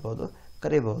ಏನು ಮಾಡ್ಬೋದು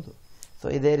ಕರಿಬಹುದು. ಸೊ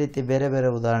ಇದೇ ರೀತಿ ಬೇರೆ ಬೇರೆ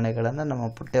ಉದಾಹರಣೆಗಳನ್ನು ನಮ್ಮ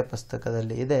ಪಠ್ಯ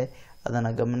ಪುಸ್ತಕದಲ್ಲಿ ಇದೆ,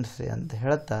 ಅದನ್ನು ಗಮನಿಸಿ ಅಂತ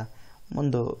ಹೇಳ್ತಾ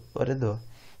ಮುಂದುವರೆದು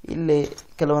ಇಲ್ಲಿ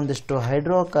ಕೆಲವೊಂದಿಷ್ಟು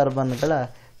ಹೈಡ್ರೋಕಾರ್ಬನ್ಗಳ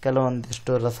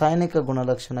ಕೆಲವೊಂದಿಷ್ಟು ರಾಸಾಯನಿಕ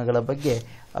ಗುಣಲಕ್ಷಣಗಳ ಬಗ್ಗೆ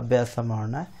ಅಭ್ಯಾಸ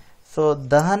ಮಾಡೋಣ. ಸೊ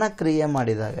ದಹನ ಕ್ರಿಯೆ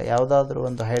ಮಾಡಿದಾಗ ಯಾವುದಾದ್ರೂ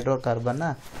ಒಂದು ಹೈಡ್ರೋಕಾರ್ಬನ್ನ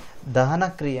ದಹನ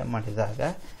ಕ್ರಿಯೆ ಮಾಡಿದಾಗ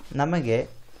ನಮಗೆ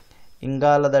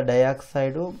ಇಂಗಾಲದ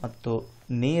ಡೈಆಕ್ಸೈಡು ಮತ್ತು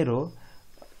ನೀರು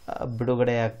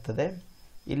ಬಿಡುಗಡೆಯಾಗ್ತದೆ.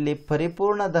 ಇಲ್ಲಿ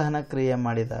ಪರಿಪೂರ್ಣ ದಹನ ಕ್ರಿಯೆ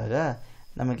ಮಾಡಿದಾಗ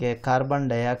ನಮಗೆ ಕಾರ್ಬನ್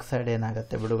ಡೈಆಕ್ಸೈಡ್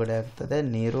ಏನಾಗುತ್ತೆ ಬಿಡುಗಡೆ ಆಗ್ತದೆ,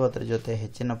 ನೀರು ಅದರ ಜೊತೆ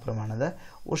ಹೆಚ್ಚಿನ ಪ್ರಮಾಣದ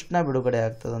ಉಷ್ಣ ಬಿಡುಗಡೆ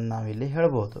ಆಗ್ತದೆ ಅಂತ ನಾವಿಲ್ಲಿ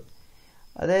ಹೇಳ್ಬೋದು.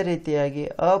 ಅದೇ ರೀತಿಯಾಗಿ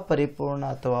ಅಪರಿಪೂರ್ಣ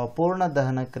ಅಥವಾ ಅಪೂರ್ಣ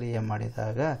ದಹನ ಕ್ರಿಯೆ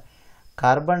ಮಾಡಿದಾಗ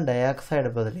ಕಾರ್ಬನ್ ಡೈಆಕ್ಸೈಡ್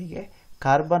ಬದಲಿಗೆ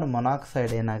ಕಾರ್ಬನ್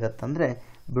ಮೊನಾಕ್ಸೈಡ್ ಏನಾಗತ್ತಂದರೆ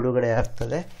ಬಿಡುಗಡೆ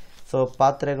ಆಗ್ತದೆ. ಸೊ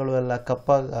ಪಾತ್ರೆಗಳು ಎಲ್ಲ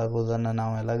ಕಪ್ಪಾಗುವುದನ್ನು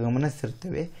ನಾವೆಲ್ಲ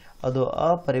ಗಮನಿಸಿರ್ತೀವಿ. ಅದು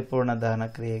ಅಪರಿಪೂರ್ಣ ದಹನ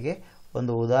ಕ್ರಿಯೆಗೆ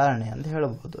ಒಂದು ಉದಾಹರಣೆ ಅಂತ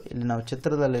ಹೇಳ್ಬೋದು. ಇಲ್ಲಿ ನಾವು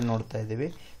ಚಿತ್ರದಲ್ಲಿ ನೋಡ್ತಾ ಇದ್ದೀವಿ.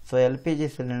 ಸೊ LPG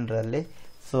ಸಿಲಿಂಡ್ರಲ್ಲಿ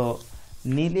ಸೊ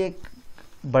ನೀಲಿ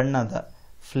ಬಣ್ಣದ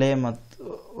ಫ್ಲೇಮ್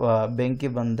ಬೆಂಕಿ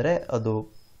ಬಂದರೆ ಅದು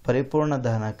ಪರಿಪೂರ್ಣ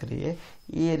ದಹನ ಕ್ರಿಯೆ.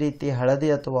 ಈ ರೀತಿ ಹಳದಿ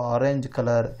ಅಥವಾ ಆರೆಂಜ್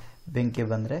ಕಲರ್ ಬೆಂಕಿ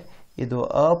ಬಂದರೆ ಇದು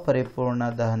ಅಪರಿಪೂರ್ಣ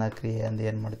ದಹನ ಕ್ರಿಯೆ ಅಂತ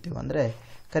ಏನು ಮಾಡ್ತೀವಿ ಅಂದರೆ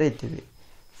ಕರಿತೀವಿ.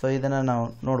 ಸೊ ಇದನ್ನು ನಾವು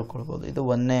ನೋಡ್ಕೊಳ್ಬೋದು. ಇದು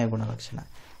 1ನೇ ಗುಣಲಕ್ಷಣ.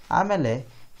 ಆಮೇಲೆ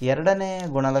 2ನೇ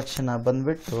ಗುಣಲಕ್ಷಣ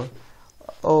ಬಂದ್ಬಿಟ್ಟು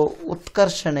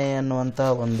ಉತ್ಕರ್ಷಣೆ ಅನ್ನುವಂಥ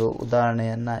ಒಂದು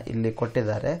ಉದಾಹರಣೆಯನ್ನು ಇಲ್ಲಿ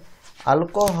ಕೊಟ್ಟಿದ್ದಾರೆ.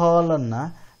 ಆಲ್ಕೋಹಾಲನ್ನು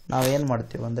ನಾವೇನು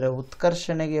ಮಾಡ್ತೀವಿ ಅಂದರೆ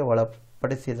ಉತ್ಕರ್ಷಣೆಗೆ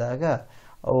ಒಳಪಡಿಸಿದಾಗ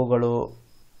ಅವುಗಳು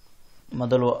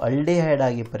ಮೊದಲು ಆಲ್ಡಿಹೈಡ್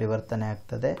ಆಗಿ ಪರಿವರ್ತನೆ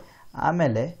ಆಗ್ತದೆ,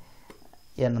 ಆಮೇಲೆ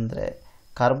ಏನಂದರೆ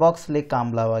ಕಾರ್ಬಾಕ್ಸಿಲಿಕ್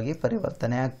ಆಮ್ಲವಾಗಿ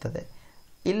ಪರಿವರ್ತನೆ ಆಗ್ತದೆ.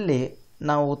 ಇಲ್ಲಿ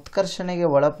ನಾವು ಉತ್ಕರ್ಷಣೆಗೆ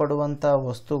ಒಳಪಡುವಂಥ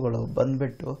ವಸ್ತುಗಳು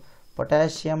ಬಂದ್ಬಿಟ್ಟು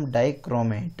ಪೊಟ್ಯಾಷಿಯಂ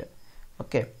ಡೈಕ್ರೋಮೇಟ್.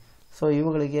 ಓಕೆ, ಸೊ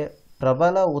ಇವುಗಳಿಗೆ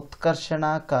ಪ್ರಬಲ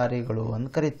ಉತ್ಕರ್ಷಣಕಾರಿಗಳು ಅಂತ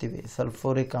ಕರಿತೀವಿ.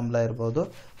 ಸಲ್ಫೂರಿಕ್ ಆಮ್ಲ ಇರ್ಬೋದು,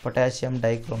 ಪೊಟ್ಯಾಷಿಯಂ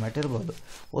ಡೈಕ್ರೋಮೇಟ್ ಇರ್ಬೋದು.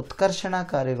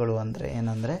 ಉತ್ಕರ್ಷಣಕಾರಿಗಳು ಅಂದರೆ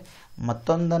ಏನಂದರೆ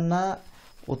ಮತ್ತೊಂದನ್ನು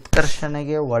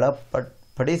ಉತ್ಕರ್ಷಣೆಗೆ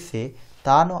ಒಳಪಡಿಸಿ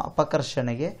ತಾನು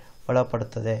ಅಪಕರ್ಷಣೆಗೆ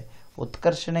ಒಳಪಡುತ್ತದೆ.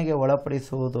 ಉತ್ಕರ್ಷಣೆಗೆ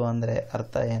ಒಳಪಡಿಸುವುದು ಅಂದರೆ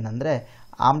ಅರ್ಥ ಏನಂದರೆ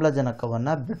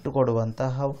ಆಮ್ಲಜನಕವನ್ನು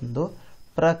ಬಿಟ್ಟುಕೊಡುವಂತಹ ಒಂದು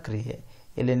ಪ್ರಕ್ರಿಯೆ.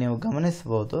 ಇಲ್ಲಿ ನೀವು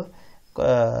ಗಮನಿಸ್ಬೋದು,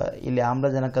 ಇಲ್ಲಿ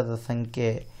ಆಮ್ಲಜನಕದ ಸಂಖ್ಯೆ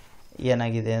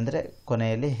ಏನಾಗಿದೆ ಅಂದರೆ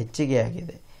ಕೊನೆಯಲ್ಲಿ ಹೆಚ್ಚಿಗೆ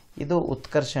ಆಗಿದೆ. ಇದು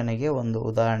ಉತ್ಕರ್ಷಣೆಗೆ ಒಂದು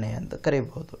ಉದಾಹರಣೆ ಅಂತ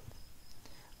ಕರಿಬಹುದು.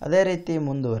 ಅದೇ ರೀತಿ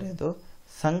ಮುಂದುವರೆದು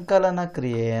ಸಂಕಲನ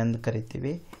ಕ್ರಿಯೆ ಅಂತ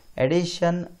ಕರಿತೀವಿ,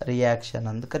 ಎಡಿಷನ್ ರಿಯಾಕ್ಷನ್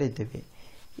ಅಂತ ಕರಿತೀವಿ.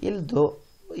 ಇಲ್ದು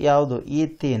ಯಾವುದು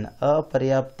ಈಥೀನ್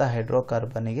ಅಪರ್ಯಾಪ್ತ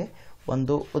ಹೈಡ್ರೋಕಾರ್ಬನ್ನಿಗೆ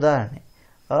ಒಂದು ಉದಾಹರಣೆ.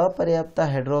 ಅಪರ್ಯಾಪ್ತ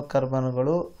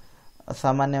ಹೈಡ್ರೋಕಾರ್ಬನ್ಗಳು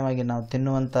ಸಾಮಾನ್ಯವಾಗಿ ನಾವು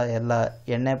ತಿನ್ನುವಂಥ ಎಲ್ಲ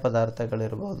ಎಣ್ಣೆ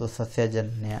ಪದಾರ್ಥಗಳಿರ್ಬೋದು,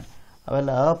 ಸಸ್ಯಜನ್ಯ,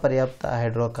 ಅವೆಲ್ಲ ಅಪರ್ಯಾಪ್ತ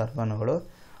ಹೈಡ್ರೋಕಾರ್ಬನ್ಗಳು.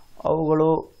 ಅವುಗಳು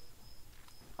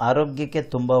ಆರೋಗ್ಯಕ್ಕೆ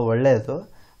ತುಂಬ ಒಳ್ಳೆಯದು,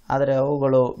 ಆದರೆ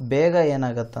ಅವುಗಳು ಬೇಗ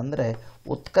ಏನಾಗುತ್ತಂದರೆ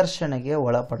ಉತ್ಕರ್ಷಣೆಗೆ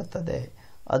ಒಳಪಡ್ತದೆ.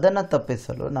 ಅದನ್ನು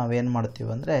ತಪ್ಪಿಸಲು ನಾವೇನು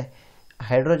ಮಾಡ್ತೀವಿ ಅಂದರೆ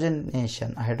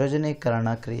ಹೈಡ್ರೋಜನೀಕರಣ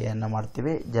ಕ್ರಿಯೆಯನ್ನು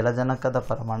ಮಾಡ್ತೀವಿ. ಜಲಜನಕದ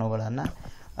ಪರಮಾಣುಗಳನ್ನು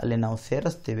ಅಲ್ಲಿ ನಾವು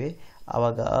ಸೇರಿಸ್ತೀವಿ.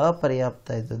 ಆವಾಗ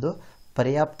ಅಪರ್ಯಾಪ್ತ ಇದ್ದದ್ದು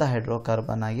ಪರ್ಯಾಪ್ತ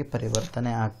ಹೈಡ್ರೋಕಾರ್ಬನ್ ಆಗಿ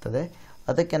ಪರಿವರ್ತನೆ ಆಗ್ತದೆ.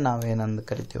 ಅದಕ್ಕೆ ನಾವೇನಂದು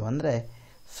ಕರಿತೀವಿ ಅಂದರೆ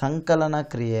ಸಂಕಲನ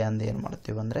ಕ್ರಿಯೆ ಅಂದು ಏನು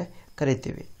ಮಾಡ್ತೀವಿ ಅಂದರೆ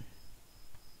ಕರಿತೀವಿ.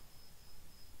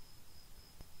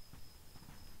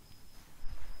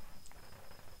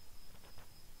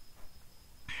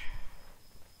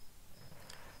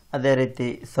 ಅದೇ ರೀತಿ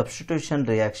ಸಬ್ಸ್ಟಿಟ್ಯೂಷನ್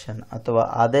ರಿಯಾಕ್ಷನ್ ಅಥವಾ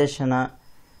ಆದೇಶನ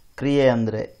ಕ್ರಿಯೆ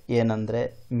ಅಂದರೆ ಏನಂದರೆ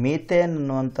ಮೀಥೇನ್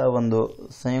ಅನ್ನುವಂಥ ಒಂದು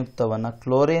ಸಂಯುಕ್ತವನ್ನು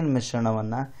ಕ್ಲೋರಿನ್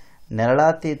ಮಿಶ್ರಣವನ್ನು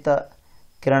ನೆರಳಾತೀತ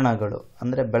ಕಿರಣಗಳು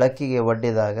ಅಂದರೆ ಬೆಳಕಿಗೆ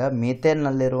ಒಡ್ಡಿದಾಗ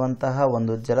ಮೀಥೇನ್ನಲ್ಲಿರುವಂತಹ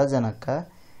ಒಂದು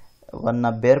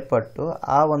ಜಲಜನಕವನ್ನು ಬೇರ್ಪಟ್ಟು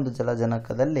ಆ ಒಂದು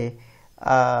ಜಲಜನಕದಲ್ಲಿ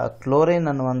ಕ್ಲೋರಿನ್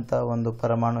ಅನ್ನುವಂಥ ಒಂದು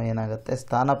ಪರಮಾಣು ಏನಾಗುತ್ತೆ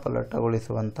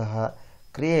ಸ್ಥಾನಪಲ್ಲಟಗೊಳಿಸುವಂತಹ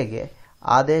ಕ್ರಿಯೆಗೆ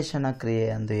ಆದೇಶನ ಕ್ರಿಯೆ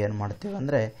ಎಂದು ಏನು ಮಾಡ್ತೀವಿ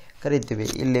ಅಂದರೆ ಕರಿತೀವಿ.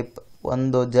 ಇಲ್ಲಿ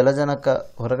ಒಂದು ಜಲಜನಕ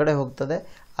ಹೊರಗಡೆ ಹೋಗ್ತದೆ,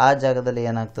 ಆ ಜಾಗದಲ್ಲಿ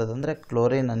ಏನಾಗ್ತದೆ ಅಂದರೆ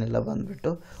ಕ್ಲೋರಿನ್ ಅನಿಲ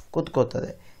ಬಂದುಬಿಟ್ಟು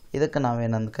ಕೂತ್ಕೋತದೆ. ಇದಕ್ಕೆ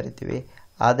ನಾವೇನಂದು ಕರಿತೀವಿ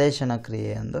ಆದೇಶನ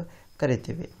ಕ್ರಿಯೆ ಎಂದು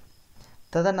ಕರಿತೀವಿ.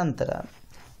 ತದನಂತರ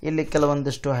ಇಲ್ಲಿ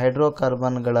ಕೆಲವೊಂದಿಷ್ಟು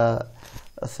ಹೈಡ್ರೋಕಾರ್ಬನ್ಗಳ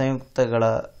ಸಂಯುಕ್ತಗಳ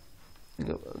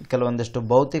ಕೆಲವೊಂದಿಷ್ಟು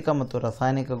ಭೌತಿಕ ಮತ್ತು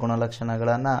ರಾಸಾಯನಿಕ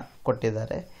ಗುಣಲಕ್ಷಣಗಳನ್ನು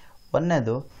ಕೊಟ್ಟಿದ್ದಾರೆ.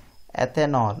 ಒಂದನೇದು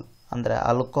ಎಥೆನಾಲ್ ಅಂದರೆ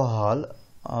ಆಲ್ಕೋಹಾಲ್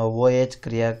OH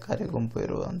ಕ್ರಿಯಾಕಾರಿ ಗುಂಪು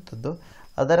ಇರುವಂಥದ್ದು.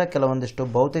 ಅದರ ಕೆಲವೊಂದಿಷ್ಟು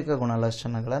ಭೌತಿಕ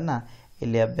ಗುಣಲಕ್ಷಣಗಳನ್ನು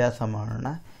ಇಲ್ಲಿ ಅಭ್ಯಾಸ ಮಾಡೋಣ.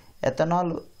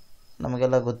 ಎಥನಾಲ್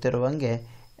ನಮಗೆಲ್ಲ ಗೊತ್ತಿರುವಂಗೆ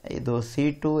ಇದು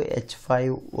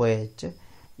C2H5OH.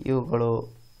 ಇವುಗಳು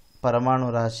ಪರಮಾಣು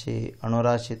ರಾಶಿ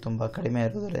ಅಣುರಾಶಿ ತುಂಬ ಕಡಿಮೆ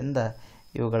ಇರುವುದರಿಂದ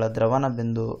ಇವುಗಳ ದ್ರವಣ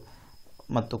ಬಿಂದು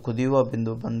ಮತ್ತು ಕುದಿಯುವ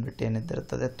ಬಿಂದು ಬಂದುಬಿಟ್ಟು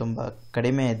ಏನಿದ್ದಿರ್ತದೆ ತುಂಬ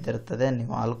ಕಡಿಮೆ ಇದ್ದಿರ್ತದೆ.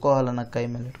 ನೀವು ಆಲ್ಕೋಹಾಲನ್ನು ಕೈ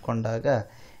ಮೇಲೆ ಇಟ್ಕೊಂಡಾಗ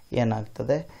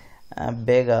ಏನಾಗ್ತದೆ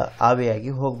ಬೇಗ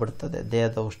ಆವಿಯಾಗಿ ಹೋಗ್ಬಿಡ್ತದೆ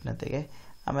ದೇಹದ ಉಷ್ಣತೆಗೆ.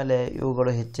 ಆಮೇಲೆ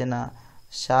ಇವುಗಳು ಹೆಚ್ಚಿನ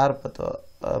ಶಾರ್ಪ್ ಅಥವಾ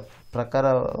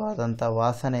ಪ್ರಖರವಾದಂಥ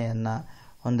ವಾಸನೆಯನ್ನು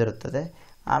ಹೊಂದಿರುತ್ತದೆ.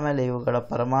 ಆಮೇಲೆ ಇವುಗಳ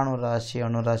ಪರಮಾಣು ರಾಶಿ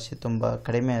ಅಣುರಾಶಿ ತುಂಬ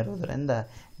ಕಡಿಮೆ ಇರುವುದರಿಂದ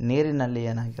ನೀರಿನಲ್ಲಿ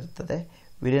ಏನಾಗಿರ್ತದೆ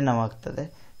ವಿಲೀನವಾಗ್ತದೆ.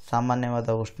 ಸಾಮಾನ್ಯವಾದ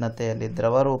ಉಷ್ಣತೆಯಲ್ಲಿ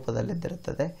ದ್ರವ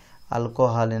ರೂಪದಲ್ಲಿದ್ದಿರ್ತದೆ.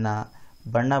 ಆಲ್ಕೋಹಾಲಿನ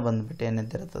ಬಣ್ಣ ಬಂದುಬಿಟ್ಟು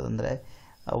ಏನಿದ್ದಿರ್ತದೆ ಅಂದರೆ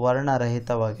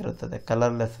ವರ್ಣರಹಿತವಾಗಿರುತ್ತದೆ,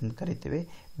 ಕಲರ್ಲೆಸ್ ಅಂತ ಕರಿತೀವಿ.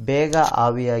 ಬೇಗ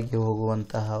ಆವಿಯಾಗಿ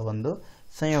ಹೋಗುವಂತಹ ಒಂದು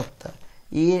ಸಂಯುಕ್ತ.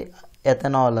 ಈ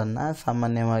ಎಥನಾಲನ್ನು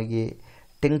ಸಾಮಾನ್ಯವಾಗಿ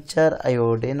ಟಿಂಕ್ಚರ್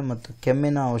ಅಯೋಡಿನ್ ಮತ್ತು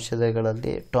ಕೆಮ್ಮಿನ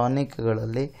ಔಷಧಿಗಳಲ್ಲಿ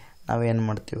ಟಾನಿಕ್ಗಳಲ್ಲಿ ನಾವೇನು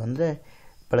ಮಾಡ್ತೀವಿ ಅಂದರೆ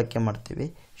ಬಳಕೆ ಮಾಡ್ತೀವಿ.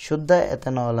 ಶುದ್ಧ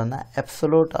ಎಥನಾಲನ್ನು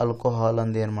ಅಬ್ಸಲ್ಯೂಟ್ ಆಲ್ಕೋಹಾಲ್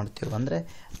ಅಂದು ಏನು ಮಾಡ್ತೀವಿ ಅಂದರೆ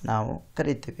ನಾವು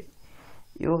ಕರಿತೀವಿ.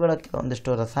 ಇವುಗಳ ಕೆಲವೊಂದಿಷ್ಟು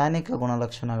ರಾಸಾಯನಿಕ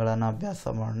ಗುಣಲಕ್ಷಣಗಳನ್ನು ಅಭ್ಯಾಸ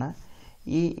ಮಾಡೋಣ.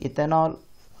 ಈ ಇಥೆನಾಲ್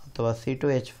ಅಥವಾ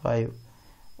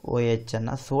C2H5OH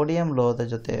ಅನ್ನು ಸೋಡಿಯಂ ಲೋಹದ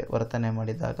ಜೊತೆ ವರ್ತನೆ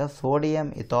ಮಾಡಿದಾಗ ಸೋಡಿಯಂ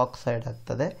ಇಥಾಕ್ಸೈಡ್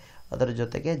ಆಗ್ತದೆ. ಅದರ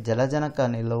ಜೊತೆಗೆ ಜಲಜನಕ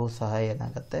ಅನಿಲವೂ ಸಹ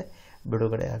ಏನಾಗುತ್ತೆ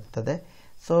ಬಿಡುಗಡೆ ಆಗ್ತದೆ.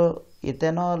 ಸೊ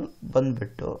ಇಥೆನಾಲ್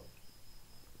ಬಂದುಬಿಟ್ಟು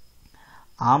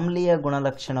ಆಮ್ಲೀಯ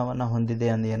ಗುಣಲಕ್ಷಣವನ್ನು ಹೊಂದಿದೆ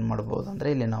ಎಂದು ಏನು ಮಾಡ್ಬೋದು ಅಂದರೆ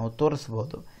ಇಲ್ಲಿ ನಾವು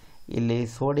ತೋರಿಸ್ಬೋದು. ಇಲ್ಲಿ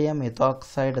ಸೋಡಿಯಂ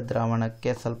ಇಥಾಕ್ಸೈಡ್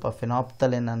ದ್ರಾವಣಕ್ಕೆ ಸ್ವಲ್ಪ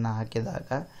ಫಿನಾಪ್ತಲಿನನ್ನು ಹಾಕಿದಾಗ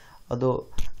ಅದು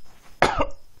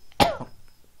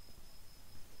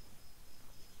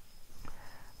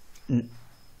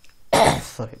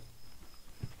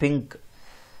ಪಿಂಕ್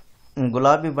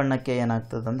ಗುಲಾಬಿ ಬಣ್ಣಕ್ಕೆ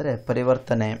ಏನಾಗ್ತದೆ ಅಂದರೆ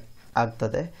ಪರಿವರ್ತನೆ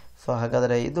ಆಗ್ತದೆ. ಸೊ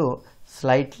ಹಾಗಾದರೆ ಇದು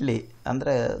ಸ್ಲೈಟ್ಲಿ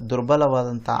ಅಂದರೆ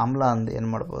ದುರ್ಬಲವಾದಂಥ ಆಮ್ಲ ಅಂದು ಏನು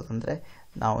ಮಾಡ್ಬೋದು ಅಂದರೆ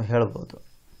ನಾವು ಹೇಳ್ಬೋದು.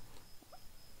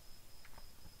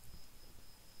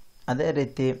 ಅದೇ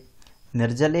ರೀತಿ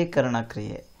ನಿರ್ಜಲೀಕರಣ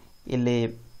ಕ್ರಿಯೆ. ಇಲ್ಲಿ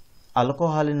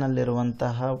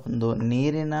ಆಲ್ಕೋಹಾಲಿನಲ್ಲಿರುವಂತಹ ಒಂದು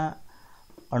ನೀರಿನ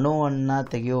ಅಣುವನ್ನು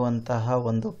ತೆಗೆಯುವಂತಹ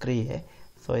ಒಂದು ಕ್ರಿಯೆ.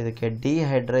 ಸೊ ಇದಕ್ಕೆ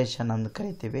ಡಿಹೈಡ್ರೇಷನ್ ಅಂತ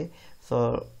ಕರಿತೀವಿ. ಸೊ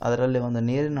ಅದರಲ್ಲಿ ಒಂದು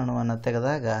ನೀರಿನ ಅಣುವನ್ನು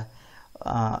ತೆಗೆದಾಗ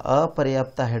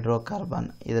ಅಪರ್ಯಾಪ್ತ ಹೈಡ್ರೋಕಾರ್ಬನ್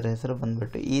ಇದರ ಹೆಸರು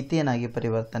ಬಂದುಬಿಟ್ಟು ಈಥೇನ್ ಆಗಿ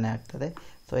ಪರಿವರ್ತನೆ ಆಗ್ತದೆ.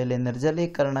 ಸೊ ಇಲ್ಲಿ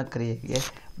ನಿರ್ಜಲೀಕರಣ ಕ್ರಿಯೆಗೆ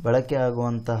ಬಳಕೆ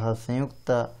ಆಗುವಂತಹ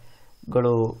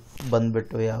ಸಂಯುಕ್ತಗಳು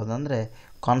ಬಂದುಬಿಟ್ಟು ಯಾವುದಂದರೆ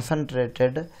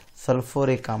ಕಾನ್ಸಂಟ್ರೇಟೆಡ್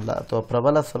ಸಲ್ಫೂರಿಕ್ ಆಮ್ಲ ಅಥವಾ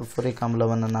ಪ್ರಬಲ ಸಲ್ಫೂರಿಕ್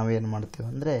ಆಮ್ಲವನ್ನು ನಾವೇನು ಮಾಡ್ತೀವಿ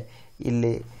ಅಂದರೆ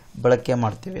ಇಲ್ಲಿ ಬಳಕೆ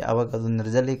ಮಾಡ್ತೀವಿ. ಆವಾಗ ಅದು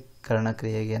ನಿರ್ಜಲೀಕರಣ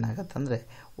ಕ್ರಿಯೆಗೆ ಏನಾಗುತ್ತೆ ಅಂದರೆ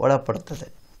ಒಳಪಡ್ತದೆ.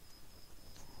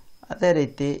 ಅದೇ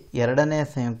ರೀತಿ ಎರಡನೇ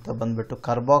ಸಂಯುಕ್ತ ಬಂದುಬಿಟ್ಟು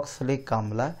ಕಾರ್ಬಾಕ್ಸಿಲಿಕ್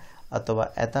ಆಮ್ಲ ಅಥವಾ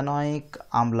ಎಥನಾಯಿಕ್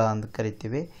ಆಮ್ಲ ಅಂತ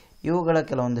ಕರಿತೀವಿ. ಇವುಗಳ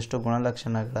ಕೆಲವೊಂದಿಷ್ಟು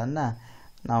ಗುಣಲಕ್ಷಣಗಳನ್ನು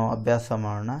ನಾವು ಅಭ್ಯಾಸ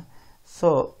ಮಾಡೋಣ. ಸೊ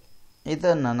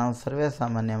ಇದನ್ನು ನಾವು ಸರ್ವೇ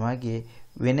ಸಾಮಾನ್ಯವಾಗಿ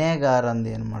ವಿನೆಗಾರ್ ಅಂದು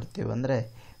ಏನು ಮಾಡ್ತೀವಿ ಅಂದರೆ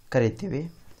ಕರಿತೀವಿ.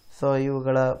 ಸೊ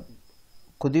ಇವುಗಳ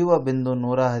ಕುದಿಯುವ ಬಿಂದು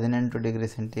 118 ಡಿಗ್ರಿ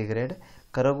ಸೆಂಟಿಗ್ರೇಡ್,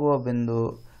 ಕರಗುವ ಬಿಂದು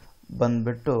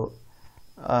ಬಂದುಬಿಟ್ಟು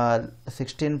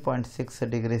 16.6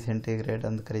 ಡಿಗ್ರಿ ಸೆಂಟಿಗ್ರೇಡ್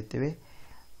ಅಂತ ಕರಿತೀವಿ.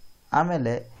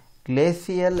 ಆಮೇಲೆ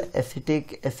ಗ್ಲೇಸಿಯಲ್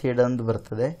ಎಸಿಟಿಕ್ ಆ್ಯಸಿಡ್ ಅಂತ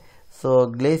ಬರ್ತದೆ. ಸೊ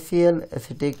ಗ್ಲೇಸಿಯಲ್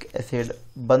ಎಸಿಟಿಕ್ ಆ್ಯಸಿಡ್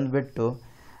ಬಂದುಬಿಟ್ಟು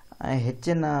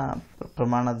ಹೆಚ್ಚಿನ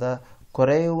ಪ್ರಮಾಣದ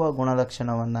ಕೊರೆಯುವ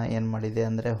ಗುಣಲಕ್ಷಣವನ್ನು ಏನು ಮಾಡಿದೆ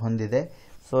ಅಂದರೆ ಹೊಂದಿದೆ.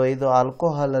 ಸೊ ಇದು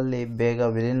ಆಲ್ಕೋಹಾಲಲ್ಲಿ ಬೇಗ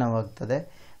ವಿಲೀನವಾಗ್ತದೆ,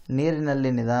 ನೀರಿನಲ್ಲಿ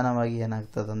ನಿಧಾನವಾಗಿ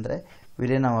ಏನಾಗ್ತದೆ ಅಂದರೆ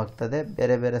ವಿಲೀನವಾಗ್ತದೆ.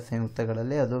 ಬೇರೆ ಬೇರೆ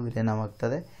ಸಂಯುಕ್ತಗಳಲ್ಲಿ ಅದು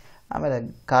ವಿಲೀನವಾಗ್ತದೆ. ಆಮೇಲೆ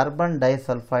ಕಾರ್ಬನ್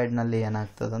ಡೈಸಲ್ಫೈಡ್ನಲ್ಲಿ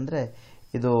ಏನಾಗ್ತದೆ ಅಂದರೆ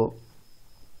ಇದು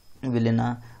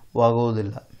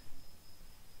ವಿಲೀನವಾಗುವುದಿಲ್ಲ.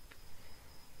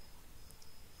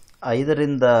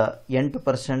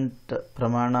 5-8%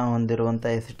 ಪ್ರಮಾಣ ಹೊಂದಿರುವಂಥ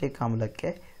ಎಸಿಟಿಕ್ ಆಮ್ಲಕ್ಕೆ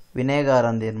ವಿನೆಗಾರ್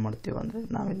ಅಂದು ಏನು ಮಾಡ್ತೀವಿ ಅಂದರೆ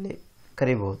ನಾವಿಲ್ಲಿ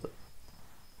ಕರಿಬಹುದು.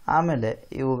 ಆಮೇಲೆ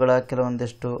ಇವುಗಳ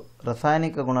ಕೆಲವೊಂದಿಷ್ಟು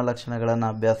ರಾಸಾಯನಿಕ ಗುಣಲಕ್ಷಣಗಳನ್ನು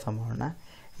ಅಭ್ಯಾಸ ಮಾಡೋಣ.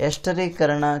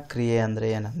 ಎಸ್ಟರೀಕರಣ ಕ್ರಿಯೆ ಅಂದರೆ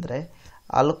ಏನಂದರೆ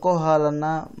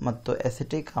ಆಲ್ಕೋಹಾಲನ್ನು ಮತ್ತು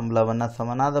ಎಸಿಟಿಕ್ ಆಮ್ಲವನ್ನು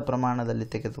ಸಮನಾದ ಪ್ರಮಾಣದಲ್ಲಿ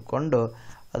ತೆಗೆದುಕೊಂಡು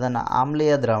ಅದನ್ನು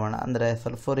ಆಮ್ಲೀಯ ದ್ರಾವಣ ಅಂದರೆ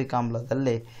ಸಲ್ಫೂರಿಕ್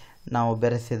ಆಮ್ಲದಲ್ಲಿ ನಾವು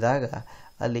ಬೆರೆಸಿದಾಗ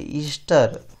ಅಲ್ಲಿ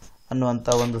ಈಸ್ಟರ್ ಅನ್ನುವಂಥ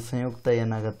ಒಂದು ಸಂಯುಕ್ತ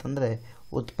ಏನಾಗುತ್ತಂದರೆ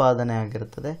ಉತ್ಪಾದನೆ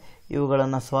ಆಗಿರುತ್ತದೆ.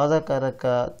 ಇವುಗಳನ್ನು ಸ್ವಾದಕಾರಕ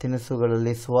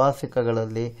ತಿನಿಸುಗಳಲ್ಲಿ,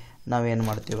 ಸುವಾಸಿಕಗಳಲ್ಲಿ ನಾವೇನು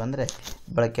ಮಾಡ್ತೀವಿ ಅಂದರೆ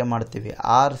ಬಳಕೆ ಮಾಡ್ತೀವಿ.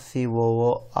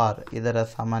 RCOOR ಇದರ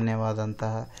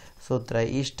ಸಾಮಾನ್ಯವಾದಂತಹ ಸೂತ್ರ.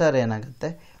 ಈಸ್ಟರ್ ಏನಾಗುತ್ತೆ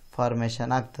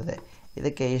ಫಾರ್ಮೇಷನ್ ಆಗ್ತದೆ.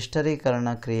 ಇದಕ್ಕೆ ಈಸ್ಟರೀಕರಣ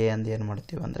ಕ್ರಿಯೆ ಎಂದು ಏನು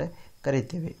ಮಾಡ್ತೀವಿ ಅಂದರೆ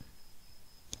ಕರಿತೀವಿ.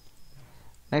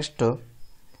 ನೆಕ್ಸ್ಟು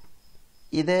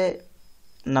ಇದೇ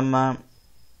ನಮ್ಮ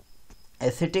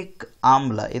ಎಸಿಟಿಕ್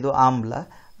ಆಮ್ಲ, ಇದು ಆಮ್ಲ,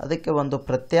 ಅದಕ್ಕೆ ಒಂದು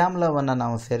ಪ್ರತ್ಯಾಮ್ಲವನ್ನು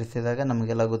ನಾವು ಸೇರಿಸಿದಾಗ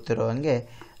ನಮಗೆಲ್ಲ ಗೊತ್ತಿರೋ ಹಾಗೆ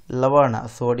ಲವಣ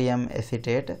ಸೋಡಿಯಂ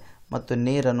ಎಸಿಟೇಟ್ ಮತ್ತು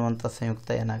ನೀರು ಅನ್ನುವಂಥ ಸಂಯುಕ್ತ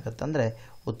ಏನಾಗುತ್ತೆ ಅಂದರೆ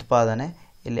ಉತ್ಪಾದನೆ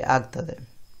ಇಲ್ಲಿ ಆಗ್ತದೆ.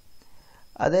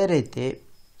 ಅದೇ ರೀತಿ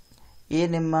ಈ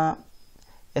ನಿಮ್ಮ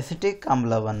ಎಸಿಟಿಕ್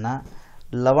ಆಮ್ಲವನ್ನು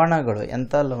ಲವಣಗಳು,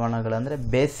 ಎಂಥ ಲವಣಗಳಂದರೆ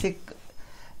ಬೇಸಿಕ್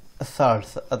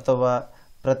ಸಾಲ್ಟ್ಸ್ ಅಥವಾ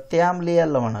ಪ್ರತ್ಯಾಮ್ಲೀಯ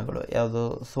ಲವಣಗಳು, ಯಾವುದು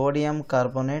ಸೋಡಿಯಂ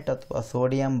ಕಾರ್ಬೋನೇಟ್ ಅಥವಾ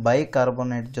ಸೋಡಿಯಂ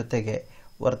ಬೈಕಾರ್ಬೋನೇಟ್ ಜೊತೆಗೆ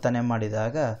ವರ್ತನೆ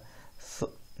ಮಾಡಿದಾಗ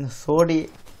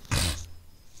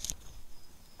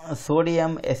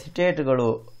ಸೋಡಿಯಂ ಎಸಿಟೇಟ್ಗಳು,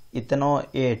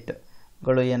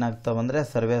 ಇಥೆನೋಯೇಟ್ಗಳು ಏನಾಗ್ತವಂದರೆ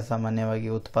ಸರ್ವೇ ಸಾಮಾನ್ಯವಾಗಿ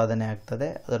ಉತ್ಪಾದನೆ ಆಗ್ತದೆ.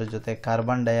 ಅದರ ಜೊತೆ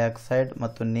ಕಾರ್ಬನ್ ಡೈಆಕ್ಸೈಡ್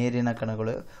ಮತ್ತು ನೀರಿನ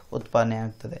ಕಣಗಳು ಉತ್ಪಾದನೆ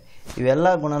ಆಗ್ತದೆ. ಇವೆಲ್ಲ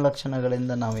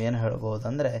ಗುಣಲಕ್ಷಣಗಳಿಂದ ನಾವು ಏನು ಹೇಳ್ಬೋದು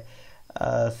ಅಂದರೆ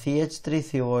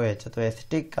CH3COH ಅಥವಾ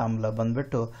ಎಸಿಟಿಕ್ ಆಮ್ಲ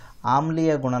ಬಂದ್ಬಿಟ್ಟು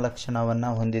ಆಮ್ಲೀಯ ಗುಣಲಕ್ಷಣವನ್ನು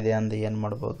ಹೊಂದಿದೆ ಎಂದು ಏನು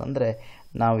ಮಾಡ್ಬೋದು ಅಂದರೆ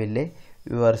ನಾವಿಲ್ಲಿ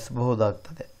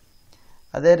ವಿವರಿಸಬಹುದಾಗ್ತದೆ.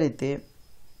 ಅದೇ ರೀತಿ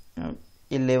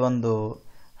ಇಲ್ಲಿ ಒಂದು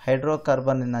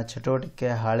ಹೈಡ್ರೋಕಾರ್ಬನ್ನಿನ ಚಟುವಟಿಕೆ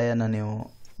ಹಾಳೆಯನ್ನು ನೀವು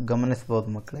ಗಮನಿಸ್ಬೋದು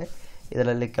ಮಕ್ಕಳೇ.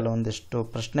 ಇದರಲ್ಲಿ ಕೆಲವೊಂದಿಷ್ಟು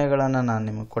ಪ್ರಶ್ನೆಗಳನ್ನು ನಾನು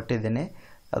ನಿಮಗೆ ಕೊಟ್ಟಿದ್ದೀನಿ.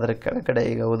 ಅದರ ಕೆಳಗಡೆ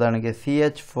ಈಗ ಉದಾಹರಣೆಗೆ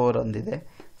CH4 ಅಂದಿದೆ.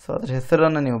 ಸೊ ಅದರ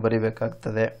ಹೆಸರನ್ನು ನೀವು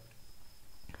ಬರಿಬೇಕಾಗ್ತದೆ.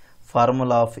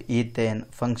 Formula of ethane,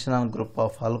 functional group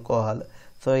of alcohol.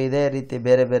 So ಇದೇ ರೀತಿ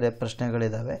ಬೇರೆ ಬೇರೆ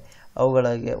ಪ್ರಶ್ನೆಗಳಿದ್ದಾವೆ.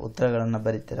 ಅವುಗಳಿಗೆ ಉತ್ತರಗಳನ್ನು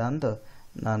ಬರಿತೀರಾ ಎಂದು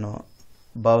ನಾನು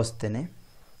ಭಾವಿಸ್ತೀನಿ.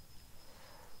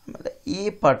 ಆಮೇಲೆ ಈ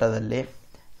ಪಾಠದಲ್ಲಿ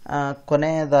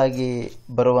ಕೊನೆಯದಾಗಿ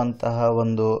ಬರುವಂತಹ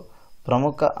ಒಂದು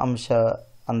ಪ್ರಮುಖ ಅಂಶ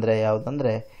ಅಂದರೆ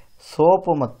ಯಾವುದಂದರೆ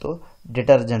ಸೋಪು ಮತ್ತು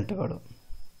ಡಿಟರ್ಜೆಂಟ್ಗಳು.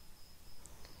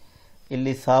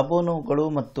 ಇಲ್ಲಿ ಸಾಬೂನುಗಳು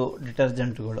ಮತ್ತು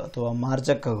ಡಿಟರ್ಜೆಂಟ್ಗಳು ಅಥವಾ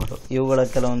ಮಾರ್ಜಕಗಳು, ಇವುಗಳ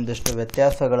ಕೆಲವೊಂದಿಷ್ಟು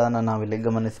ವ್ಯತ್ಯಾಸಗಳನ್ನು ನಾವಿಲ್ಲಿ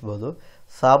ಗಮನಿಸ್ಬೋದು.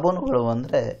 ಸಾಬೂನುಗಳು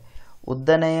ಅಂದರೆ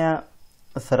ಉದ್ದನೆಯ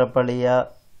ಸರಪಳಿಯ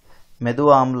ಮೆದು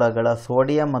ಆಮ್ಲಗಳ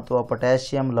ಸೋಡಿಯಂ ಅಥವಾ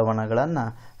ಪೊಟ್ಯಾಷಿಯಂ ಲವಣಗಳನ್ನು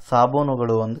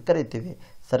ಸಾಬೂನುಗಳು ಎಂದು ಕರಿತೀವಿ.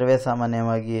 ಸರ್ವೇ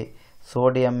ಸಾಮಾನ್ಯವಾಗಿ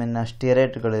ಸೋಡಿಯಮ್ಮಿನ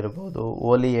ಸ್ಟಿರೇಟ್ಗಳಿರ್ಬೋದು,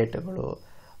 ಓಲಿಯೇಟ್ಗಳು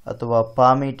ಅಥವಾ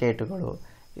ಪಾಮಿಟೇಟ್ಗಳು.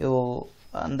 ಇವು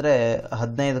ಅಂದರೆ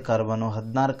 15 ಕಾರ್ಬನು,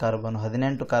 16 ಕಾರ್ಬನು,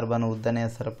 18 ಕಾರ್ಬನು ಉದ್ದನೆಯ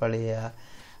ಸರಪಳಿಯ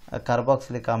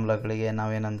ಕಾರ್ಬಾಕ್ಸಿಲಿಕ್ ಆಮ್ಲಗಳಿಗೆ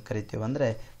ನಾವೇನಂದು ಕರಿತೀವಿ ಅಂದರೆ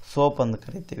ಸೋಪ್ ಎಂದು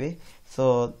ಕರಿತೀವಿ. ಸೊ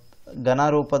ಘನ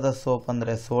ರೂಪದ ಸೋಪ್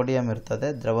ಅಂದರೆ ಸೋಡಿಯಂ ಇರ್ತದೆ,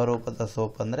 ದ್ರವ ರೂಪದ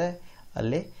ಸೋಪ್ ಅಂದರೆ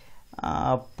ಅಲ್ಲಿ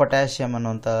ಪೊಟ್ಯಾಷಿಯಂ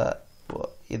ಅನ್ನುವಂಥ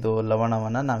ಇದು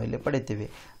ಲವಣವನ್ನು ನಾವಿಲ್ಲಿ ಪಡಿತೀವಿ.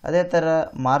 ಅದೇ ಥರ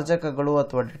ಮಾರ್ಜಕಗಳು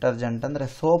ಅಥವಾ ಡಿಟರ್ಜೆಂಟ್ ಅಂದರೆ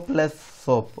ಸೋಪ್ಲೆಸ್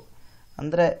ಸೋಪ್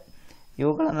ಅಂದರೆ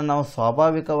ಇವುಗಳನ್ನು ನಾವು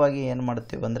ಸ್ವಾಭಾವಿಕವಾಗಿ ಏನು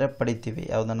ಮಾಡ್ತೀವಿ ಅಂದರೆ ಪಡಿತೀವಿ,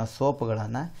 ಯಾವುದನ್ನು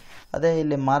ಸೋಪ್ಗಳನ್ನು. ಅದೇ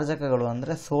ಇಲ್ಲಿ ಮಾರ್ಜಕಗಳು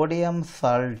ಅಂದರೆ sodium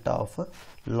salt of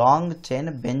long chain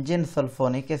benzene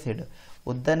sulphonic acid,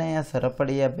 ಉದ್ದನೆಯ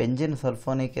ಸರಪಳಿಯ ಬೆಂಜಿನ್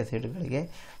ಸಲ್ಫೋನಿಕ್ ಆ್ಯಸಿಡ್ಗಳಿಗೆ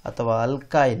ಅಥವಾ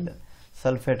ಅಲ್ಕೈಲ್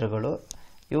ಸಲ್ಫೇಟ್ಗಳು,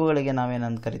 ಇವುಗಳಿಗೆ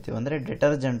ನಾವೇನಂದು ಕರಿತೀವಿ ಅಂದರೆ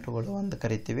ಡಿಟರ್ಜೆಂಟ್ಗಳು ಅಂತ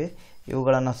ಕರಿತೀವಿ.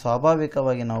 ಇವುಗಳನ್ನು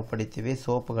ಸ್ವಾಭಾವಿಕವಾಗಿ ನಾವು ಪಡಿತೀವಿ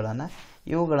ಸೋಪ್ಗಳನ್ನು.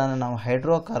 ಇವುಗಳನ್ನು ನಾವು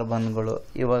ಹೈಡ್ರೋಕಾರ್ಬನ್ಗಳು,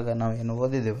 ಇವಾಗ ನಾವೇನು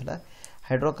ಓದಿದ್ದೀವಲ್ಲ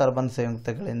ಹೈಡ್ರೋಕಾರ್ಬನ್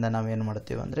ಸಂಯುಕ್ತಗಳಿಂದ ನಾವೇನು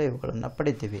ಮಾಡ್ತೀವಿ ಅಂದರೆ ಇವುಗಳನ್ನು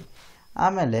ಪಡಿತೀವಿ.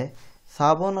 ಆಮೇಲೆ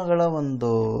ಸಾಬೂನುಗಳ ಒಂದು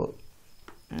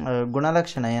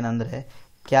ಗುಣಲಕ್ಷಣ ಏನಂದರೆ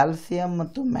ಕ್ಯಾಲ್ಸಿಯಂ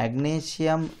ಮತ್ತು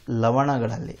ಮ್ಯಾಗ್ನೀಷಿಯಂ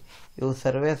ಲವಣಗಳಲ್ಲಿ ಇವು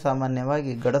ಸರ್ವೇ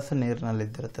ಸಾಮಾನ್ಯವಾಗಿ ಗಡಸು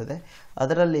ನೀರಿನಲ್ಲಿದ್ದಿರುತ್ತದೆ.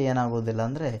 ಅದರಲ್ಲಿ ಏನಾಗುವುದಿಲ್ಲ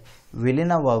ಅಂದರೆ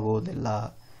ವಿಲೀನವಾಗುವುದಿಲ್ಲ.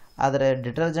 ಆದರೆ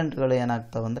ಡಿಟರ್ಜೆಂಟ್ಗಳು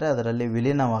ಏನಾಗ್ತವೆ ಅಂದರೆ ಅದರಲ್ಲಿ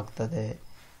ವಿಲೀನವಾಗ್ತದೆ.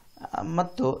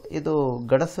 ಮತ್ತು ಇದು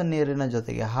ಗಡಸು ನೀರಿನ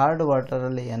ಜೊತೆಗೆ ಹಾರ್ಡ್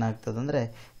ವಾಟರಲ್ಲಿ ಏನಾಗ್ತದೆ ಅಂದರೆ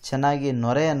ಚೆನ್ನಾಗಿ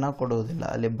ನೊರೆಯನ್ನು ಕೊಡುವುದಿಲ್ಲ,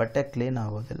 ಅಲ್ಲಿ ಬಟ್ಟೆ ಕ್ಲೀನ್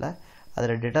ಆಗೋದಿಲ್ಲ.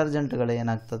 ಆದರೆ ಡಿಟರ್ಜೆಂಟ್ಗಳು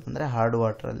ಏನಾಗ್ತದೆ ಅಂದರೆ ಹಾರ್ಡ್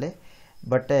ವಾಟರಲ್ಲಿ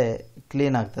ಬಟ್ಟೆ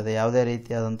ಕ್ಲೀನ್ ಆಗ್ತದೆ, ಯಾವುದೇ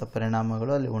ರೀತಿಯಾದಂಥ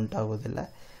ಪರಿಣಾಮಗಳು ಅಲ್ಲಿ ಉಂಟಾಗೋದಿಲ್ಲ.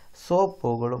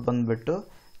 ಸೋಪುಗಳು ಬಂದುಬಿಟ್ಟು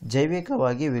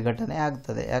ಜೈವಿಕವಾಗಿ ವಿಘಟನೆ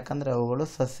ಆಗ್ತದೆ, ಯಾಕಂದರೆ ಅವುಗಳು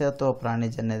ಸಸ್ಯ ಅಥವಾ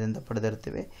ಪ್ರಾಣಿಜನ್ಯದಿಂದ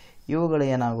ಪಡೆದಿರ್ತೀವಿ. ಇವುಗಳು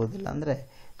ಏನಾಗೋದಿಲ್ಲ ಅಂದರೆ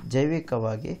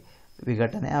ಜೈವಿಕವಾಗಿ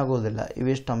ವಿಘಟನೆ ಆಗೋದಿಲ್ಲ.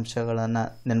 ಇವಿಷ್ಟು ಅಂಶಗಳನ್ನು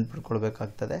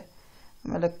ನೆನಪಿಟ್ಕೊಳ್ಬೇಕಾಗ್ತದೆ.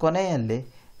 ಆಮೇಲೆ ಕೊನೆಯಲ್ಲಿ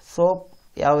ಸೋಪ್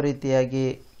ಯಾವ ರೀತಿಯಾಗಿ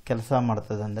ಕೆಲಸ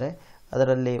ಮಾಡ್ತದೆ ಅಂದರೆ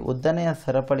ಅದರಲ್ಲಿ ಉದ್ದನೆಯ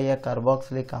ಸರಪಳಿಯ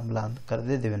ಕಾರ್ಬಾಕ್ಸಿಲಿಕ್ ಆಮ್ಲ ಅಂತ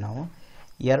ಕರೆದಿದ್ದೀವಿ ನಾವು.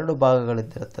 2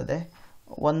 ಭಾಗಗಳಿದ್ದಿರುತ್ತದೆ.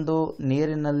 ಒಂದು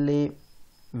ನೀರಿನಲ್ಲಿ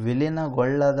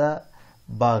ವಿಲೀನಗೊಳ್ಳದ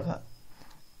ಭಾಗ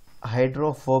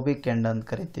ಹೈಡ್ರೋಫೋಬಿಕ್ ಎಂಡ್ ಅಂತ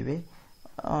ಕರಿತೀವಿ.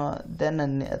 ದೆನ್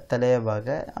ತಲೆಯ ಭಾಗ,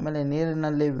 ಆಮೇಲೆ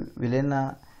ನೀರಿನಲ್ಲಿ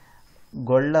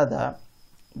ವಿಲೀನಗೊಳ್ಳದ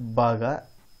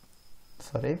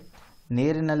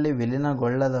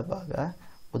ಭಾಗ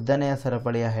ಉದ್ದನೆಯ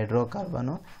ಸರಪಳಿಯ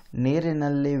ಹೈಡ್ರೋಕಾರ್ಬನು.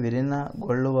 ನೀರಿನಲ್ಲಿ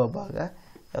ವಿಲೀನಗೊಳ್ಳುವ ಭಾಗ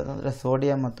ಯಾವುದಂದರೆ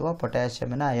ಸೋಡಿಯಂ ಅಥವಾ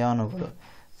ಪೊಟ್ಯಾಷಿಯಮಿನ ಅಯಾನುಗಳು.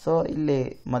 ಸೊ ಇಲ್ಲಿ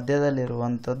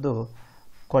ಮಧ್ಯದಲ್ಲಿರುವಂಥದ್ದು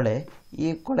ಕೊಳೆ. ಈ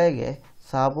ಕೊಳೆಗೆ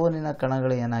ಸಾಬೂನಿನ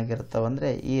ಕಣಗಳು ಏನಾಗಿರ್ತವೆ ಅಂದರೆ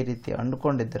ಈ ರೀತಿ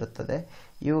ಅಂಡ್ಕೊಂಡಿದ್ದಿರುತ್ತದೆ.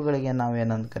 ಇವುಗಳಿಗೆ ನಾವು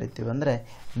ಏನಂತ ಕರಿತೀವಿ ಅಂದರೆ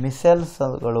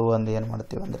ಮಿಸೆಲ್ಸ್ಗಳು ಒಂದು ಏನು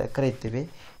ಮಾಡ್ತೀವಿ ಅಂದರೆ ಕರಿತೀವಿ.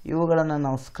 ಇವುಗಳನ್ನು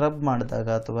ನಾವು ಸ್ಕ್ರಬ್ ಮಾಡಿದಾಗ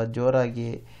ಅಥವಾ ಜೋರಾಗಿ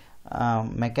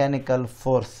ಮೆಕ್ಯಾನಿಕಲ್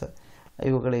ಫೋರ್ಸ್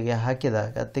ಇವುಗಳಿಗೆ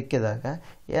ತಿಕ್ಕಿದಾಗ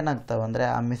ಏನಾಗ್ತವೆ ಅಂದರೆ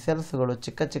ಆ ಮಿಸೆಲ್ಸ್ಗಳು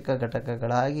ಚಿಕ್ಕ ಚಿಕ್ಕ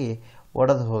ಘಟಕಗಳಾಗಿ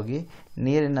ಒಡೆದು ಹೋಗಿ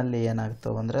ನೀರಿನಲ್ಲಿ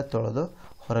ಏನಾಗ್ತವೆ ಅಂದರೆ ತೊಳೆದು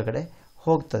ಹೊರಗಡೆ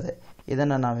ಹೋಗ್ತದೆ.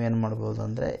 ಇದನ್ನು ನಾವು ಏನು ಮಾಡ್ಬೋದು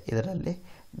ಅಂದರೆ ಇದರಲ್ಲಿ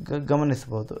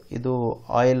ಗಮನಿಸ್ಬೋದು. ಇದು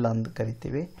ಆಯಿಲ್ ಅಂತ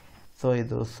ಕರಿತೀವಿ. ಸೊ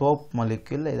ಇದು ಸೋಪ್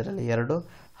ಮಾಲಿಕ್ಯೂಲ್. ಇದರಲ್ಲಿ 2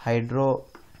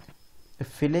 ಹೈಡ್ರೋಫಿಲಿಕ್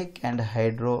ಆ್ಯಂಡ್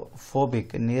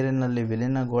ಹೈಡ್ರೋಫೋಬಿಕ್. ನೀರಿನಲ್ಲಿ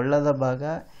ವಿಲೀನಗೊಳ್ಳದ ಭಾಗ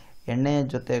ಎಣ್ಣೆಯ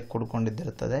ಜೊತೆ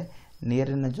ಕೂಡ್ಕೊಂಡಿದ್ದಿರುತ್ತದೆ.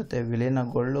 ನೀರಿನ ಜೊತೆ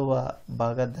ವಿಲೀನಗೊಳ್ಳುವ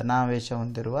ಭಾಗ ಧನಾವೇಶ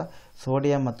ಹೊಂದಿರುವ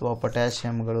ಸೋಡಿಯಂ ಅಥವಾ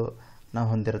ಪೊಟ್ಯಾಷಿಯಂಗಳನ್ನು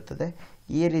ಹೊಂದಿರುತ್ತದೆ.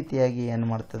 ಈ ರೀತಿಯಾಗಿ ಏನು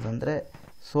ಮಾಡ್ತದೆ ಅಂದರೆ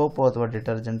ಸೋಪು ಅಥವಾ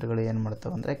ಡಿಟರ್ಜೆಂಟ್ಗಳು ಏನು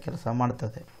ಮಾಡ್ತವೆ ಅಂದರೆ ಕೆಲಸ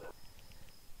ಮಾಡ್ತದೆ.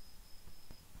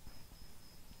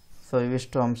 ಸೊ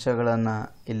ಇವಿಷ್ಟು ಅಂಶಗಳನ್ನು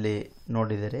ಇಲ್ಲಿ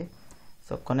ನೋಡಿದಿರಿ.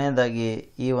 ಸೊ ಕೊನೆಯದಾಗಿ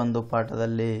ಈ ಒಂದು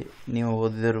ಪಾಠದಲ್ಲಿ ನೀವು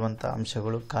ಓದಿದಿರುವಂಥ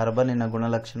ಅಂಶಗಳು ಕಾರ್ಬನ್ನಿನ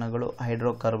ಗುಣಲಕ್ಷಣಗಳು,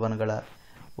 ಹೈಡ್ರೋಕಾರ್ಬನ್ಗಳ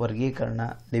ವರ್ಗೀಕರಣ,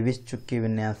 ಲಿವಿಸ್ ಚುಕ್ಕಿ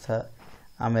ವಿನ್ಯಾಸ,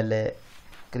 ಆಮೇಲೆ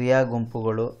ಕ್ರಿಯಾ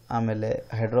ಗುಂಪುಗಳು, ಆಮೇಲೆ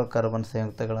ಹೈಡ್ರೋಕಾರ್ಬನ್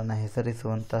ಸಂಯುಕ್ತಗಳನ್ನು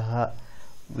ಹೆಸರಿಸುವಂತಹ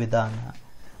ವಿಧಾನ,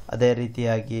 ಅದೇ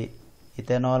ರೀತಿಯಾಗಿ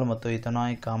ಇಥೆನಾಲ್ ಮತ್ತು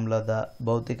ಇಥೆನಾಯಿಕ್ ಆಮ್ಲದ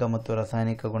ಭೌತಿಕ ಮತ್ತು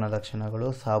ರಾಸಾಯನಿಕ ಗುಣಲಕ್ಷಣಗಳು,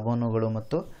 ಸಾಬೂನುಗಳು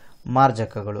ಮತ್ತು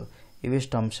ಮಾರ್ಜಕಗಳು,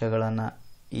 ಇವಿಷ್ಟು ಅಂಶಗಳನ್ನು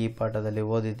ಈ ಪಾಠದಲ್ಲಿ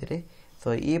ಓದಿದಿರಿ. ಸೊ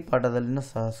ಈ ಪಾಠದಲ್ಲಿನೂ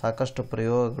ಸಾಕಷ್ಟು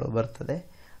ಪ್ರಯೋಗಗಳು ಬರ್ತದೆ.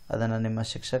 ಅದನ್ನು ನಿಮ್ಮ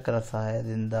ಶಿಕ್ಷಕರ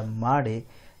ಸಹಾಯದಿಂದ ಮಾಡಿ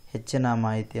ಹೆಚ್ಚಿನ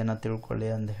ಮಾಹಿತಿಯನ್ನು ತಿಳ್ಕೊಳ್ಳಿ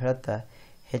ಅಂತ ಹೇಳ್ತಾ,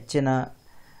 ಹೆಚ್ಚಿನ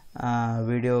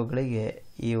ವಿಡಿಯೋಗಳಿಗೆ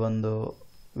ಈ ಒಂದು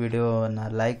ವಿಡಿಯೋವನ್ನು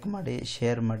ಲೈಕ್ ಮಾಡಿ,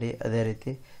 ಶೇರ್ ಮಾಡಿ, ಅದೇ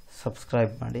ರೀತಿ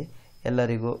ಸಬ್ಸ್ಕ್ರೈಬ್ ಮಾಡಿ.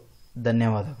 ಎಲ್ಲರಿಗೂ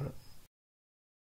ಧನ್ಯವಾದಗಳು.